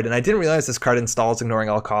good card, and I didn't realize this card installs ignoring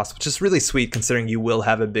all costs, which is really sweet considering you will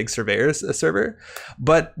have a big surveyor server.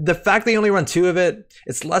 But the fact they only run 2 of it,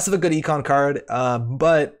 it's less of a good econ card,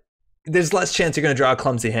 but there's less chance you're going to draw a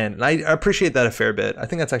clumsy hand, and I appreciate that a fair bit. I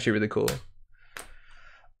think that's actually really cool.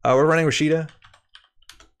 We're running Rashida.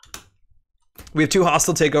 We have 2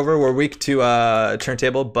 hostile takeover. We're weak to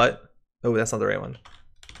turntable, but oh, that's not the right one.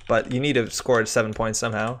 But you need to score 7 points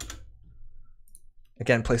somehow.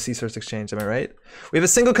 Again, play C-Source Exchange, am I right? We have a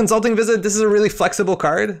single consulting visit. This is a really flexible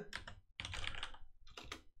card.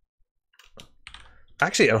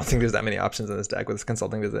 Actually, I don't think there's that many options in this deck with this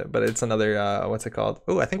consulting visit, but it's another, what's it called?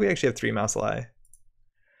 Oh, I think we actually have 3 Mouse Eye.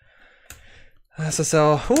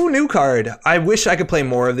 SSL. Ooh, new card. I wish I could play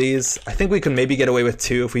more of these. I think we could maybe get away with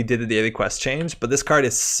 2 if we did the daily quest change, but this card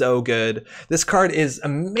is so good. This card is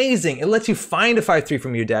amazing. It lets you find a 5/3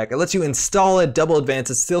 from your deck. It lets you install it, double advance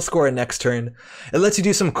it, still score it next turn. It lets you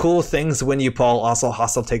do some cool things when you pull also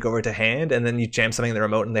hostile takeover to hand, and then you jam something in the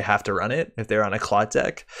remote and they have to run it if they're on a clot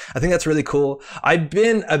deck. I think that's really cool. I've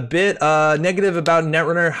been a bit negative about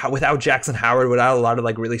Netrunner without Jackson Howard, without a lot of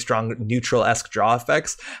like really strong neutral-esque draw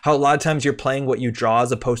effects. How a lot of times you're playing what you draw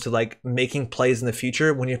as opposed to like making plays in the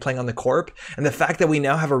future when you're playing on the corp. And the fact that we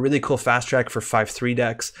now have a really cool fast track for 5/3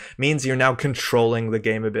 decks means you're now controlling the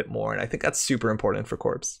game a bit more. And I think that's super important for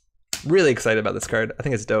corps. Really excited about this card. I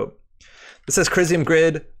think it's dope. This says Crisium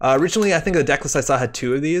Grid. Originally, I think the deck list I saw had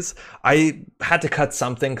 2 of these. I had to cut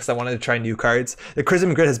something because I wanted to try new cards. The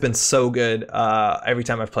Crisium Grid has been so good every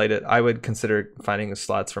time I've played it. I would consider finding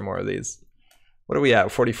slots for more of these. What are we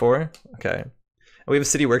at? 44? Okay. And we have a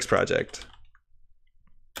City Works project.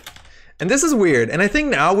 And this is weird. And I think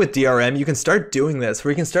now with DRM, you can start doing this,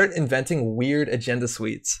 where you can start inventing weird agenda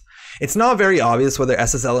suites. It's not very obvious whether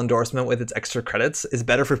SSL endorsement with its extra credits is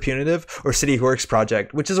better for Punitive or City Works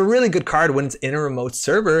Project, which is a really good card when it's in a remote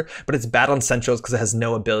server, but it's bad on Centrals because it has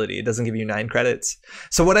no ability. It doesn't give you 9 credits.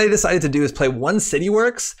 So what I decided to do is play 1 City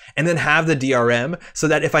Works and then have the DRM, so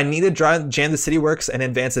that if I need to jam the City Works and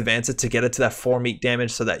advance it to get it to that 4 meat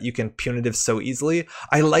damage so that you can Punitive so easily,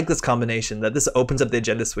 I like this combination, that this opens up the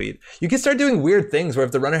agenda suite. You can start doing weird things where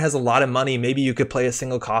if the runner has a lot of money, maybe you could play a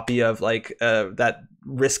single copy of like that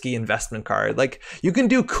risky investment card. Like, you can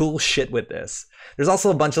do cool shit with this. There's also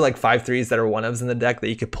a bunch of like 5/3s that are 1-ofs in the deck that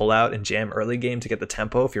you could pull out and jam early game to get the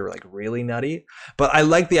tempo if you're like really nutty. But I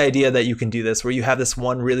like the idea that you can do this, where you have this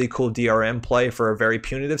one really cool DRM play for a very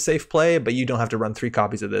punitive safe play, but you don't have to run 3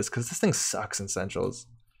 copies of this because this thing sucks in Centrals.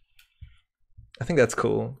 I think that's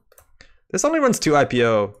cool. This only runs 2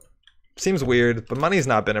 IPO. Seems weird, but money's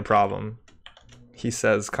not been a problem, he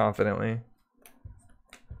says confidently.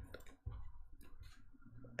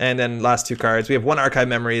 And then last 2 cards, we have 1 Archive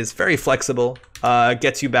Memories, very flexible,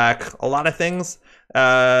 gets you back a lot of things.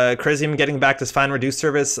 Crisium getting back this fine reduced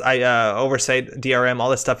service, oversight, DRM, all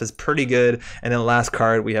this stuff is pretty good. And then the last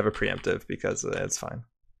card, we have a preemptive because it's fine.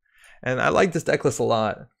 And I like this deck list a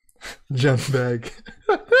lot. Jump bag.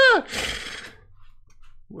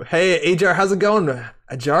 Hey, Ajar, how's it going?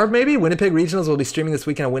 Ajar, maybe? Winnipeg Regionals will be streaming this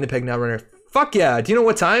weekend on Winnipeg Netrunner. Fuck yeah. Do you know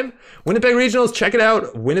what time? Winnipeg Regionals, check it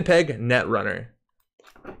out. Winnipeg Netrunner.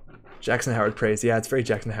 Jackson Howard praise. Yeah, it's very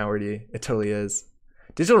Jackson Howard-y. It totally is.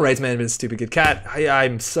 Digital rights management is stupid good. Cat,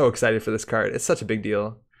 I'm so excited for this card. It's such a big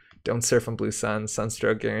deal. Don't surf on Blue Sun.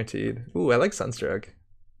 Sunstroke guaranteed. Ooh, I like Sunstroke.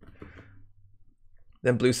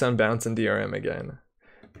 Then Blue Sun bounce and DRM again.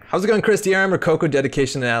 How's it going, Chris? DRM or Coco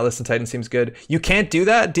dedication and Atlas and Titan seems good. You can't do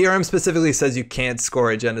that. DRM specifically says you can't score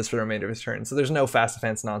agendas for the remainder of his turn. So there's no fast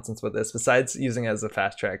advance nonsense with this, besides using it as a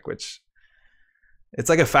fast track, which it's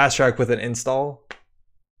like a fast track with an install.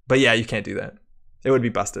 But yeah, you can't do that. It would be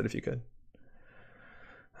busted if you could.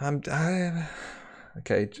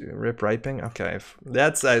 Okay, Rip Riping. Okay,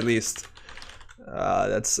 that's at least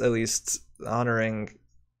honoring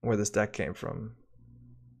where this deck came from.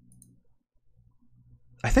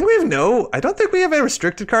 I don't think we have a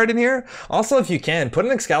restricted card in here. Also, if you can, put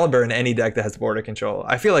an Excalibur in any deck that has border control.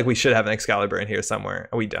 I feel like we should have an Excalibur in here somewhere.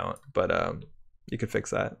 We don't, but you could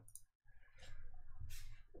fix that.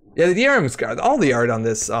 Yeah, the DRM's card, all the art on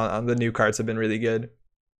this, on the new cards have been really good.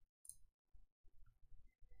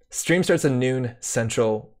 Stream starts at noon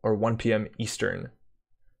Central or 1 p.m. Eastern.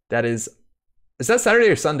 Is that Saturday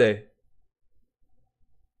or Sunday?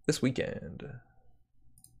 This weekend.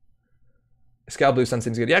 Excal Blue Sun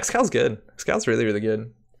seems good. Yeah, Excal's good. Excal's really, really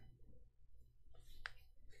good.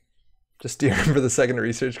 Just DRM for the second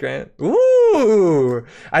research grant. Ooh!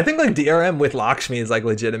 I think like DRM with Lakshmi is like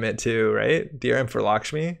legitimate too, right? DRM for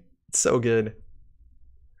Lakshmi. It's so good.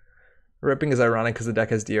 Ripping is ironic because the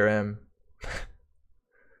deck has DRM.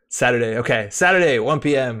 Saturday. Okay, Saturday, 1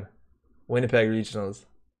 p.m. Winnipeg Regionals.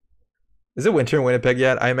 Is it winter in Winnipeg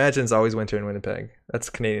yet? I imagine it's always winter in Winnipeg.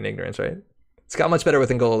 That's Canadian ignorance, right? It's got much better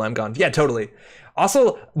with Ngolo Lamb gone. Yeah, totally.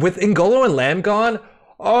 Also, with Ngolo and Lamb gone,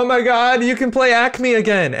 oh my god, you can play Acme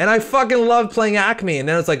again. And I fucking love playing Acme. And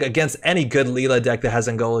then it's like against any good Leela deck that has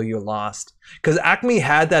Ngolo, you lost. Because Acme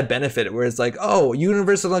had that benefit where it's like, oh,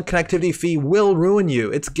 universal connectivity fee will ruin you.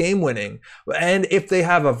 It's game winning. And if they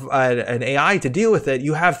have an AI to deal with it,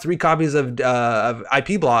 you have 3 copies of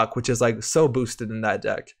IP block, which is like so boosted in that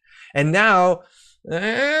deck. And now,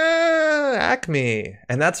 Acme.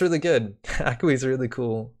 And that's really good. Acme is really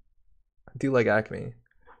cool. I do like Acme.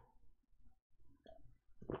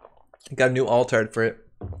 Got a new alt art for it.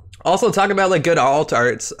 Also, talk about like good alt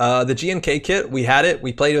arts. The GNK kit, we had it,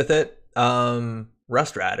 we played with it.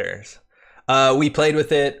 Rust Ratters. We played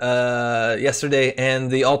with it yesterday,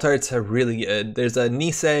 and the alt arts are really good. There's a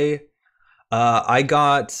Nisei. I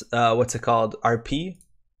got what's it called? RP,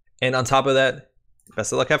 and on top of that,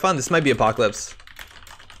 best of luck, have fun. This might be Apocalypse,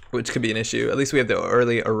 which could be an issue. At least we have the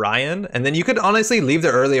early Orion, and then you could honestly leave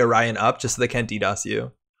the early Orion up just so they can't DDoS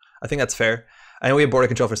you. I think that's fair. I know we have border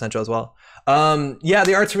control for Central as well. Yeah,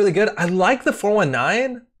 the art's really good. I like the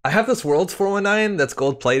 419. I have this Worlds 419 that's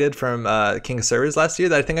gold plated from King of Servers last year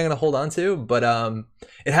that I think I'm gonna hold on to. But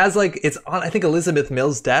it has like, it's on I think Elizabeth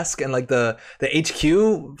Mill's desk, and like the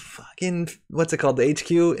HQ fucking, what's it called? The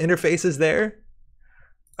HQ interface is there.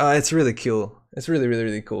 It's really cool. It's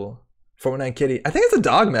really cool. 419 Kitty. I think it's a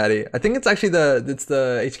dog, Maddie. I think it's actually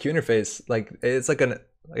the HQ interface. Like it's like a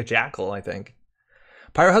jackal, I think.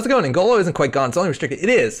 Pyro, how's it going? Ngolo isn't quite gone. It's only restricted. It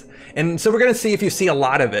is. And so we're going to see if you see a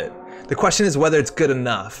lot of it. The question is whether it's good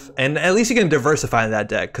enough. And at least you can diversify that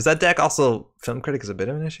deck. Because that deck also, Film Critic is a bit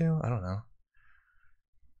of an issue. I don't know.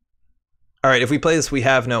 Alright, if we play this, we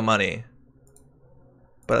have no money.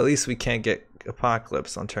 But at least we can't get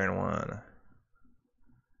Apocalypse on turn 1.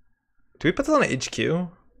 Do we put this on HQ?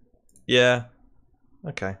 Yeah.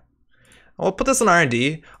 Okay. We'll put this on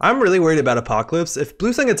R&D. I'm really worried about Apocalypse. If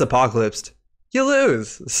Blue Sun gets Apocalypsed, you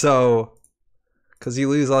lose. So, because you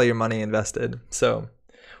lose all your money invested. So,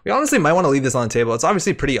 we honestly might want to leave this on the table. It's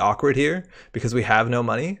obviously pretty awkward here because we have no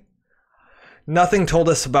money. Nothing told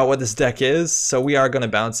us about what this deck is, so we are going to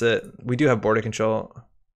bounce it. We do have border control.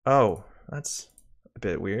 Oh, that's a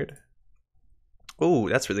bit weird. Oh,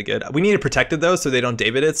 that's really good. We need to protect it though, so they don't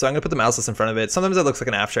David it. So I'm going to put the mouseless in front of it. Sometimes it looks like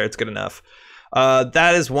an after. It's good enough.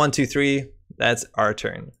 That is 1, 2, 3. That's our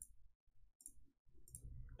turn.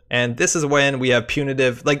 And this is when we have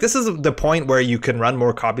punitive, like this is the point where you can run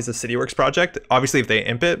more copies of CityWorks project. Obviously, if they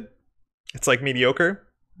imp it, it's like mediocre.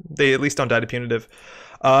 They at least don't die to punitive.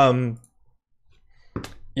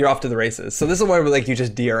 You're off to the races. So this is where like you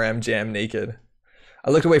just DRM jam naked.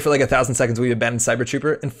 I looked away for like 1,000 seconds. We abandoned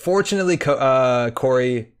Cybertrooper. Unfortunately,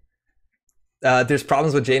 Corey, there's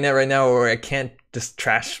problems with JNet right now where I can't just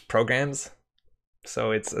trash programs.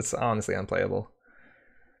 So it's honestly unplayable.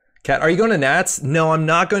 Cat, are you going to Nats? No, I'm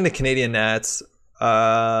not going to Canadian Nats,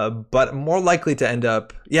 but more likely to end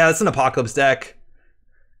up... Yeah, it's an Apocalypse deck.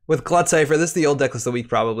 With Glut Cypher, this is the old deck list of the week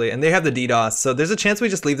probably, and they have the DDoS, so there's a chance we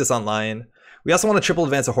just leave this online. We also want to triple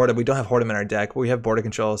advance a Hordem. We don't have Hordem in our deck, but we have border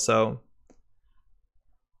control, so...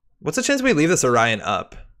 What's the chance we leave this Orion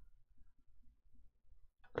up?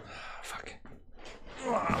 Fuck.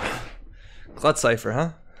 Glut Cypher,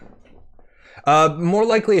 huh? More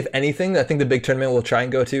likely, if anything, I think the big tournament we'll try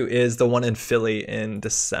and go to is the one in Philly in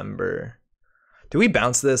December. Do we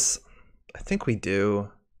bounce this? I think we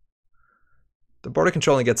do. The border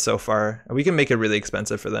control only gets so far, and we can make it really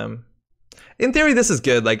expensive for them. In theory, this is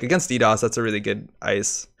good. Like, against DDoS, that's a really good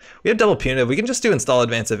ice. We have double punitive. We can just do install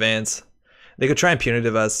advance advance. They could try and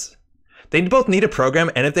punitive us. They both need a program,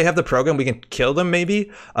 and if they have the program, we can kill them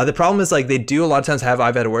maybe. The problem is like they do a lot of times have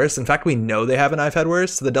I've had worse. In fact, we know they have an I've had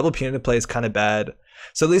worse, so the double punitive play is kind of bad.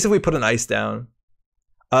 So at least if we put an ice down.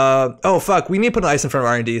 Oh fuck, we need to put an ice in front of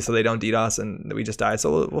R&D so they don't DDoS and we just die.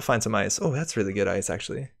 So we'll find some ice. Oh, that's really good ice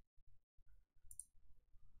actually.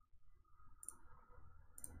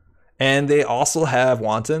 And they also have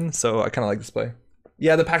Wanton, so I kind of like this play.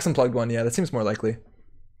 Yeah, the Pax Unplugged one, yeah, that seems more likely.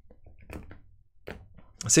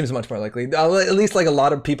 Seems much more likely. At least like a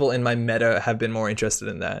lot of people in my meta have been more interested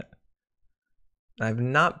in that. I've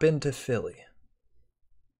not been to Philly.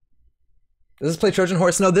 Does this play Trojan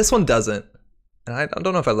Horse? No, this one doesn't. And I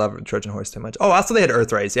don't know if I love Trojan Horse too much. Oh, also they had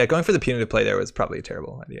Earthrise. Yeah, going for the punitive play there was probably a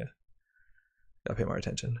terrible idea. Gotta pay more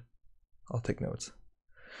attention. I'll take notes.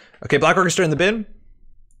 Okay, Black Orchestra in the bin.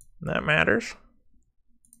 That matters.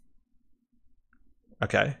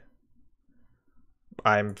 Okay.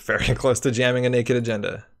 I'm very close to jamming a naked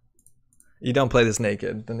agenda. You don't play this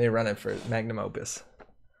naked, then they run it for Magnum Opus.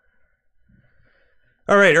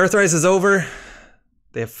 All right, Earthrise is over.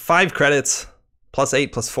 They have 5 credits,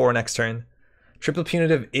 +8, +4 next turn. Triple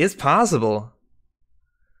punitive is possible.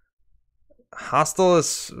 Hostile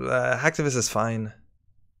is, Hacktivist is fine.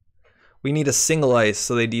 We need a single ice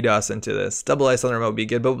so they DDoS into this. Double ice on the remote would be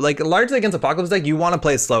good, but like largely against Apocalypse deck, you want to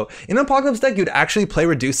play slow. In an Apocalypse deck, you'd actually play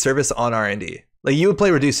Reduced Service on R&D. Like you would play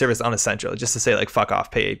Reduced Service on Essential just to say like fuck off,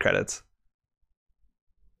 pay 8 credits.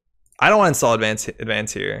 I don't want to install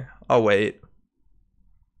advance here. I'll wait.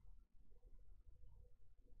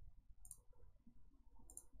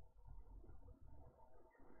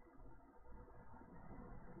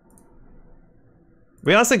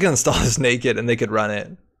 We honestly could install this naked and they could run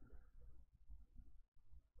it.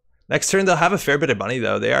 Next turn, they'll have a fair bit of money,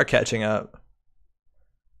 though. They are catching up.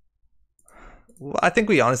 Well, I think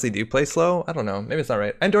we honestly do play slow. I don't know. Maybe it's not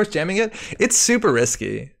right. I endorse jamming it. It's super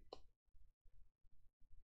risky.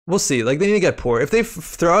 We'll see. Like, they need to get poor. If they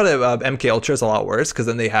throw out a MK Ultra, it's a lot worse, because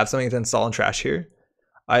then they have something to install and trash here.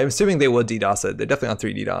 I'm assuming they will DDoS it. They're definitely on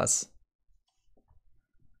 3 DDoS.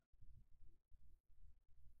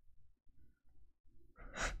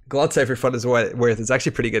 Glad Cypher Fund is worth. It's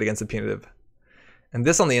actually pretty good against the punitive. And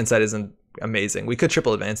this on the inside isn't amazing. We could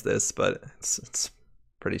triple advance this, but it's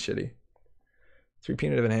pretty shitty. 3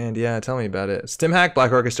 punitive in hand. Yeah, tell me about it. Stim hack,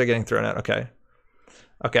 Black Orchestra getting thrown out. Okay.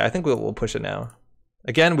 Okay, I think we'll push it now.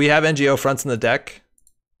 Again, we have NGO fronts in the deck.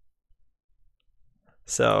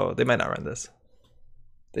 So they might not run this.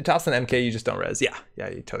 They toss an MK, you just don't res. Yeah,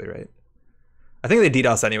 you're totally right. I think they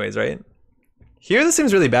DDoS anyways, right? Here, this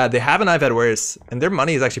seems really bad. They have an I've had worse, and their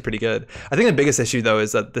money is actually pretty good. I think the biggest issue, though,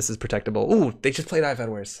 is that this is protectable. Ooh, they just played I've had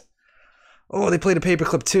worse. Oh, they played a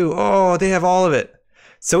paperclip, too. Oh, they have all of it.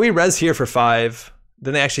 So we res here for 5.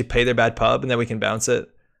 Then they actually pay their bad pub, and then we can bounce it.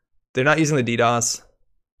 They're not using the DDoS.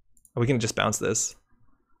 We can just bounce this.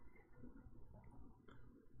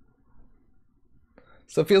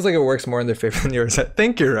 So it feels like it works more in their favor than yours. I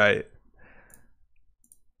think you're right.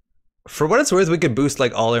 For what it's worth, we could boost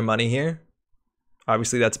like all our money here.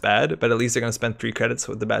 Obviously that's bad, but at least they're going to spend 3 credits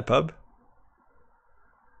with the bad pub.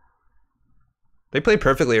 They play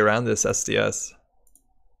perfectly around this SDS.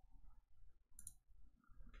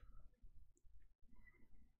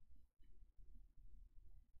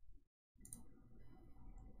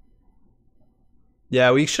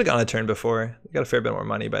 Yeah, we should have gone a turn before. We got a fair bit more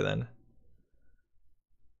money by then.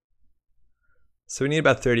 So we need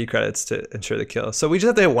about 30 credits to ensure the kill. So we just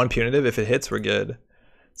have to hit 1 punitive. If it hits, we're good.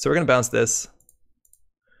 So we're going to bounce this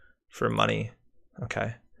for money.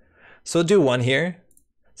 Okay. So we'll do 1 here.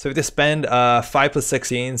 So we have to spend 5 plus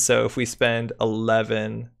 16. So if we spend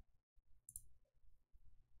 11.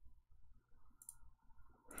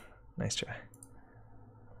 Nice try.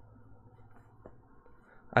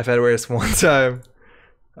 I've had worse 1 time.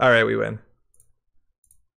 All right, we win.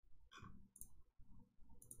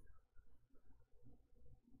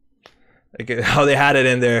 Oh, they had it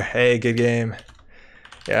in there. Hey, good game.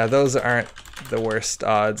 Yeah, those aren't the worst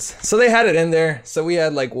odds. So they had it in there. So we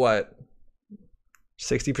had like what?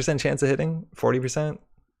 60% chance of hitting? 40%?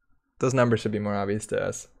 Those numbers should be more obvious to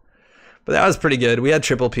us. But that was pretty good. We had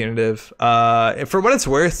triple punitive. For what it's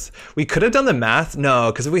worth, we could have done the math.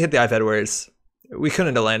 No, because if we hit the I've had worse, we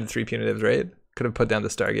couldn't have landed 3 punitives, right? Could have put down the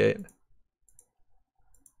Stargate.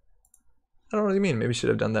 I don't really mean. Maybe should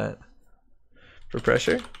have done that. For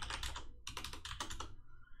pressure.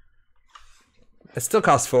 It still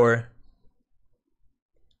costs 4.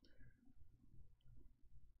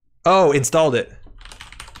 Oh, installed it.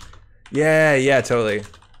 Yeah, totally.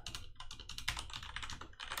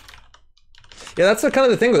 Yeah, that's kind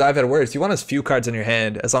of the thing with I've had worse. You want as few cards in your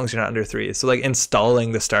hand as long as you're not under 3. So like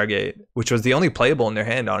installing the Stargate, which was the only playable in their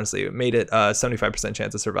hand, honestly, it made it 75%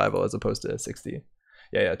 chance of survival as opposed to 60.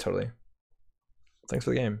 Yeah, totally. Thanks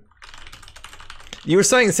for the game. You were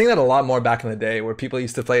seeing that a lot more back in the day, where people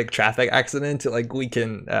used to play like traffic accident to like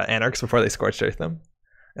weaken anarchs before they scorched earth them.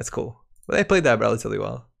 That's cool. But they played that relatively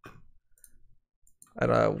well. I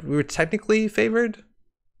don't know. We were technically favored.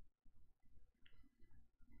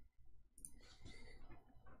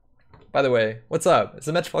 By the way, what's up? It's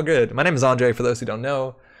the Metropole Grid. My name is Andre, for those who don't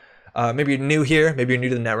know. Maybe you're new here. Maybe you're new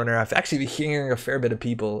to the Netrunner. I've actually been hearing a fair bit of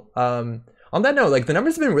people. On that note, like the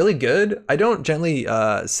numbers have been really good. I don't generally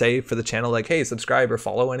say for the channel like, hey, subscribe or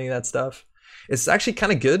follow any of that stuff. It's actually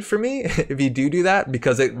kind of good for me if you do that,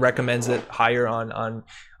 because it recommends it higher on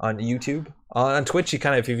YouTube. On Twitch, you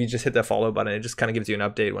kind of, if you just hit that follow button, it just kind of gives you an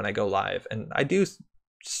update when I go live. And I do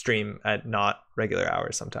stream at not regular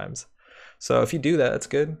hours sometimes. So if you do that, that's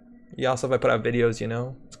good. Yeah, also if I put out videos, you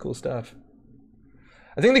know, it's cool stuff.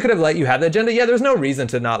 I think they could have let you have the agenda. Yeah, there's no reason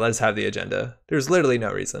to not let us have the agenda. There's literally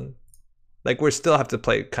no reason. Like, we still have to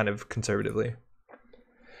play kind of conservatively.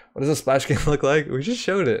 What does a splash game look like? We just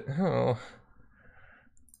showed it. Oh.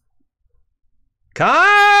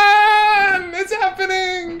 Con! It's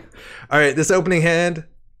happening! Alright, this opening hand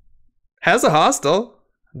has a hostile.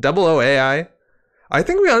 Double O AI. I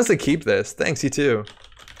think we honestly keep this. Thanks, you too.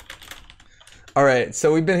 Alright,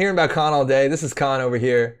 so we've been hearing about Con all day. This is Con over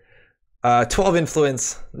here. 12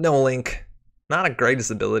 influence, no link. Not a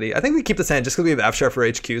greatest ability. I think we keep this hand just because we have F sharp for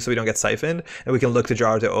HQ so we don't get siphoned, and we can look to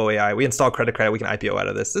draw to OAI. We install credit, we can IPO out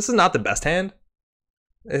of this. This is not the best hand.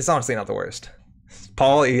 It's honestly not the worst.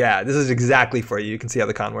 Paul, yeah, this is exactly for you. You can see how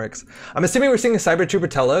the con works. I'm assuming we're seeing a Cybertrooper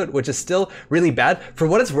tellout, which is still really bad. For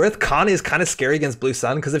what it's worth, con is kind of scary against Blue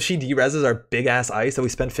Sun, because if she dereses our big-ass ice that we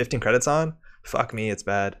spend 15 credits on, fuck me, it's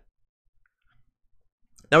bad.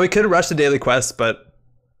 Now, we could rush the daily quest, but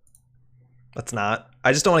let's not.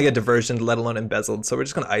 I just don't want to get diversioned, let alone embezzled, so we're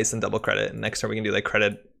just going to ice and double credit, and next turn we can do like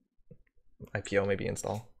credit, IPO, maybe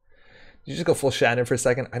install. Did you just go full Shatner for a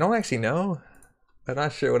second? I don't actually know. I'm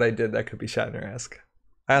not sure what I did that could be Shatner-esque.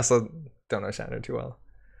 I also don't know Shatner too well.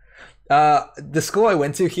 The school I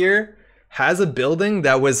went to here has a building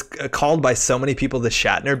that was called by so many people the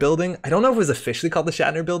Shatner building. I don't know if it was officially called the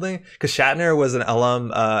Shatner building, because Shatner was an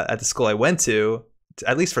alum at the school I went to,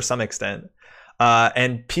 at least for some extent.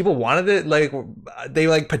 And people wanted it, like, they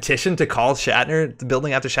like petitioned to call Shatner the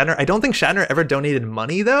building after Shatner. I don't think Shatner ever donated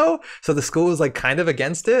money though, so the school was like kind of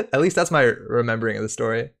against it. At least that's my remembering of the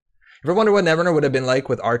story. You ever wonder what Netrunner would have been like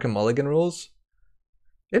with Arkham Mulligan rules?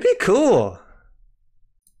 It'd be cool.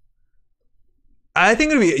 I think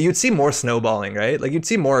it'd be, you'd see more snowballing, right? Like you'd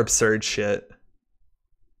see more absurd shit.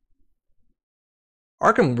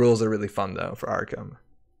 Arkham rules are really fun though for Arkham.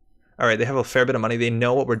 All right, they have a fair bit of money. They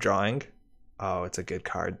know what we're drawing. Oh, it's a good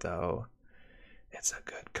card though. It's a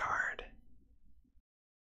good card.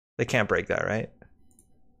 They can't break that, right?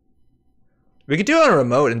 We could do it on a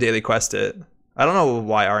remote and daily quest it. I don't know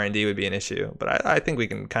why R&D would be an issue, but I think we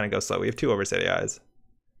can kind of go slow. We have 2 overset AIs.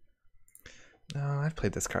 No, I've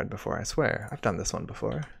played this card before, I swear. I've done this one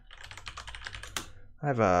before.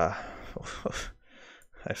 Oh,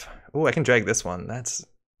 I can drag this one. That's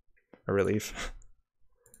a relief.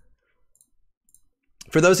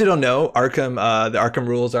 For those who don't know, Arkham, the Arkham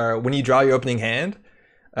rules are when you draw your opening hand,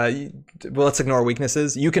 well, let's ignore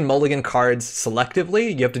weaknesses. You can mulligan cards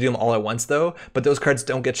selectively. You have to do them all at once though, but those cards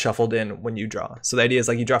don't get shuffled in when you draw. So the idea is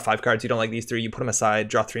like you draw 5 cards, you don't like these 3, you put them aside,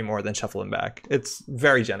 draw 3 more, then shuffle them back. It's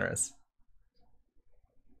very generous.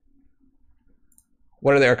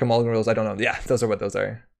 What are the Arkham mulligan rules? I don't know. Yeah, those are what those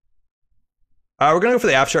are. We're gonna go for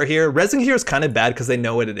the Afshar here. Rezzing here is kind of bad because they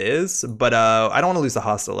know what it is, but I don't want to lose the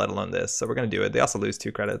hostile, let alone this, so we're gonna do it. They also lose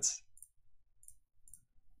 2 credits.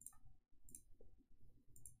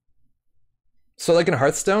 So like in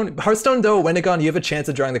Hearthstone though, when it gone, you have a chance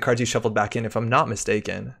of drawing the cards you shuffled back in, if I'm not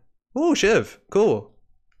mistaken. Ooh, Shiv, cool.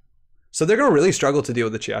 So they're gonna really struggle to deal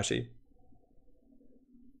with the Chiashi.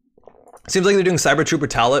 Seems like they're doing Cybertrooper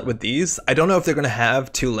Talent with these. I don't know if they're gonna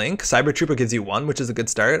have 2 link. Cybertrooper gives you 1, which is a good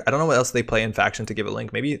start. I don't know what else they play in faction to give a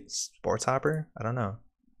link. Maybe Sports Hopper? I don't know.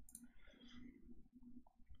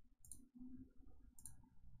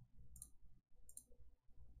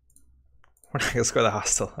 We're not gonna score the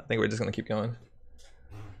hostile. I think we're just gonna keep going.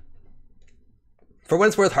 For what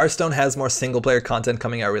it's worth, Hearthstone has more single player content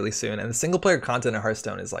coming out really soon, and the single player content in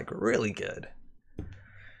Hearthstone is like really good.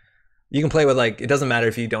 You can play with like, it doesn't matter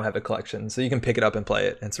if you don't have a collection, so you can pick it up and play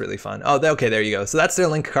it. It's really fun. Oh, okay, there you go. So that's their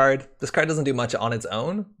link card. This card doesn't do much on its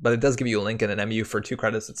own, but it does give you a link and an MU for 2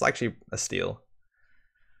 credits. It's actually a steal.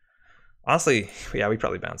 Honestly, yeah, we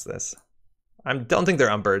probably bounce this. I don't think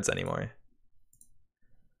they're on birds anymore.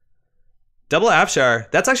 Double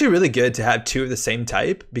Afshar, that's actually really good to have 2 of the same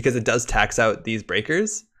type because it does tax out these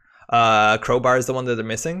breakers. Crowbar is the one that they're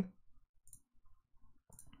missing.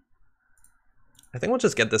 I think we'll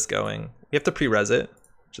just get this going. We have to pre-res it,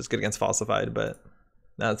 which is good against Falsified, but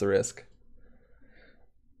that's a risk.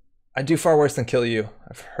 I do far worse than kill you.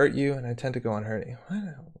 I've hurt you and I tend to go on hurting.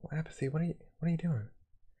 What apathy? What are you doing?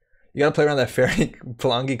 You gotta play around that Fairy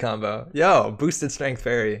Palangi combo. Yo, boosted strength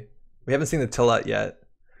Fairy. We haven't seen the Tillet yet.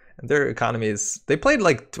 And their economy is, they played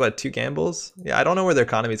like, what, 2 gambles? Yeah, I don't know where their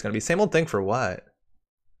economy is going to be. Same old thing for what?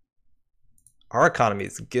 Our economy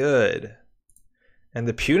is good. And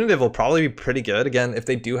the punitive will probably be pretty good. Again, if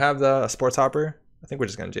they do have the Sports Hopper, I think we're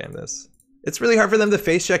just going to jam this. It's really hard for them to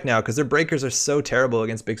face check now because their breakers are so terrible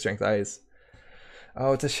against big strength ice.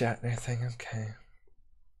 Oh, it's a Shatner thing. Okay.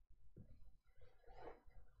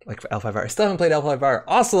 Like for L5R. I still haven't played L5R.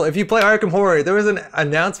 Also, if you play Arkham Horror, there was an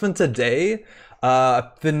announcement today.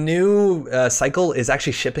 The new cycle is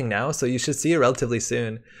actually shipping now, so you should see it relatively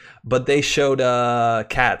soon. But they showed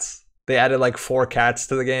cats. They added like 4 cats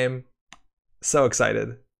to the game. So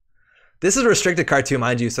excited. This is a restricted card too,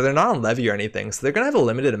 mind you, so they're not on levy or anything, so they're gonna have a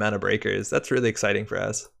limited amount of breakers. That's really exciting for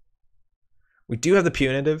us. We do have the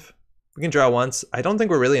punitive. We can draw once. I don't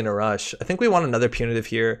think we're really in a rush. I think we want another punitive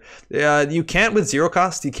here. You can't with 0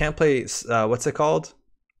 cost, you can't play, what's it called?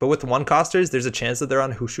 But with 1 costers, there's a chance that they're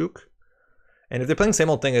on Hushuk. And if they're playing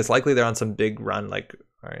same old thing, it's likely they're on some big run like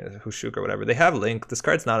Hushuk or whatever. They have Link. This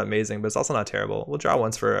card's not amazing, but it's also not terrible. We'll draw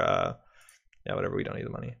once for, yeah, whatever, we don't need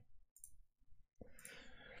the money.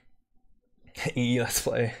 Let's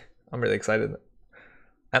play. I'm really excited.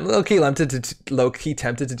 I'm low-key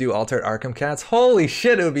tempted to do altered Arkham cats. Holy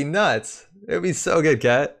shit, it would be nuts. It would be so good,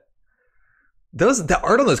 cat. The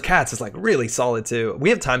art on those cats is like really solid too. We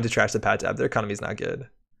have time to trash the pat tab. Their economy's not good.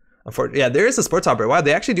 Unfortunately, yeah, there is a sports operator. Wow,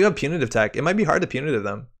 they actually do have punitive tech. It might be hard to punitive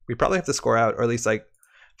them. We probably have to score out, or at least like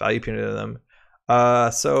value punitive them.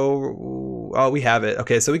 Oh, we have it.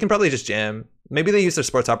 Okay, so we can probably just jam. Maybe they use their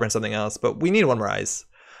sports opera and something else, but we need one more ice.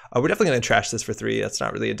 We're definitely going to trash this for 3. That's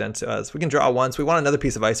not really a dent to us. We can draw once. We want another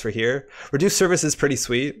piece of ice for here. Reduce service is pretty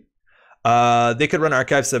sweet. They could run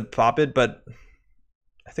archives to pop it, but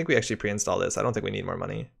I think we actually pre-install this. I don't think we need more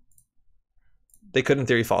money. They could, in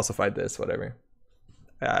theory, falsify this, whatever.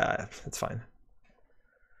 It's fine.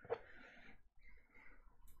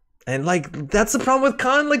 And like, that's the problem with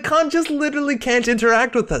Khan. Like, Khan just literally can't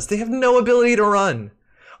interact with us. They have no ability to run.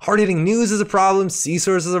 Hard-hitting news is a problem.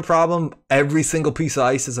 Seesaws is a problem. Every single piece of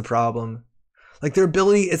ice is a problem. Like, their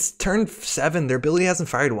ability, it's turn 7. Their ability hasn't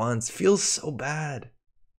fired once. Feels so bad.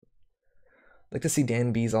 I'd like to see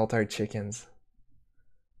Dan B's Altar Chickens.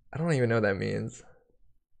 I don't even know what that means.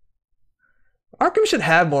 Arkham should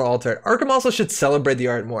have more altar. Arkham also should celebrate the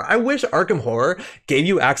art more. I wish Arkham Horror gave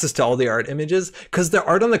you access to all the art images, because the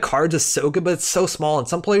art on the cards is so good, but it's so small, and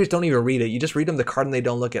some players don't even read it. You just read them the card and they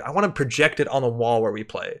don't look it. I want to project it on the wall where we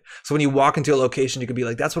play. So when you walk into a location, you could be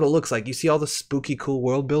like, that's what it looks like. You see all the spooky, cool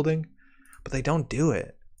world building? But they don't do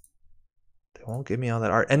it. They won't give me all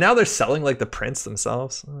that art. And now they're selling like the prints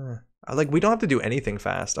themselves. Like, we don't have to do anything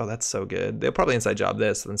fast. Oh, that's so good. They'll probably inside job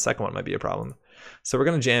this, and the second one might be a problem. So we're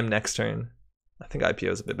going to jam next turn. I think IPO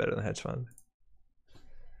is a bit better than hedge fund.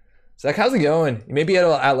 Zach, how's it going? Maybe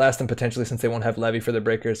it'll outlast them potentially, since they won't have levy for the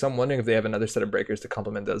breakers. So I'm wondering if they have another set of breakers to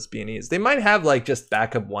complement those B&Es. They might have like just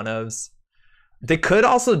backup one-ofs. They could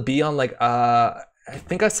also be on like, I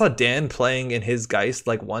think I saw Dan playing in his Geist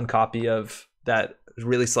like one copy of that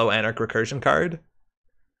really slow Anarch recursion card.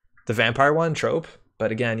 The vampire one, trope.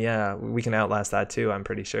 But again, yeah, we can outlast that too, I'm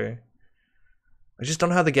pretty sure. I just don't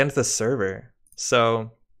know how to get into the server.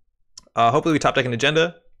 So hopefully we top deck an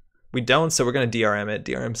agenda. We don't, so we're going to DRM it.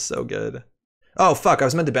 DRM's so good. Oh, fuck, I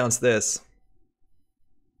was meant to bounce this.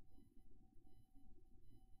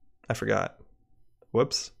 I forgot.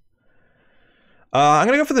 Whoops. I'm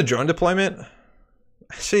going to go for the drone deployment.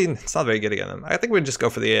 Actually, it's not very good against them. I think we'd just go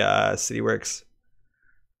for the City Works.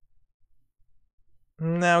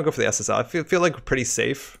 No, I'll go for the SSL. I feel like we're pretty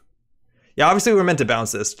safe. Yeah, obviously we were meant to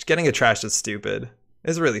bounce this. Getting a trash is stupid.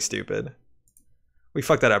 It's really stupid. We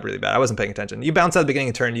fucked that up really bad. I wasn't paying attention. You bounce at the beginning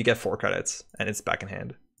of turn, you get 4 credits, and it's back in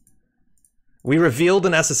hand. We revealed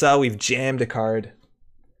an SSL. We've jammed a card.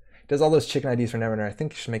 Does all those chicken IDs for Netrunner. I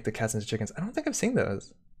think you should make the cats into chickens. I don't think I've seen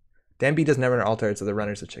those. Dan B does Netrunner altered, so the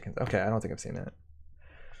runners are chickens. Okay, I don't think I've seen that.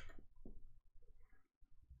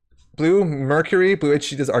 Blue Mercury, Blue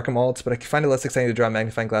HG does Arkham alts, but I find it less exciting to draw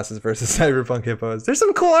magnifying glasses versus Cyberpunk hippos. There's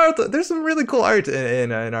some cool art. There's some really cool art in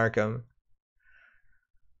Arkham.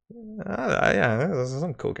 Yeah, there's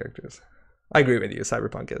some cool characters. I agree with you.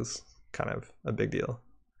 Cyberpunk is kind of a big deal.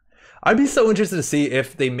 I'd be so interested to see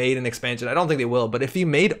if they made an expansion. I don't think they will, but if you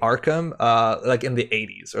made Arkham like in the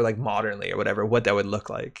 80s or like modernly or whatever, what that would look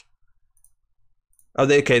like. Oh,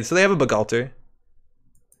 okay, so they have a bug alter.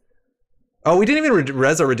 Oh, we didn't even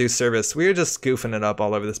res or reduce service. We were just goofing it up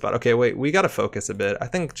all over the spot. Okay, wait, we got to focus a bit. I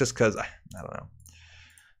think just because, I don't know.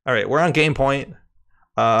 All right, we're on game point.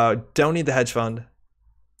 Don't need the hedge fund.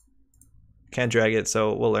 Can't drag it,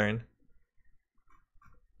 so we'll learn.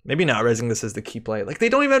 Maybe not resing this as the key play. Like, they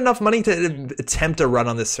don't even have enough money to attempt a run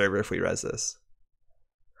on this server if we res this.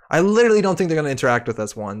 I literally don't think they're going to interact with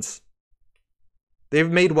us once. They've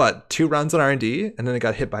made, what, 2 runs on R&D, and then they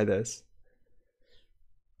got hit by this.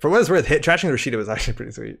 For what it's worth, trashing Rashida was actually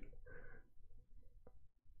pretty sweet.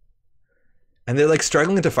 And they're like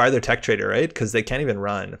struggling to fire their tech trader, right? Because they can't even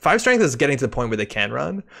run. 5 strength is getting to the point where they can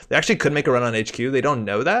run. They actually could make a run on HQ. They don't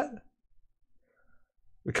know that.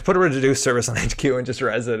 We could put a reduced service on HQ and just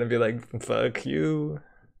res it and be like, fuck you.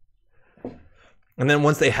 And then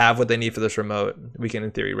once they have what they need for this remote, we can in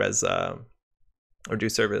theory res or do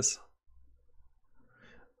service.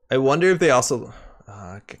 I wonder if they also...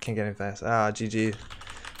 can't get any fast. GG.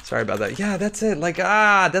 Sorry about that. Yeah, that's it. Like,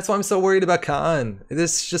 that's why I'm so worried about Khan.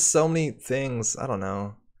 There's just so many things. I don't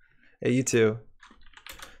know. Hey, you too.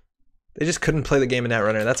 They just couldn't play the game in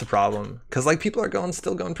Netrunner. That's a problem. Because, like, people are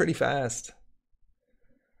still going pretty fast.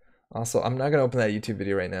 Also, I'm not going to open that YouTube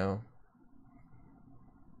video right now.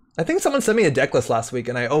 I think someone sent me a deck list last week,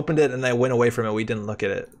 and I opened it, and I went away from it. We didn't look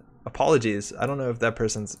at it. Apologies. I don't know if that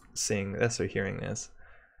person's seeing this or hearing this.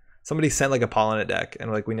 Somebody sent, like, a Pollinet deck,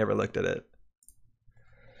 and, like, we never looked at it.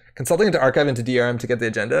 Consulting into archive into DRM to get the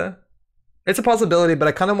agenda. It's a possibility, but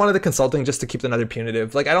I kind of wanted the consulting just to keep another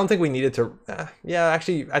punitive. Like, I don't think we needed to... yeah,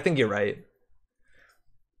 actually, I think you're right.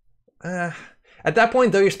 At that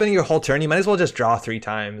point, though, you're spending your whole turn. You might as well just draw 3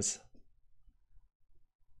 times.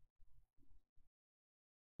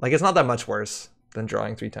 Like, it's not that much worse than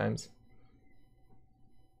drawing 3 times.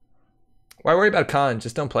 Why worry about con?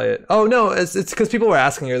 Just don't play it. Oh, no, it's because people were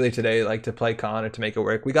asking earlier today, like, to play con or to make it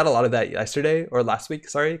work. We got a lot of that yesterday, or last week,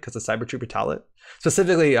 sorry, because of Cybertrooper Talent.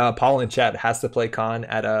 Specifically, Paul in chat has to play con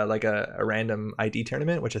at a random ID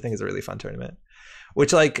tournament, which I think is a really fun tournament.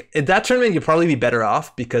 Which, like, in that tournament, you'll probably be better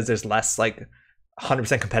off because there's less, like,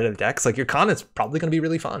 100% competitive decks. Like, your con is probably going to be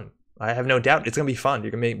really fun. I have no doubt it's going to be fun.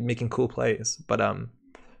 You're going to be making cool plays. But,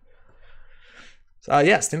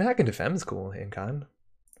 yeah, Stim Hack into Fem is cool in con.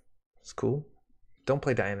 It's cool. Don't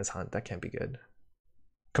play Diana's Hunt. That can't be good.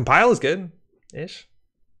 Compile is good-ish.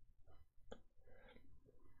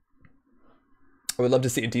 I would love to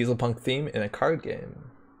see a Diesel Punk theme in a card game.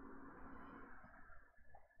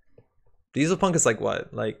 Diesel Punk is like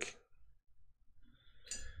what? Like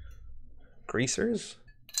greasers?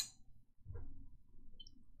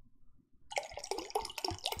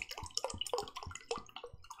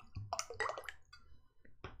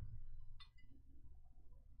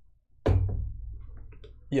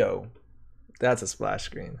 Yo, that's a splash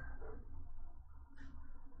screen.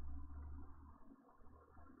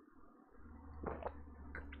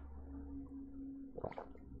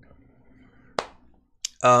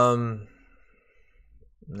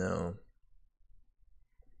 No.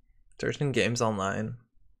 Certain games online.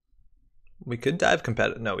 We could dive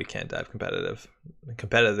competitive. No, we can't dive competitive.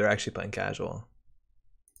 Competitive, they're actually playing casual.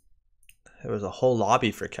 There was a whole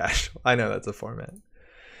lobby for casual. I know that's a format.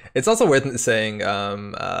 It's also worth saying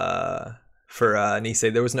for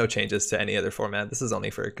Nisei, there was no changes to any other format. This is only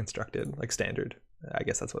for constructed, like standard. I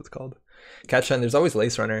guess that's what it's called. Catch there's always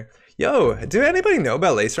Lace Runner. Yo, do anybody know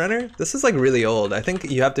about Lace Runner? This is like really old. I think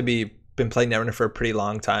you have to been playing Netrunner for a pretty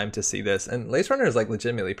long time to see this. And Lace Runner is like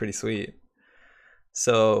legitimately pretty sweet.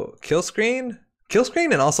 So Killscreen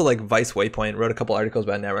and also like Vice Waypoint wrote a couple articles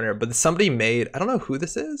about Netrunner, but somebody made, I don't know who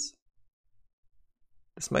this is.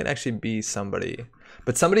 This might actually be somebody,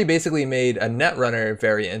 but somebody basically made a Netrunner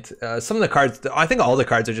variant. Some of the cards, I think all the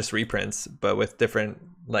cards are just reprints, but with different,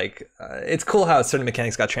 like, it's cool how certain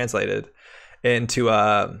mechanics got translated into,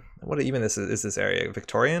 what even this is this area?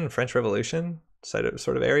 Victorian, French Revolution sort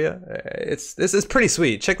of area. This is pretty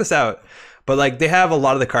sweet. Check this out. But like they have a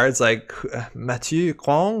lot of the cards, like Mathieu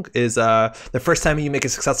Kwong is the first time you make a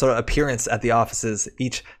successful appearance at the offices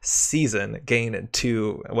each season, gain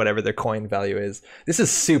 2 whatever their coin value is. This is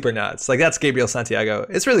super nuts. Like that's Gabriel Santiago.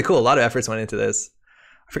 It's really cool. A lot of efforts went into this.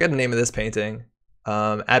 I forget the name of this painting.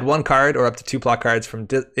 Add 1 card or up to 2 plot cards from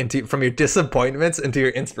your disappointments into your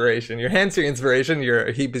inspiration. Your hand's your inspiration.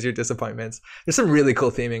 Your heap is your disappointments. There's some really cool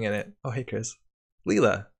theming in it. Oh hey Chris,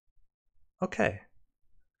 Leela. Okay.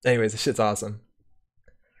 Anyways, this shit's awesome.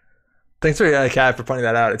 Thanks for Kat for pointing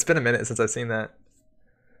that out. It's been a minute since I've seen that.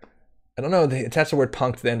 I don't know, they attach the word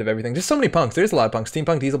punk to the end of everything. Just so many punks. There's a lot of punks.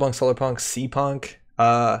 Steampunk, Diesel Punk, Solar Punk, Sea Punk.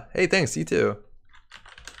 Hey, thanks, you too.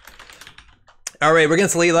 All right, we're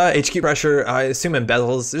against Leela. HQ pressure, I assume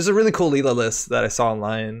embezzles. There's a really cool Leela list that I saw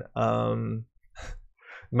online. It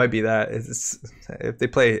might be that. If they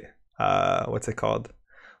play, what's it called?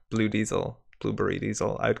 Blueberry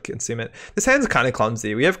Diesel, I would consume it. This hand's kind of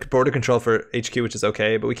clumsy. We have border control for HQ, which is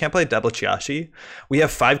okay, but we can't play double Chiashi. We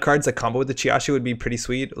have 5 cards that combo with the Chiashi would be pretty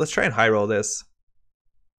sweet. Let's try and high roll this.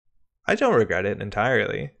 I don't regret it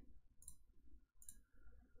entirely.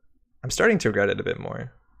 I'm starting to regret it a bit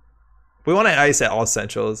more. We want to ice at all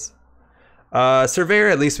essentials. Surveyor,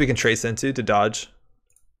 at least we can trace into to dodge.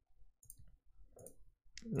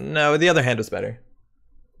 No, the other hand was better.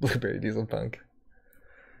 Blueberry Diesel Punk.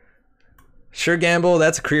 Sure Gamble,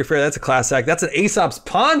 that's a career fair, that's a class act, that's an Aesop's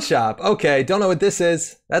pawn shop. Okay, don't know what this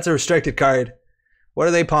is. That's a restricted card. What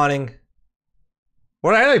are they pawning?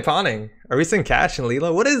 What are they pawning? Are we seeing Cash and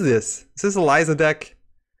Leela? What is this? Is this a Liza deck?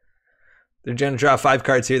 They're gonna draw 5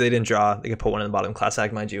 cards here, they didn't draw. They can put 1 in the bottom. Class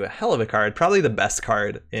act, mind you, a hell of a card. Probably the best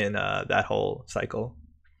card in that whole cycle.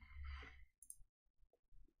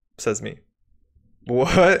 Says me.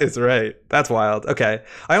 What is right? That's wild. Okay.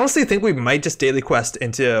 I honestly think we might just daily quest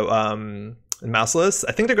into Mouseless.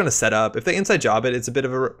 I think they're going to set up. If they inside job it, it's a bit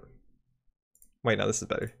of a... Wait, no, this is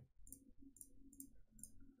better.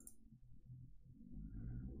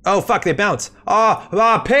 Oh, fuck, they bounce.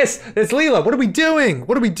 Piss! It's Leela! What are we doing?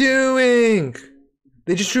 What are we doing?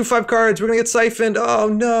 They just drew 5 cards. We're going to get siphoned. Oh,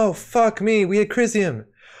 no. Fuck me. We had Chrysium.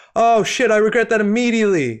 Oh, shit. I regret that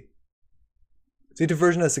immediately. Is he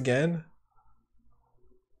diversion us again?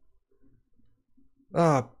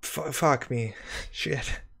 Oh, fuck me.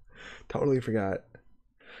 Shit. Totally forgot.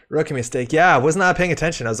 Rookie mistake. Yeah, I was not paying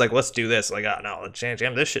attention. I was like, let's do this. Like, oh no,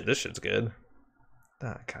 jam this shit's good.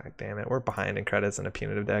 Ah, god damn it. We're behind in credits and a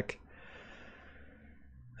punitive deck.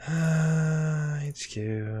 HQ.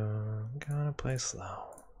 Gonna play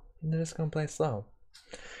slow. They're just gonna play slow.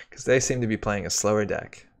 Because they seem to be playing a slower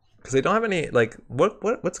deck. Because they don't have any, like,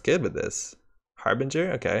 what's good with this?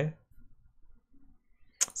 Harbinger? Okay.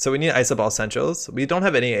 So we need to ice up all centrals. We don't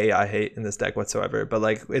have any AI hate in this deck whatsoever, but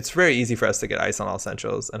like it's very easy for us to get ice on all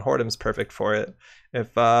centrals, and Hortum's perfect for it.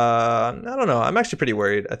 If I don't know, I'm actually pretty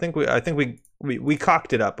worried. I think we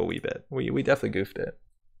cocked it up a wee bit. We definitely goofed it.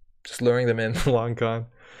 Just luring them in the long con.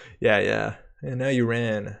 Yeah. And now you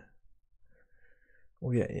ran.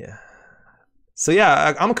 Oh yeah. So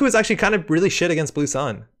yeah, Amaku is actually kind of really shit against Blue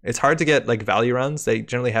Sun. It's hard to get like value runs. They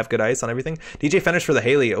generally have good ice on everything. DJ Finish for the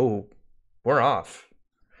Haley. Oh, we're off.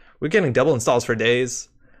 We're getting double installs for days.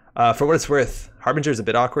 For what it's worth, Harbinger's a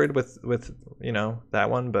bit awkward with you know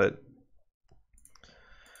that one, but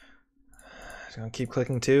I'm gonna keep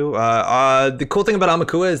clicking too. The cool thing about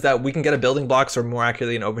Amakua is that we can get a building blocks or more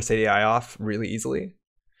accurately an overstate AI off really easily.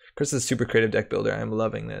 Chris is a super creative deck builder. I'm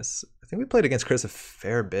loving this. I think we played against Chris a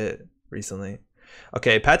fair bit recently.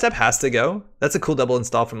 Okay, Patap has to go. That's a cool double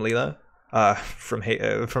install from Leela. From Hey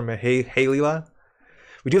Leela.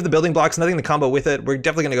 We do have the building blocks, nothing to combo with it. We're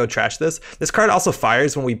definitely going to go trash this. This card also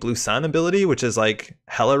fires when we Blue Sun ability, which is like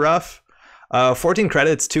hella rough. 14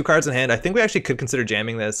 credits, 2 cards in hand. I think we actually could consider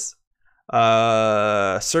jamming this.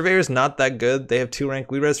 Surveyor's not that good. They have 2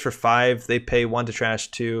 rank. We res for 5. They pay 1 to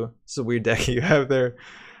trash 2. This is a weird deck you have there.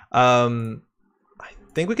 I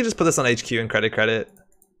think we could just put this on HQ and credit.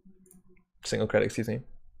 Single credit, excuse me.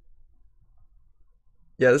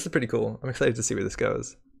 Yeah, this is pretty cool. I'm excited to see where this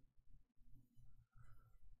goes.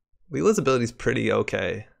 Leela's ability is pretty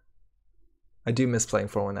okay. I do miss playing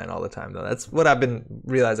 419 all the time though. That's what I've been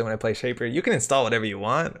realizing when I play Shaper. You can install whatever you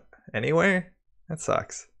want anywhere. That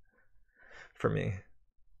sucks for me.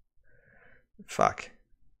 Fuck.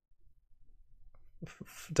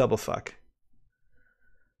 Double fuck.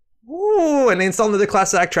 Ooh, and they install another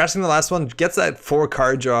class act, trashing the last one, gets that 4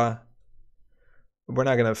 card draw. We're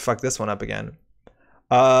not gonna fuck this one up again.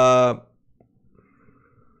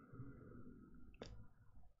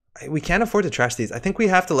 We can't afford to trash these. I think we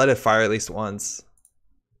have to let it fire at least once.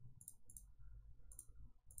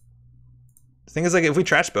 The thing is, like, if we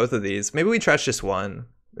trash both of these, maybe we trash just one.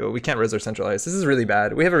 We can't res or centralize. This is really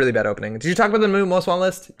bad. We have a really bad opening. Did you talk about the most want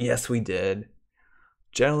list? Yes, we did.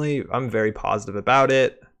 Generally, I'm very positive about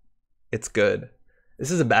it. It's good.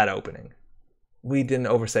 This is a bad opening. We didn't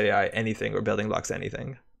overset AI anything or building blocks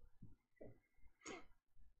anything.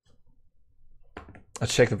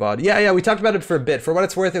 Let's check the VOD. Yeah, we talked about it for a bit. For what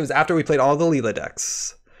it's worth, it was after we played all the Leela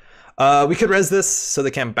decks. We could res this so they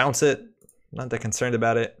can't bounce it. Not that concerned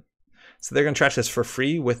about it. So they're going to trash this for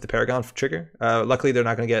free with the Paragon trigger. Luckily, they're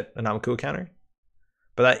not going to get a Namakua counter.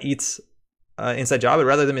 But that eats Inside Job. I'd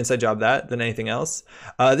rather them Inside Job that than anything else.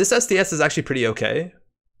 This SDS is actually pretty okay.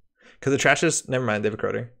 Because the trashes... Never mind, they have a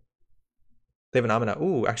Croter. They have an Amina.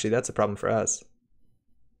 Ooh, actually, that's a problem for us.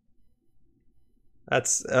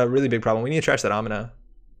 That's a really big problem. We need to trash that Amina.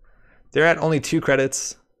 They're at only 2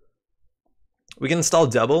 credits. We can install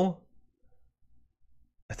double.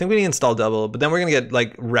 I think we need to install double, but then we're going to get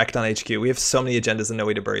like wrecked on HQ. We have so many agendas and no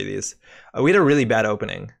way to bury these. We had a really bad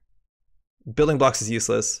opening. Building blocks is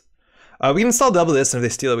useless. We can install double this, and if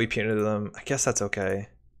they steal it, we punitive them. I guess that's okay.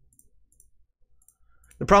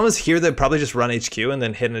 The problem is here they probably just run HQ and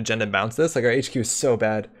then hit an agenda and bounce this. Like our HQ is so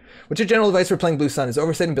bad. What's your general advice for playing Blue Sun? Is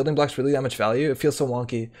oversetting building blocks really that much value? It feels so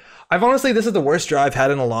wonky. I've honestly, this is the worst draw I've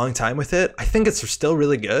had in a long time with it. I think it's still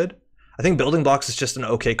really good. I think building blocks is just an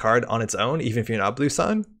okay card on its own, even if you're not Blue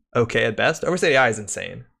Sun. Okay at best. Overset AI is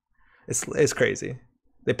insane. It's crazy.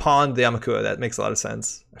 They pawned the Amakua. That makes a lot of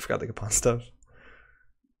sense. I forgot they could pawn stuff.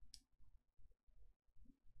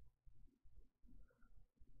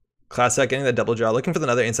 Classic, getting that double draw. Looking for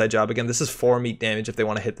another inside job again. This is 4 meat damage if they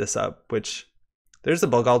want to hit this up, which there's the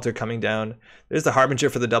Bulk Altar coming down. There's the Harbinger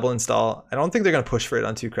for the double install. I don't think they're going to push for it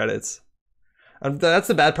on 2 credits. That's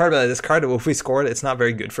the bad part about this card. If we score it, it's not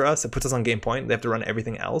very good for us. It puts us on game point. They have to run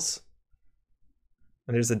everything else.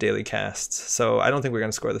 And there's the daily cast. So I don't think we're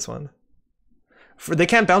going to score this one. They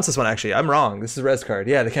can't bounce this one, actually. I'm wrong. This is a res card.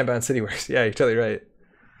 Yeah, they can't bounce Cityworks. Yeah, you're totally right.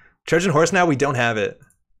 Trojan Horse now, we don't have it.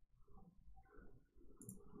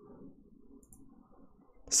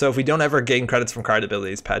 So if we don't ever gain credits from card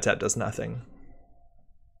abilities, Pad Tap does nothing.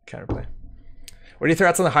 Counterplay. What are your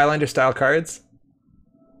thoughts on the Highlander style cards?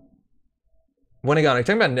 Winnegon, are you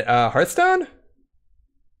talking about Hearthstone?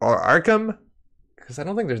 Or Arkham? Because I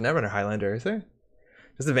don't think there's never a Highlander, is there?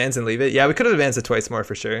 Just advance and leave it. Yeah, we could have advanced it twice more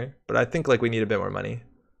for sure, but I think like we need a bit more money.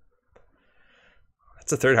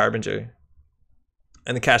 That's a third Harbinger.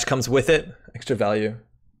 And the cash comes with it. Extra value.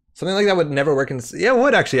 Something like that would never work in... Yeah, it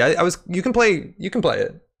would actually. You can play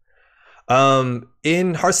it.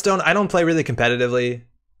 In Hearthstone, I don't play really competitively.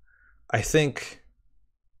 I think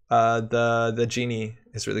the genie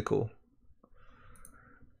is really cool.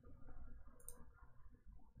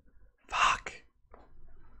 Fuck.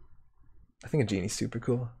 I think a genie's super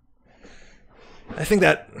cool. I think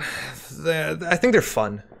they're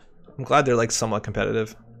fun. I'm glad they're like somewhat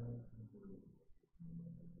competitive.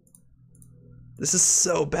 This is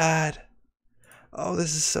so bad. Oh,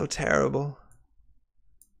 this is so terrible.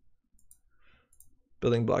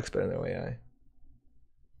 Building blocks better than AI.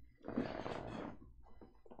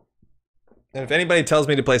 And if anybody tells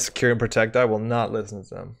me to play Secure and Protect, I will not listen to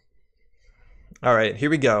them. All right, here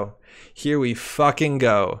we go. Here we fucking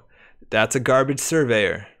go. That's a garbage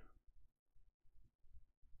surveyor.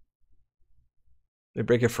 They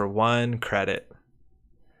break it for 1 credit.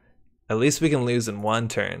 At least we can lose in 1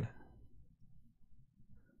 turn.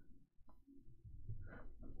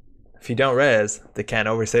 If you don't res, they can't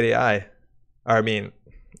overstate AI. Or I mean,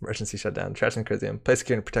 emergency shutdown, trash and criticism, play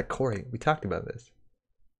secure and protect Corey. We talked about this.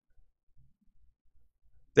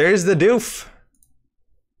 There's the doof.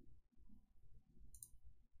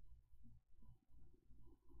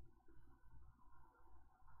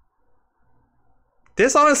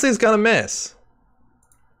 This honestly is gonna miss.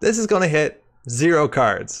 This is gonna hit 0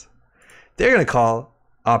 cards. They're gonna call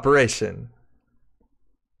Operation.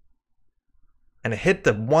 And hit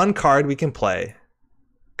the 1 card we can play.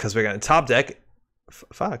 Because we're gonna top deck.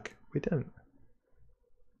 Fuck, we didn't.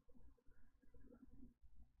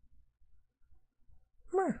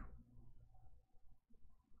 Meh.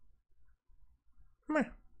 Meh.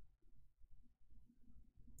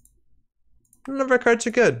 None of our cards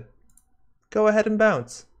are good. Go ahead and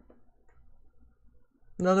bounce.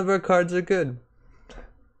 None of our cards are good.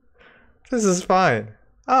 This is fine.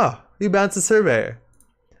 Oh, you bounce the Surveyor.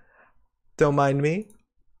 Don't mind me.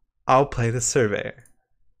 I'll play the Surveyor.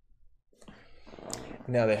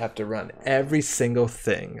 Now they have to run every single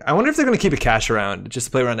thing. I wonder if they're going to keep a cash around just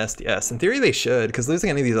to play around SDS. In theory, they should, because losing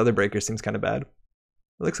any of these other breakers seems kind of bad. It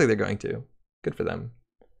looks like they're going to. Good for them.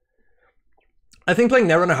 I think playing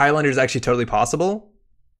Netrunner Highlander is actually totally possible.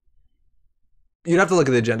 You'd have to look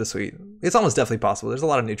at the agenda suite. It's almost definitely possible. There's a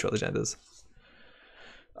lot of neutral agendas.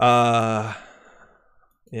 Yeah.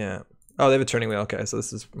 Oh, they have a turning wheel. Okay, so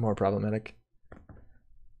this is more problematic.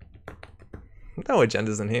 No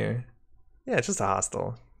agendas in here. Yeah, it's just a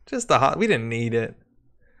hostile. Just a hot. We didn't need it.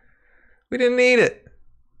 We didn't need it.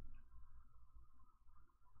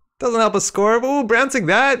 Doesn't help us score. Ooh, bouncing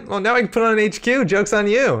that. Well, now I can put on an HQ. Joke's on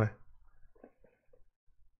you.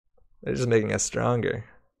 They're just making us stronger.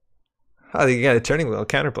 Oh, you got a turning wheel.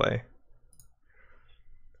 Counterplay.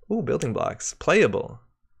 Ooh, building blocks. Playable.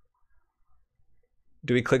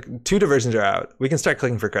 Do we click? 2 diversions are out. We can start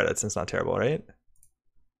clicking for credits. It's not terrible, right?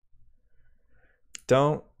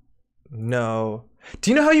 Don't know.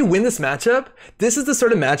 Do you know how you win this matchup? This is the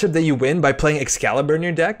sort of matchup that you win by playing Excalibur in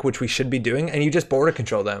your deck, which we should be doing, and you just border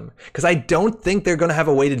control them. Because I don't think they're going to have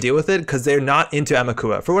a way to deal with it because they're not into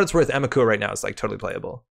Amakua. For what it's worth, Amakua right now is like totally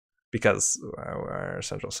playable. Because our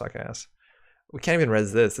central suck ass. We can't even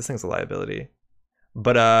res this. This thing's a liability.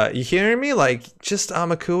 But you hearing me? Like, just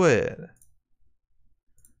Amakua it.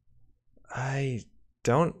 I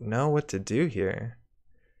don't know what to do here.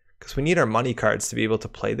 Because we need our money cards to be able to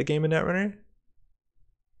play the game in Netrunner.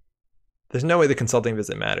 There's no way the consulting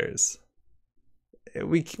visit matters.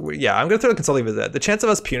 Yeah, I'm going to throw the consulting visit. The chance of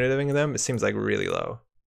us punitiving them, it seems like really low.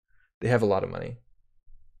 They have a lot of money.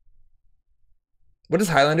 What does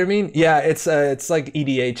Highlander mean? Yeah, it's like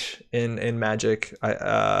EDH in Magic,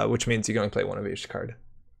 which means you can only play 1 of each card.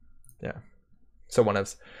 Yeah. So 1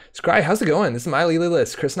 of. Scry, how's it going? This is my Lily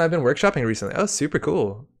list. Chris and I have been workshopping recently. Oh, super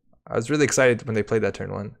cool. I was really excited when they played that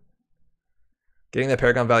turn 1. Getting that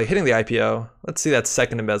Paragon Valley, hitting the IPO. Let's see that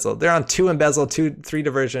second embezzle. They're on 2 embezzle, 3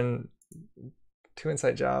 diversion, 2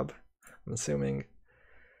 inside job, I'm assuming.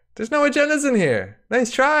 There's no agendas in here.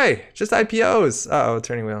 Nice try. Just IPOs. Uh-oh,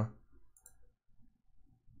 turning wheel.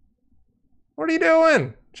 What are you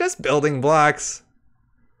doing? Just building blocks.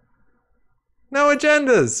 No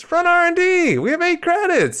agendas. Run R&D. We have 8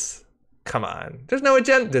 credits. Come on. There's no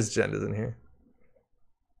agenda. There's agendas in here.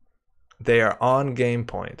 They are on game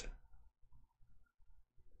point.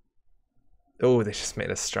 Oh, they just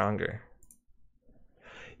made us stronger.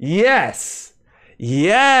 Yes.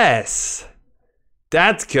 Yes.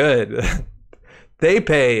 That's good. They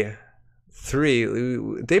pay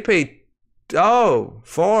 3. They pay,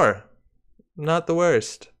 4. Not the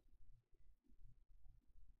worst.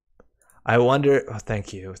 I wonder. Oh,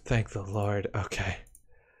 thank you. Thank the Lord. Okay.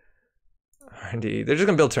 R&D. They're just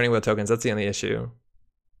gonna build turning wheel tokens. That's the only issue.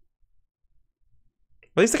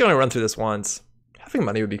 At least they can only run through this once. Having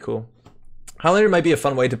money would be cool. Highlander might be a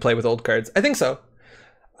fun way to play with old cards. I think so.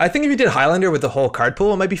 I think if you did Highlander with the whole card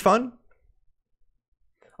pool, it might be fun.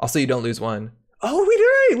 Also, you don't lose one. Oh, we did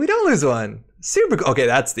right. We don't lose one. Super cool. Okay,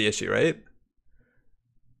 that's the issue, right?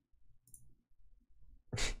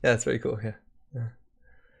 Yeah, that's very cool. Yeah.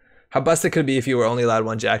 How busted could it be if you were only allowed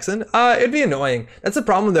one Jackson? It'd be annoying. That's the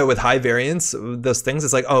problem though with high variance. Those things,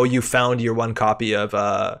 it's like, oh, you found your one copy of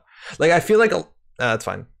like I feel like that's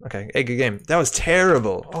fine. Okay, hey, good game. That was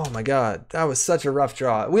terrible. Oh my god, that was such a rough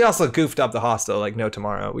draw. We also goofed up the hostile like no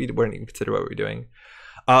tomorrow. We weren't even consider what we were doing.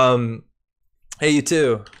 Hey, you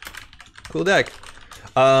too. Cool deck.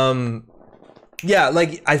 Yeah,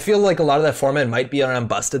 like I feel like a lot of that format might be around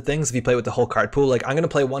busted things if you play with the whole card pool. Like I'm gonna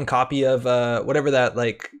play one copy of whatever that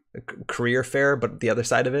like career fair, but the other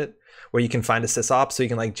side of it, where you can find a sysop, so you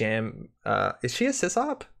can like jam. Is she a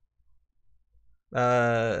sysop?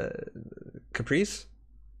 Caprice?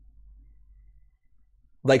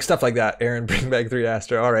 Like stuff like that. Aaron, bring back 3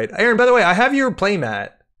 Astro. All right, Aaron. By the way, I have your playmat.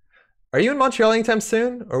 Are you in Montreal anytime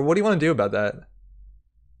soon, or what do you want to do about that?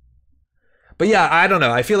 But yeah, I don't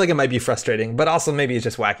know. I feel like it might be frustrating, but also maybe it's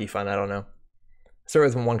just wacky fun. I don't know.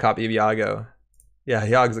 Start with one copy of Yago. Yeah,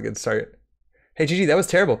 Yago's a good start. Hey, GG, that was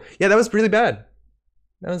terrible. Yeah, that was really bad.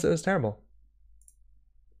 That was terrible.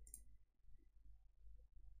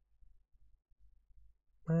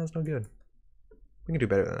 That's no good. We can do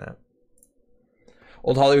better than that.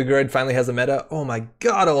 Old Hollywood Grid finally has a meta. Oh my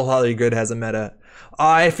god, Old Hollywood Grid has a meta.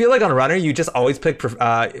 I feel like on Runner, you just always pick.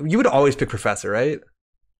 You would always pick Professor, right?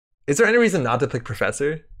 Is there any reason not to pick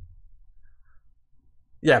Professor?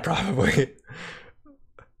 Yeah, probably.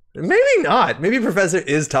 Maybe not. Maybe Professor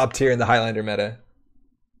is top tier in the Highlander meta.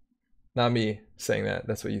 Not me saying that.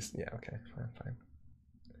 That's what you... Yeah, okay. Fine.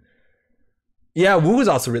 Yeah, Wu is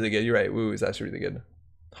also really good. You're right. Wu is actually really good.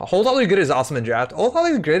 Old Hollywood Grid is awesome in draft. Old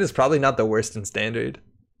Hollywood Grid is probably not the worst in standard.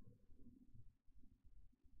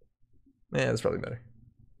 Yeah, that's probably better.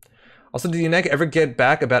 Also, did Yannick ever get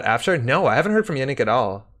back about Afshar? No, I haven't heard from Yannick at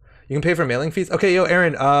all. You can pay for mailing fees? Okay, yo,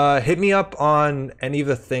 Aaron, hit me up on any of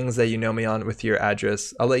the things that you know me on with your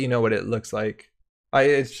address. I'll let you know what it looks like.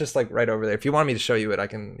 It's just like right over there. If you want me to show you it,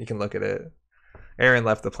 you can look at it. Aaron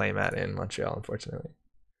left the playmat in Montreal, unfortunately.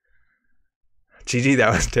 GG,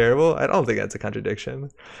 that was terrible. I don't think that's a contradiction.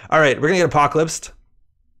 All right, we're gonna get apocalypsed.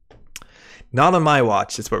 Not on my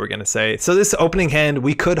watch, is what we're gonna say. So this opening hand,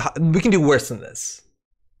 we can do worse than this.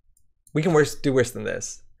 We can do worse than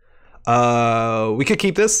this. We could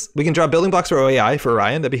keep this. We can draw building blocks for OAI for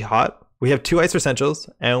Orion. That'd be hot. We have 2 ice for Centrals,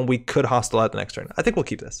 and we could hostile out the next turn. I think we'll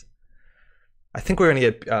keep this. I think we're gonna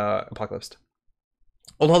get apocalypsed.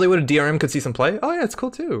 Old Hollywood DRM could see some play. Oh yeah, it's cool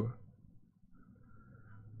too.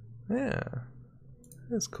 Yeah,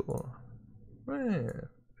 that's cool. Yeah.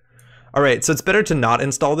 All right, so it's better to not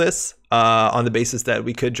install this on the basis that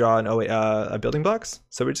we could draw a building blocks.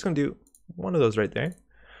 So we're just gonna do one of those right there.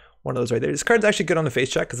 One of those right there. This card's actually good on the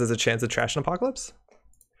face check because there's a chance of trash and apocalypse.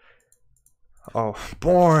 Oh,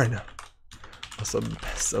 Born. Also,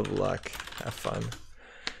 best of luck. Have fun.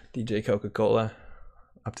 DJ Coca-Cola.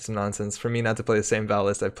 Up to some nonsense. For me not to play the same Val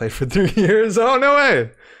list I've played for 3 years. Oh, no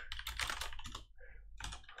way.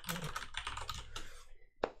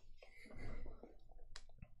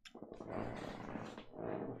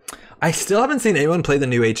 I still haven't seen anyone play the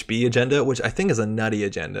new HB agenda, which I think is a nutty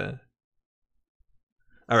agenda.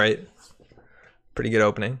 All right, pretty good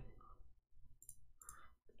opening.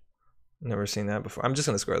 Never seen that before. I'm just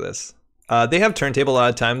gonna score this. They have turntable a lot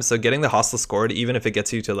of times, so getting the hostile scored, even if it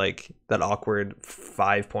gets you to like that awkward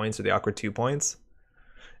 5 points or the awkward 2 points,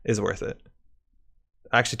 is worth it.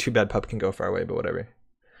 Actually, too bad Pup can go far away, but whatever.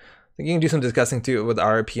 I think you can do some discussing too with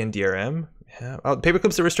RP and DRM. Yeah,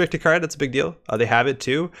 Paperclip's a restricted card. That's a big deal. They have it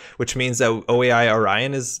too, which means that OAI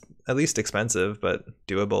Orion is at least expensive, but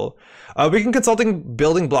doable. We can consulting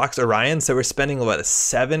building blocks Orion, so we're spending about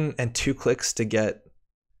 7 and 2 clicks to get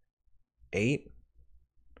 8.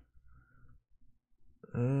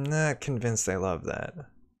 Not convinced I love that.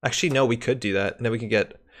 Actually, no, we could do that, and then we could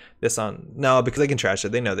get this on. No, because they can trash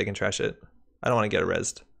it. They know they can trash it. I don't want to get a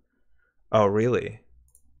rezzed. Oh, really?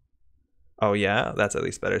 Oh yeah, that's at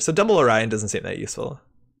least better. So double Orion doesn't seem that useful.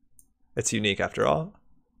 It's unique after all.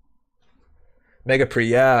 Mega Pre,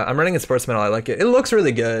 yeah, I'm running a Sportsman. I like it. It looks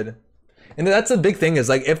really good. And that's a big thing is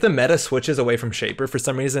like if the meta switches away from Shaper for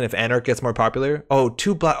some reason, if Anarch gets more popular, oh,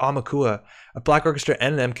 2 Black Amakua, a Black Orchestra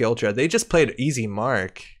and an MK Ultra. They just played easy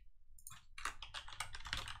mark.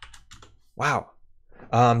 Wow.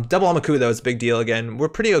 Double Amaku though is a big deal again. We're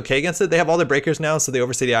pretty okay against it. They have all their breakers now, so the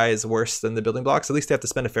Overcity Eye is worse than the building blocks. At least they have to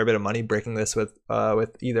spend a fair bit of money breaking this with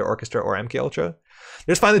either Orchestra or MK Ultra.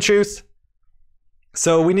 There's Find the Truth.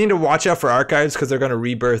 So we need to watch out for archives because they're going to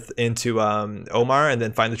rebirth into Omar, and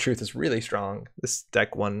then Find the Truth is really strong. This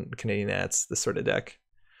deck won Canadian Nats, this sort of deck.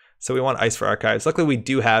 So we want ice for archives. Luckily we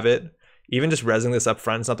do have it. Even just rezzing this up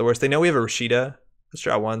front is not the worst. They know we have a Rashida. Let's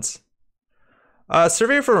draw once.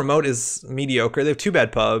 Surveyor for remote is mediocre. They have 2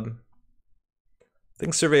 bad pub. I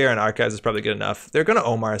think Surveyor and archives is probably good enough. They're going to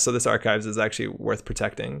Omar, so this archives is actually worth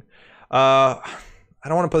protecting. I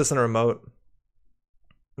don't want to put this in a remote.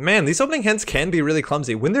 Man, these opening hands can be really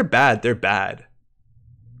clumsy. When they're bad, they're bad.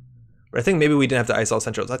 But I think maybe we didn't have to ice all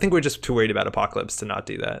centrals. I think we're just too worried about Apocalypse to not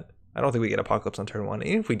do that. I don't think we get Apocalypse on turn 1.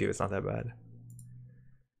 Even if we do, it's not that bad.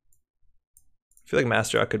 I feel like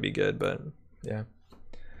Master Out could be good, but yeah.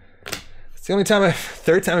 It's the only time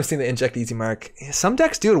third time I've seen the inject easy mark. Some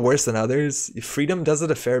decks do it worse than others. Freedom does it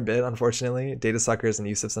a fair bit, unfortunately. Data Suckers and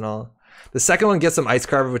Yusufs and all. The second one gets some Ice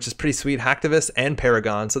Carver, which is pretty sweet. Hacktivist and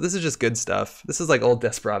Paragon. So this is just good stuff. This is like old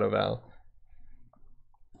Desperado Val.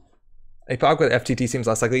 APOC with FTT seems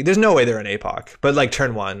less likely. There's no way they're an APOC. But like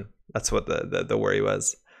turn 1, that's what the worry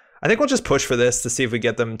was. I think we'll just push for this to see if we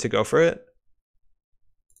get them to go for it.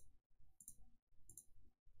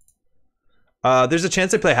 There's a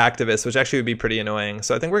chance they play Hacktivist, which actually would be pretty annoying.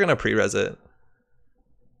 So I think we're going to pre-res it.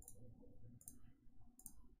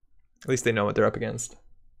 At least they know what they're up against.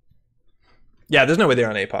 Yeah, there's no way they're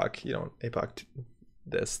on APOC. You don't APOC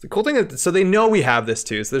this. The cool thing is, so they know we have this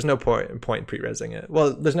too, so there's no point pre-resing it.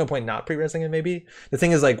 Well, there's no point not pre-resing it maybe. The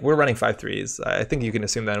thing is, like, we're running 5/3s. I think you can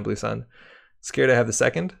assume that in Blue Sun. Scared to have the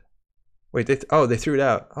second? Wait, they threw it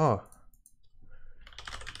out. Oh.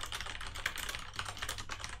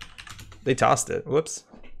 They tossed it. Whoops.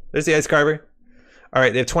 There's the Ice Carver. All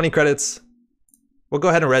right, they have 20 credits. We'll go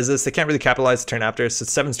ahead and res this. They can't really capitalize the turn after, so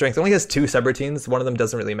 7 strength. Only has 2 subroutines. One of them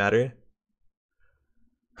doesn't really matter.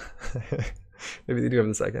 Maybe they do have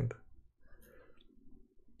the second.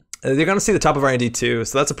 They're going to see the top of R&D too,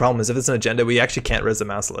 so that's a problem. Is if it's an agenda, we actually can't res the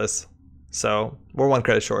Mouseless. So we're 1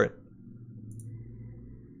 credit short.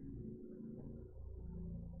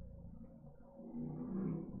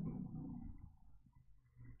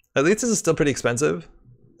 At least this is still pretty expensive.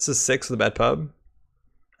 This is 6 with a bad pub.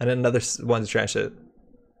 And then another 1 to trash it.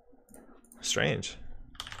 Strange.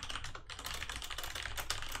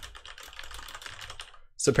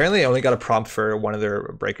 So apparently I only got a prompt for 1 of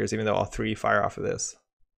their breakers, even though all 3 fire off of this.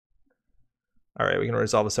 Alright, we can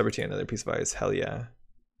resolve a subroutine, another piece of ice. Hell yeah.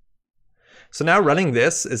 So now running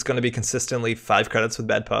this is going to be consistently 5 credits with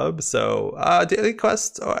bad pub. So daily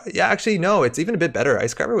quest, yeah, actually no, it's even a bit better.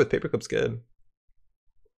 Ice Carver with Paperclip's good.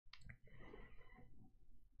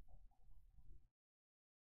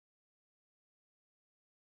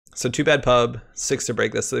 So 2 bad pub, 6 to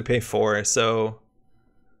break this, so they pay 4. So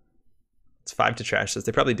it's 5 to trash this.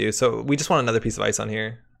 They probably do. So we just want another piece of ice on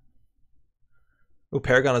here. Oh,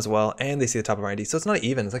 Paragon as well, and they see the top of R&D. So it's not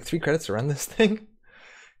even. It's like 3 credits to run this thing.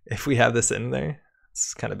 If we have this in there,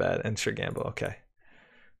 it's kind of bad. And sure, gamble. Okay.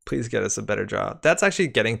 Please get us a better draw. That's actually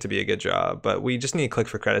getting to be a good draw, but we just need to click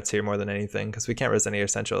for credits here more than anything because we can't res any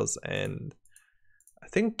essentials. And I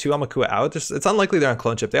think 2 Amakua out. It's unlikely they're on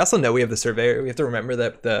clone chip. They also know we have the Surveyor. We have to remember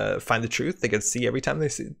that the Find the Truth, they get to see every time they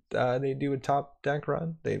see they do a top deck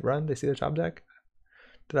run. They see their top deck.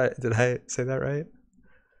 Did I say that right?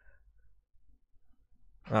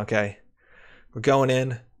 Okay. We're going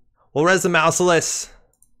in. We'll res the Mouseless.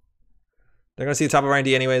 They're gonna see the top of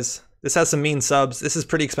R&D anyways. This has some mean subs. This is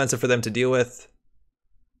pretty expensive for them to deal with.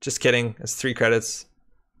 Just kidding. It's 3 credits.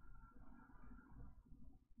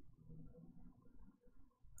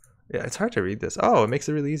 Yeah, it's hard to read this. Oh, it makes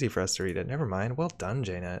it really easy for us to read it. Never mind. Well done,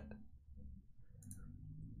 JNet.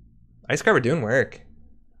 Ice Carver doing work.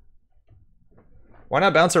 Why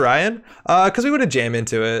not bounce Orion? Because we would have jammed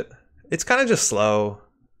into it. It's kind of just slow.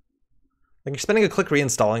 Like, you're spending a click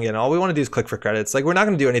reinstalling it, and all we want to do is click for credits. Like, we're not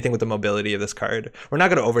going to do anything with the mobility of this card. We're not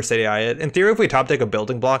going to overstate AI it. In theory, if we top deck a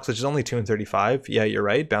building blocks, which is only 2 and 35, yeah, you're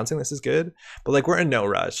right. Bouncing this is good. But, like, we're in no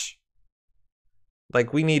rush.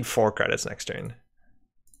 Like, we need 4 credits next turn.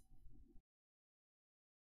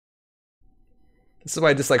 This is why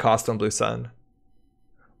I dislike Hostile and Blue Sun.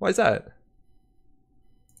 Why is that?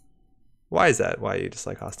 Why is that? Why you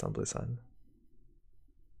dislike Hostile and Blue Sun?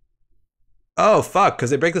 Oh, fuck,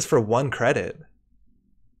 because they break this for 1 credit.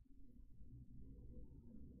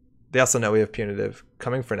 They also know we have Punitive.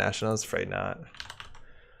 Coming for Nationals? Afraid not.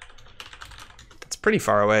 It's pretty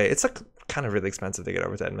far away. It's like kind of really expensive to get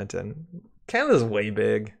over to Edmonton. Canada's way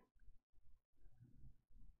big.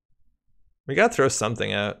 We gotta throw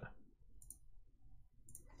something out.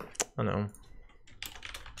 I don't know.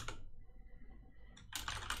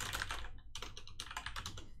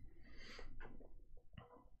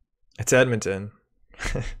 It's Edmonton.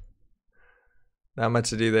 Not much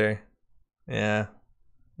to do there. Yeah.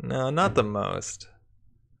 No, not the most.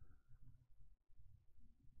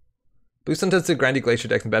 Blue sometimes the grindy glacier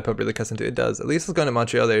deck and bad pub really cuts into it. Does. At least it's going to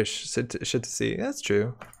Montreal there. Shit to see. Yeah, that's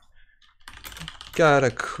true. Got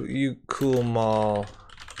a you cool mall.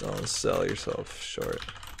 Don't sell yourself short.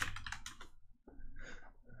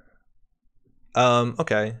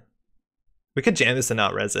 Okay. We could jam this and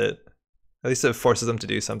not res it. At least it forces them to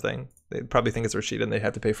do something. They probably think it's Rashida and they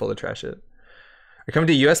have to pay full to trash it. Are coming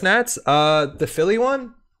to US Nats? The Philly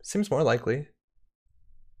one seems more likely.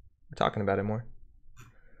 We're talking about it more.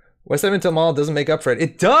 West Edmonton Mall doesn't make up for it.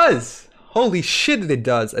 It does! Holy shit, it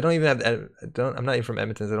does. I don't even have I'm not even from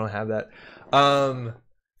Edmonton, so I don't have that. I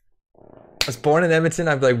was born in Edmonton.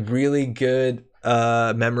 I have like really good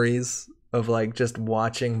memories of like just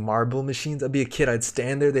watching marble machines. I'd be a kid, I'd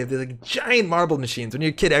stand there. They have like giant marble machines. When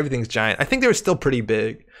you're a kid, everything's giant. I think they were still pretty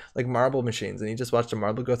big, like marble machines, and you just watched a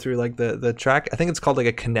marble go through like the track. I think it's called like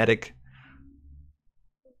a kinetic.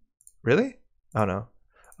 Really? Oh no,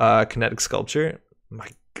 kinetic sculpture. My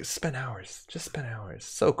spent hours, just spent hours.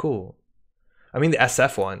 So cool. I mean the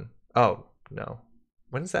SF one. Oh no,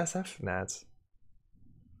 when is the SF Nats?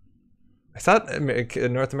 I thought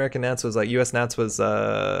North American Nats was like US Nats was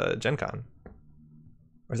Gen Con.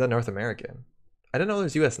 Or is that North American? I didn't know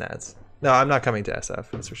there's US Nats. No, I'm not coming to SF,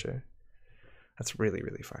 that's for sure. That's really,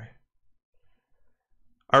 really far.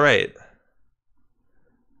 All right.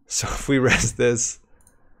 So if we res this,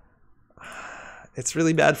 it's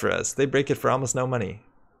really bad for us. They break it for almost no money.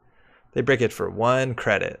 They break it for 1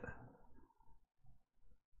 credit.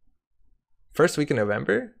 First week in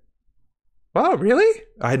November? Wow, really?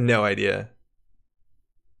 I had no idea.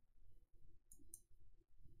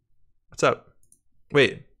 What's up?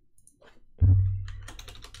 Wait.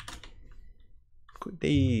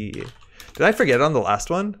 Did I forget on the last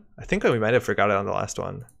one? I think we might have forgot it on the last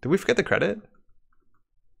one. Did we forget the credit?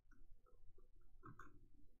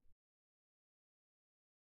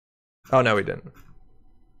 Oh, no, we didn't.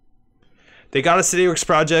 They got a CityWorks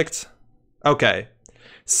project. Okay.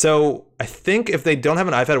 So I think if they don't have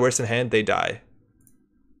an iPad worse in hand, they die.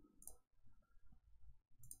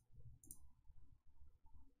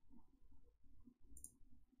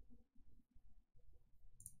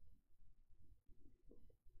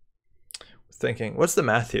 Thinking, what's the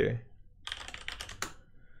math here?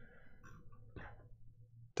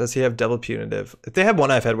 Does he have double punitive? If they have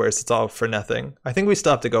one iPad worse, it's all for nothing. I think we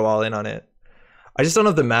still have to go all in on it. I just don't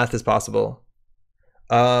know if the math is possible.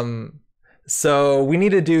 So we need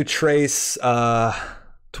to do trace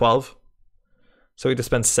 12. So we have to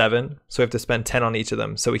spend 7. So we have to spend 10 on each of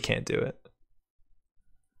them. So we can't do it.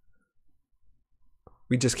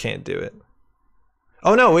 We just can't do it.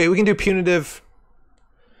 Oh no, wait, we can do punitive.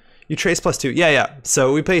 You trace +2. Yeah.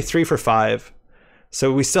 So we pay 3 for 5.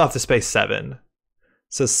 So we still have to pay 7.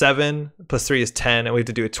 So 7 + 3 is 10, and we have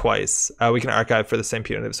to do it twice. We can archive for the same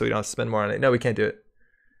punitive, so we don't have to spend more on it. No, we can't do it.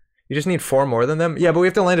 You just need 4 more than them? Yeah, but we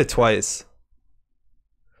have to land it twice.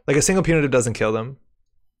 Like a single punitive doesn't kill them.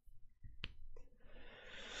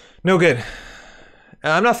 No good.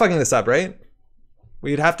 I'm not fucking this up, right?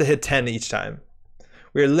 We'd have to hit 10 each time.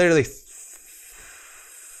 We're literally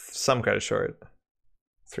some credit short.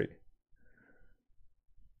 3.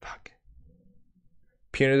 Fuck.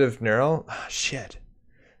 Punitive neural? Oh, shit.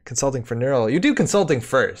 Consulting for neural. You do consulting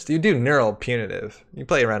first. You do neural punitive. You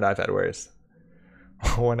play around iPad worse.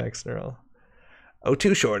 1x neural.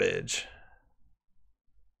 O2 shortage.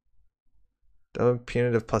 Double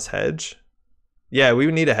punitive plus hedge? Yeah, we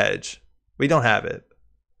would need a hedge. We don't have it.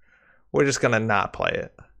 We're just gonna not play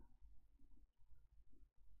it.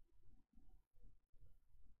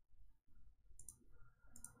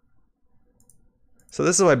 So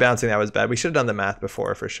this is why bouncing that was bad. We should have done the math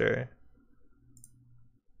before for sure.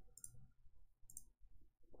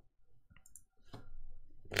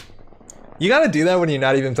 You gotta do that when you're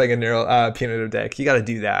not even playing a neural punitive deck. You gotta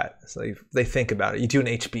do that. So they think about it. You do an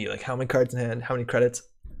HB, like how many cards in hand, how many credits.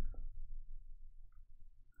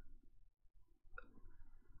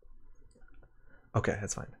 Okay,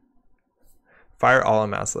 that's fine. Fire all on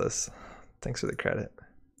mouseless. Thanks for the credit.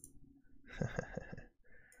 You're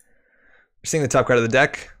seeing the top card of the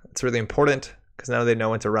deck. It's really important because now they know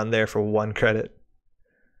when to run there for 1 credit.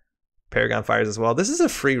 Paragon fires as well. This is a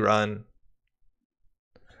free run.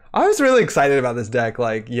 I was really excited about this deck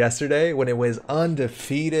like yesterday when it was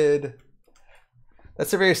undefeated. That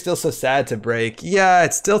surveyor is still so sad to break. Yeah,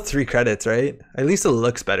 it's still 3 credits, right? At least it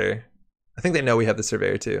looks better. I think they know we have the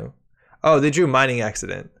surveyor too. Oh, they drew mining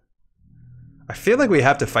accident. I feel like we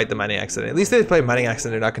have to fight the mining accident. At least they play mining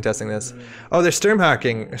accident. They're not contesting this. Oh, they're storm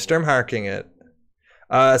hacking it.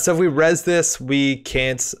 So if we res this, we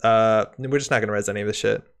can't. We're just not gonna res any of this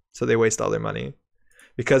shit. So they waste all their money.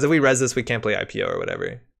 Because if we res this, we can't play IPO or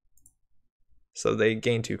whatever. So they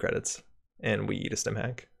gain 2 credits, and we eat a stim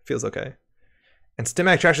hack. Feels okay. And stim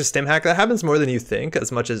hack trashes stim hack. That happens more than you think. As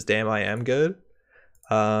much as damn, I am good.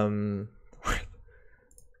 Not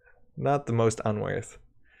the most unworth.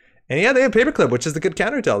 And yeah, they have paperclip, which is the good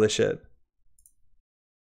counter to all this shit.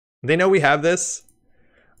 They know we have this.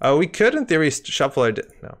 We could, in theory, shuffle our...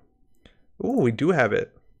 No. Ooh, we do have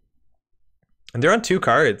it. And they're on 2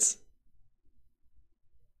 cards.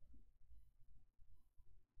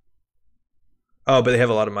 Oh, but they have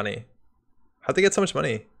a lot of money. How'd they get so much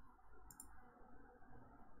money?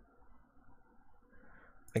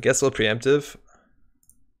 I guess a little preemptive.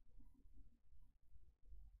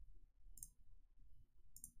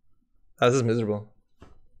 Oh, this is miserable.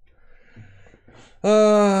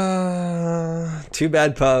 Too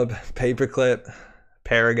bad pub, paperclip,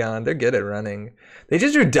 Paragon. They're good at running. They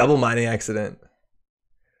just drew double mining accident.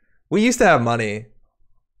 We used to have money.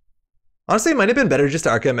 Honestly, it might have been better just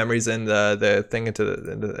to archive memories in the thing into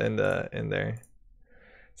the in there.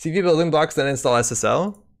 CV building blocks, then install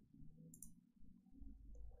SSL.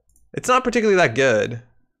 It's not particularly that good.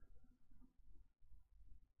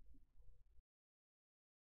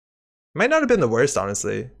 Might not have been the worst,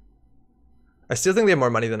 honestly. I still think they have more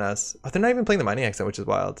money than us. Oh, they're not even playing the mining accent, which is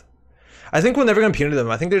wild. I think we're never going to punitive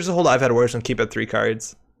them. I think they're just a whole I've had worse and keep at 3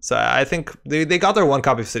 cards. So I think they got their 1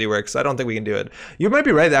 copy of CityWorks. So I don't think we can do it. You might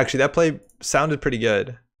be right, actually. That play sounded pretty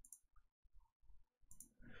good.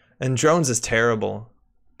 And Drones is terrible.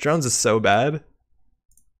 Drones is so bad.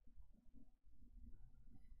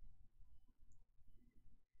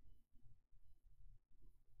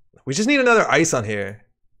 We just need another ice on here.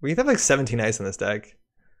 We have like 17 ice in this deck.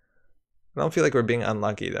 I don't feel like we're being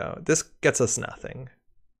unlucky though. This gets us nothing.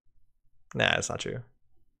 Nah, that's not true.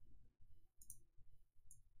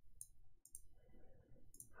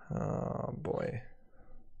 Oh boy.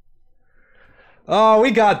 Oh, we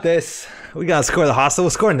got this. We gotta score the hostile.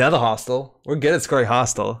 We'll score another hostile. We're good at scoring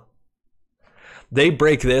hostile. They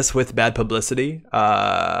break this with bad publicity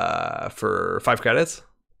for 5 credits.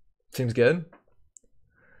 Seems good.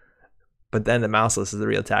 But then the mouseless is the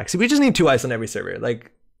real tax. We just need 2 ice on every server.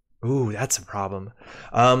 Like, ooh, that's a problem.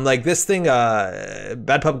 Like this thing,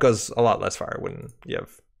 bad pub goes a lot less far when you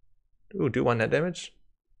have, ooh, do 1 net damage.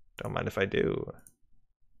 Don't mind if I do.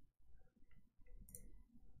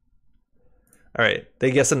 All right,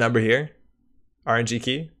 they guess a number here. RNG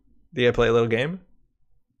key. Do you play a little game?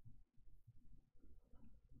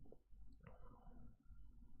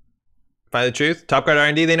 Find the truth. Top card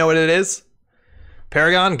R&D, they know what it is.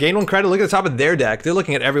 Paragon, gain 1 credit. Look at the top of their deck. They're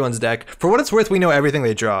looking at everyone's deck. For what it's worth, we know everything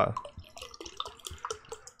they draw.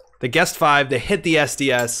 They guessed 5. They hit the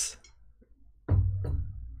SDS.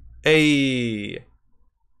 Hey.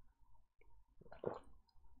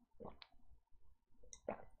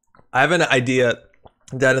 I have an idea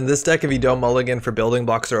that in this deck, if you don't mulligan for building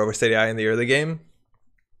blocks or overstate AI in the early game,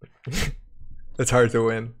 it's hard to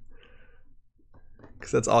win.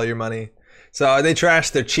 Because that's all your money. So they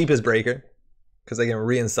trash their cheapest breaker. Because they can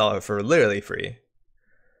reinstall it for literally free.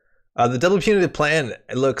 The double punitive plan,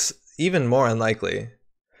 it looks even more unlikely.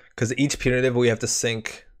 Because each punitive we have to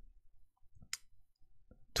sink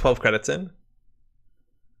 12 credits in.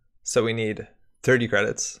 So we need 30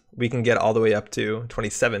 credits. We can get all the way up to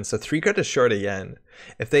 27. So 3 credits short again.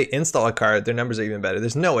 If they install a card, their numbers are even better.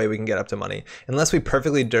 There's no way we can get up to money. Unless we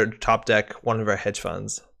perfectly top deck one of our hedge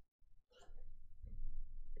funds.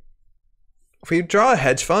 If we draw a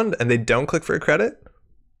hedge fund and they don't click for a credit,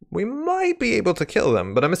 we might be able to kill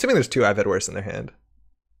them. But I'm assuming there's 2 I've had worse in their hand.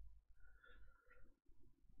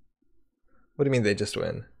 What do you mean they just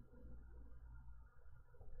win?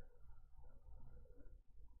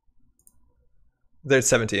 They're at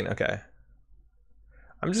 17, okay.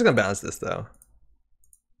 I'm just gonna bounce this though.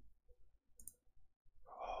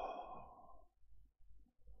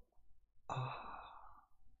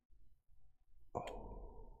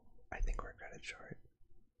 I think we're a credit short.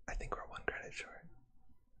 I think we're 1 credit short.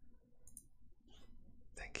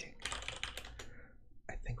 Thinking.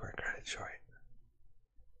 I think we're a credit short.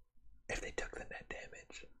 If they took the net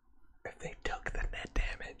damage. If they took the net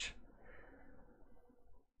damage.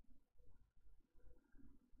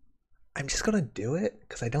 I'm just gonna do it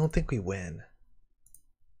because I don't think we win.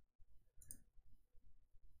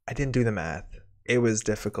 I didn't do the math. It was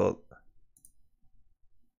difficult.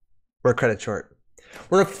 We're a credit short.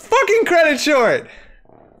 We're a fucking credit short!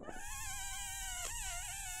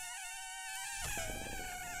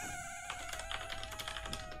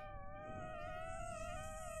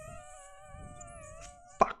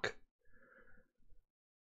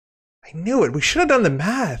 I knew it. We should have done the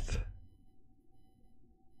math.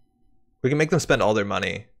 We can make them spend all their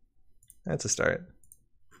money. That's a start.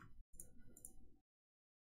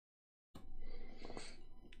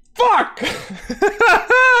 Fuck!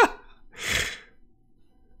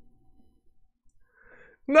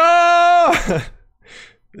 No!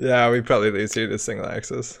 Yeah, we probably lose here to single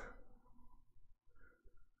axis.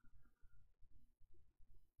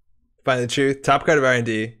 Find the truth. Top card of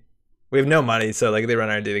R&D. We have no money, so like if they run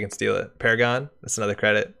R&D, they can steal it. Paragon. That's another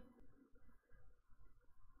credit.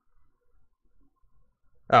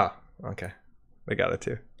 Oh, okay. They got it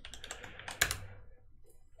too.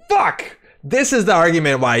 Fuck! This is the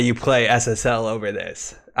argument why you play SSL over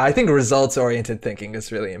this. I think results-oriented thinking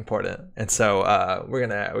is really important, and so we're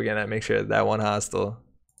gonna make sure that one hostile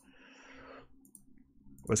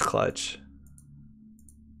was clutch.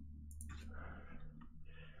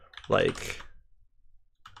 Like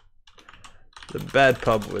the bad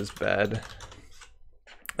pub was bad.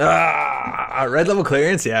 Ah, red level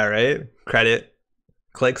clearance, yeah, right. Credit,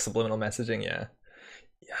 click, subliminal messaging, yeah.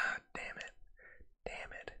 Yeah, damn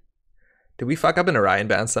it. Did we fuck up in Orion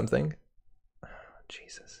bounce something? Oh,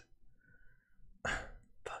 Jesus.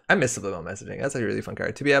 I miss subliminal messaging. That's a really fun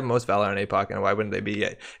card. To be have most valor on APOC, and why wouldn't they be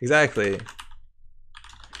yet? Exactly.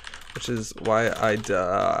 Which is why I'd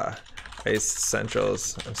ice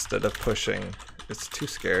centrals instead of pushing. It's too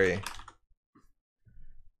scary.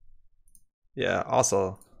 Yeah,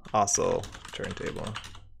 also turntable.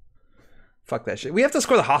 Fuck that shit. We have to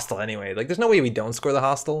score the hostile anyway. Like, there's no way we don't score the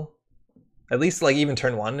hostile. At least, like, even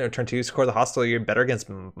turn 1 or turn 2, score the hostile. You're better against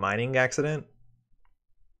mining accident.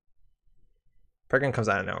 Perkin comes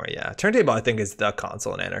out of nowhere, yeah. Turntable, I think, is the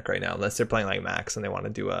console in Anarch right now, unless they're playing, like, Max and they want to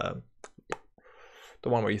do the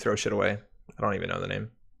one where you throw shit away. I don't even know the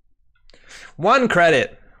name. 1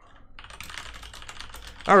 credit.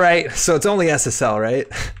 All right, so it's only SSL, right?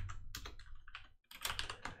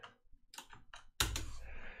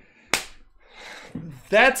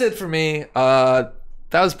 That's it for me. That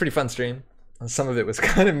was a pretty fun stream. Some of it was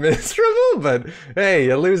kind of miserable, but hey,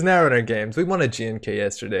 you lose Netrunner games. We won a GNK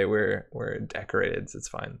yesterday. We're decorated, so it's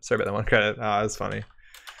fine. Sorry about that 1 credit. Oh, it was funny.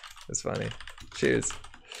 It's funny. Cheers.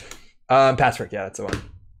 Patchwork, yeah, that's the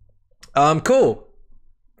one. Cool.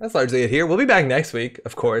 That's largely it here. We'll be back next week,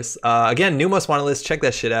 of course. Again, new most wanted list. Check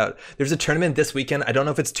that shit out. There's a tournament this weekend. I don't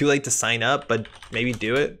know if it's too late to sign up, but maybe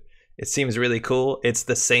do it. It seems really cool. It's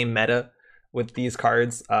the same meta with these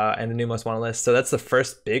cards and the new most wanted list. So that's the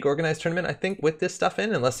first big organized tournament, I think, with this stuff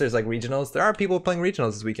in, unless there's like regionals. There are people playing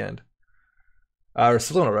regionals this weekend.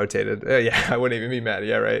 Subliminal rotated. Yeah, I wouldn't even be mad.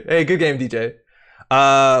 Yeah, right. Hey, good game, DJ.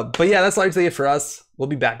 But yeah, that's largely it for us. We'll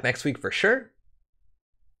be back next week for sure.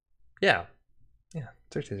 Yeah.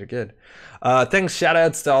 Thursdays are good. Thanks, shout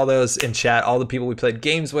outs to all those in chat, all the people we played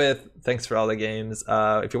games with. Thanks for all the games.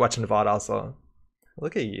 If you're watching the VOD also,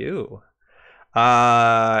 look at you.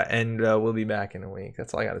 And we'll be back in a week.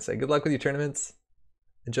 That's all I gotta say. Good luck with your tournaments.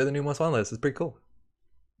 Enjoy the new most wanted list. It's pretty cool.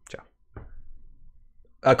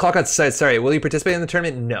 Ciao. Clock said, sorry, will you participate in the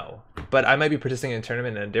tournament? No. But I might be participating in a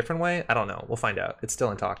tournament in a different way. I don't know. We'll find out. It's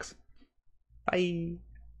still in talks. Bye.